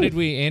right. What did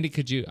we, Andy?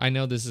 Could you? I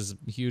know this is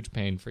a huge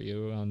pain for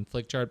you on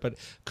Flickchart, but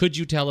could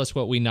you tell us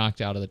what we knocked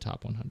out of the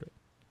top 100?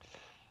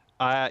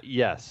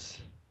 Yes.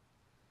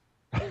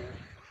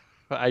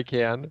 I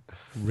can.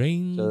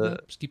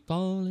 Raindrops keep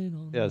falling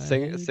on Yeah, my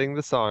head. sing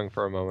the song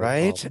for a moment.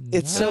 Right? Paul.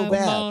 It's so I'm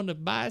bad. on a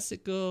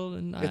bicycle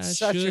and I It's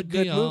such a should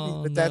good be movie,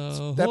 on but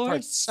a that part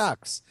horse.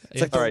 sucks. It's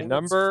Yeah. like the All right,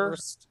 world's number-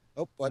 first-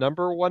 Oh, what?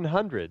 Number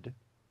 100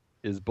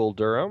 is Bull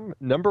Durham.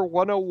 Number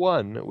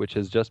 101, which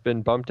has just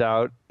been bumped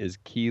out, is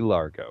Key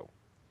Largo.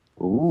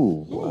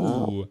 Ooh,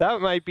 wow. Ooh.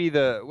 That might be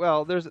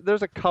there's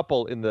a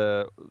couple in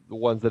the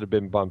ones that have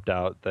been bumped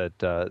out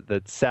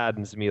that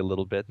saddens me a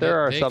little bit. There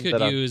are they some could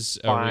that use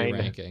a fine.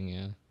 re-ranking,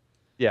 yeah.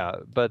 Yeah,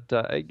 but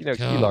Key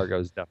God. Largo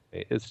is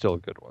definitely it's still a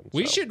good one.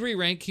 We so. should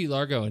re-rank Key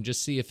Largo and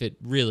just see if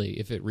it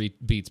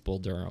beats Bull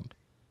Durham.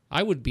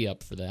 I would be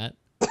up for that.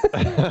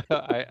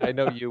 I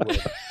know you would.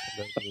 I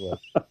know you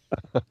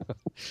would.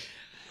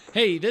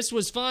 Hey, this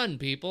was fun,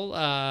 people.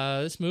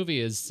 This movie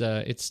is,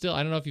 it's still,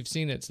 I don't know if you've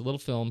seen it. It's a little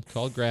film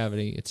called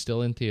Gravity. It's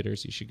still in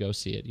theaters. You should go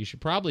see it. You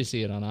should probably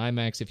see it on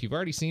IMAX. If you've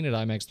already seen it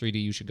IMAX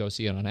 3D, you should go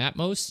see it on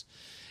Atmos.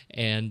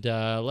 And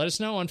let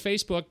us know on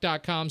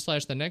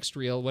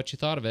Facebook.com/thenextreel what you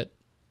thought of it.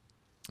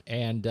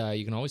 And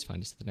you can always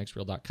find us at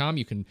thenextreel.com.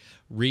 You can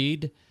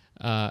read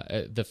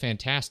the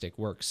fantastic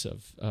works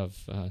of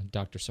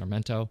Dr.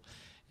 Sarmento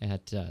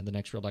at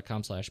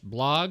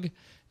thenextreel.com/blog,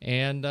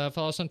 and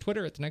follow us on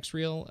Twitter at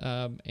thenextreel.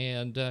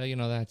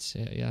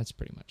 That's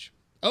pretty much.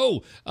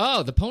 Oh,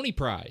 the Pony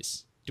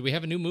Prize. Do we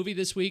have a new movie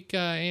this week,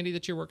 Andy,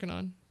 that you're working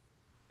on?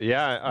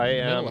 Yeah, I In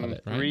the middle am of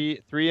it,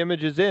 right? three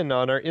images in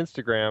on our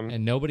Instagram,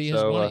 And nobody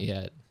has won it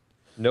yet.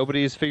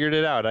 Nobody's figured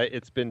it out.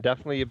 It's been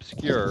definitely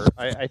obscure.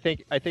 I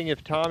think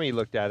if Tommy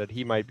looked at it,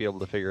 he might be able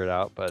to figure it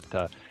out. But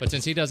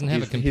Since he doesn't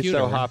have a computer, he's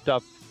so hopped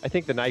up. I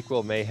think the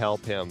NyQuil may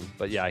help him.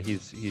 But yeah,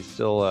 he's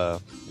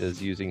still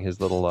is using his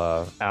little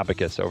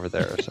abacus over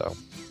there. So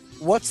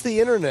What's the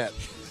internet?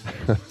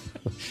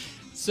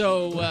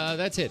 So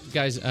that's it,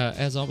 guys.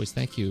 As always,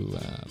 thank you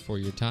for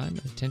your time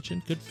and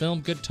attention. Good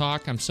film, good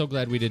talk. I'm so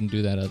glad we didn't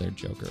do that other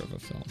joker of a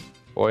film.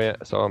 Boy, yeah,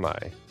 so am I.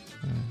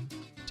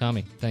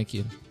 Tommy, thank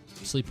you.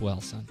 Sleep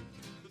well, son.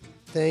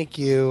 Thank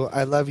you.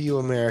 I love you,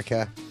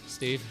 America.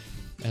 Steve,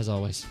 as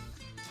always.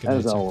 Good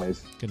As night, sir.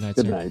 always. Good night,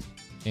 Good sir. night.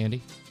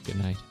 Andy, good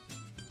night.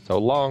 So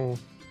long.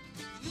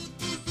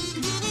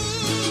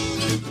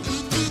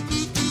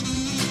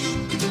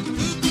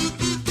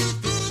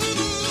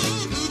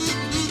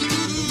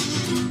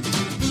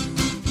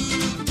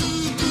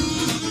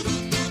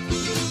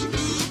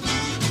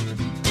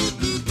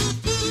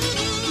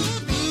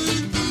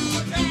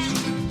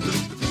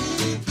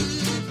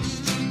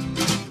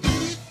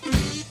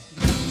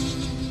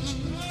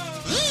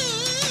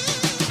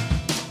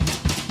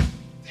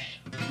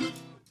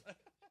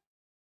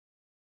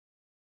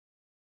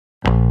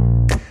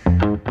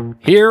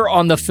 Here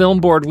on the Film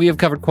Board, we have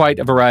covered quite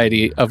a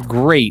variety of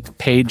great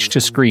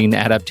page-to-screen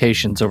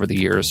adaptations over the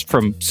years,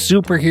 from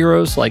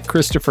superheroes like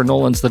Christopher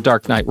Nolan's The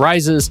Dark Knight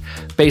Rises,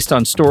 based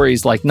on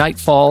stories like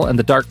Nightfall and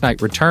The Dark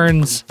Knight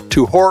Returns,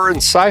 to horror and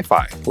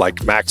sci-fi,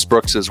 like Max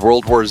Brooks'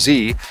 World War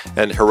Z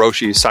and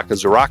Hiroshi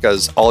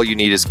Sakazuraka's All You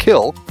Need Is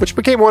Kill, which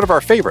became one of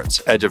our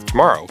favorites, Edge of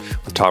Tomorrow,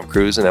 with Tom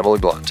Cruise and Emily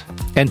Blunt.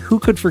 and who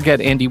could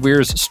forget Andy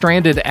Weir's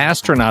stranded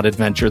astronaut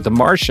adventure, The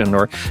Martian,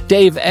 or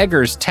Dave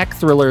Eggers' tech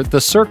thriller, The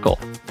Circle.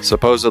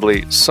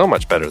 Supposedly so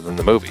much better than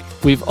the movie.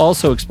 We've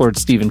also explored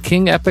Stephen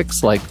King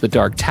epics like The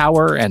Dark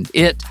Tower and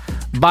It,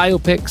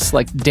 biopics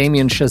like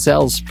Damien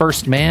Chazelle's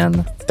First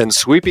Man, and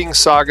sweeping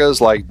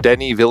sagas like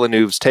Denis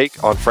Villeneuve's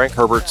take on Frank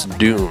Herbert's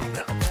Dune.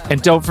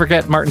 And don't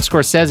forget Martin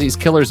Scorsese's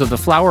Killers of the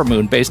Flower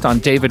Moon, based on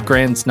David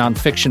Grann's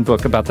nonfiction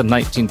book about the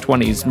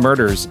 1920s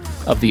murders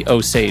of the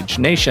Osage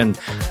Nation.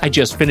 I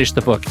just finished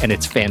the book, and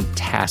it's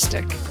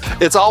fantastic.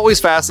 It's always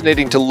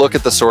fascinating to look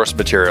at the source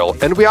material,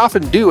 and we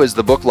often do as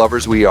the book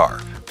lovers we are.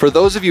 For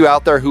those of you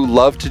out there who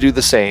love to do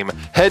the same,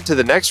 head to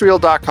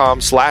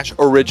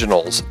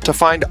thenextreel.com/originals to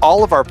find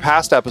all of our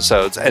past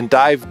episodes and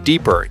dive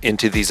deeper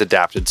into these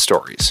adapted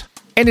stories.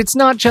 And it's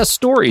not just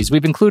stories.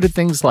 We've included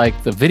things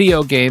like the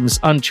video games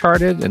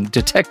Uncharted and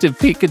Detective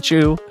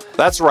Pikachu.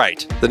 That's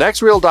right.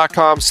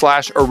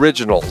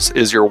 Thenextreel.com/originals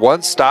is your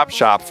one-stop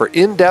shop for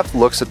in-depth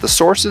looks at the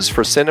sources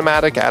for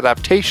cinematic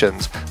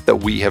adaptations that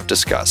we have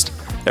discussed.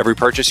 Every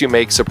purchase you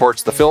make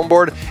supports the Film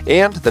Board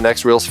and the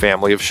Next Reel's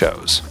family of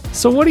shows.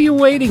 So what are you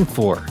waiting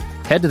for?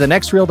 Head to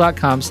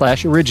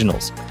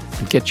thenextreel.com/originals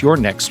and get your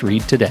next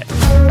read today.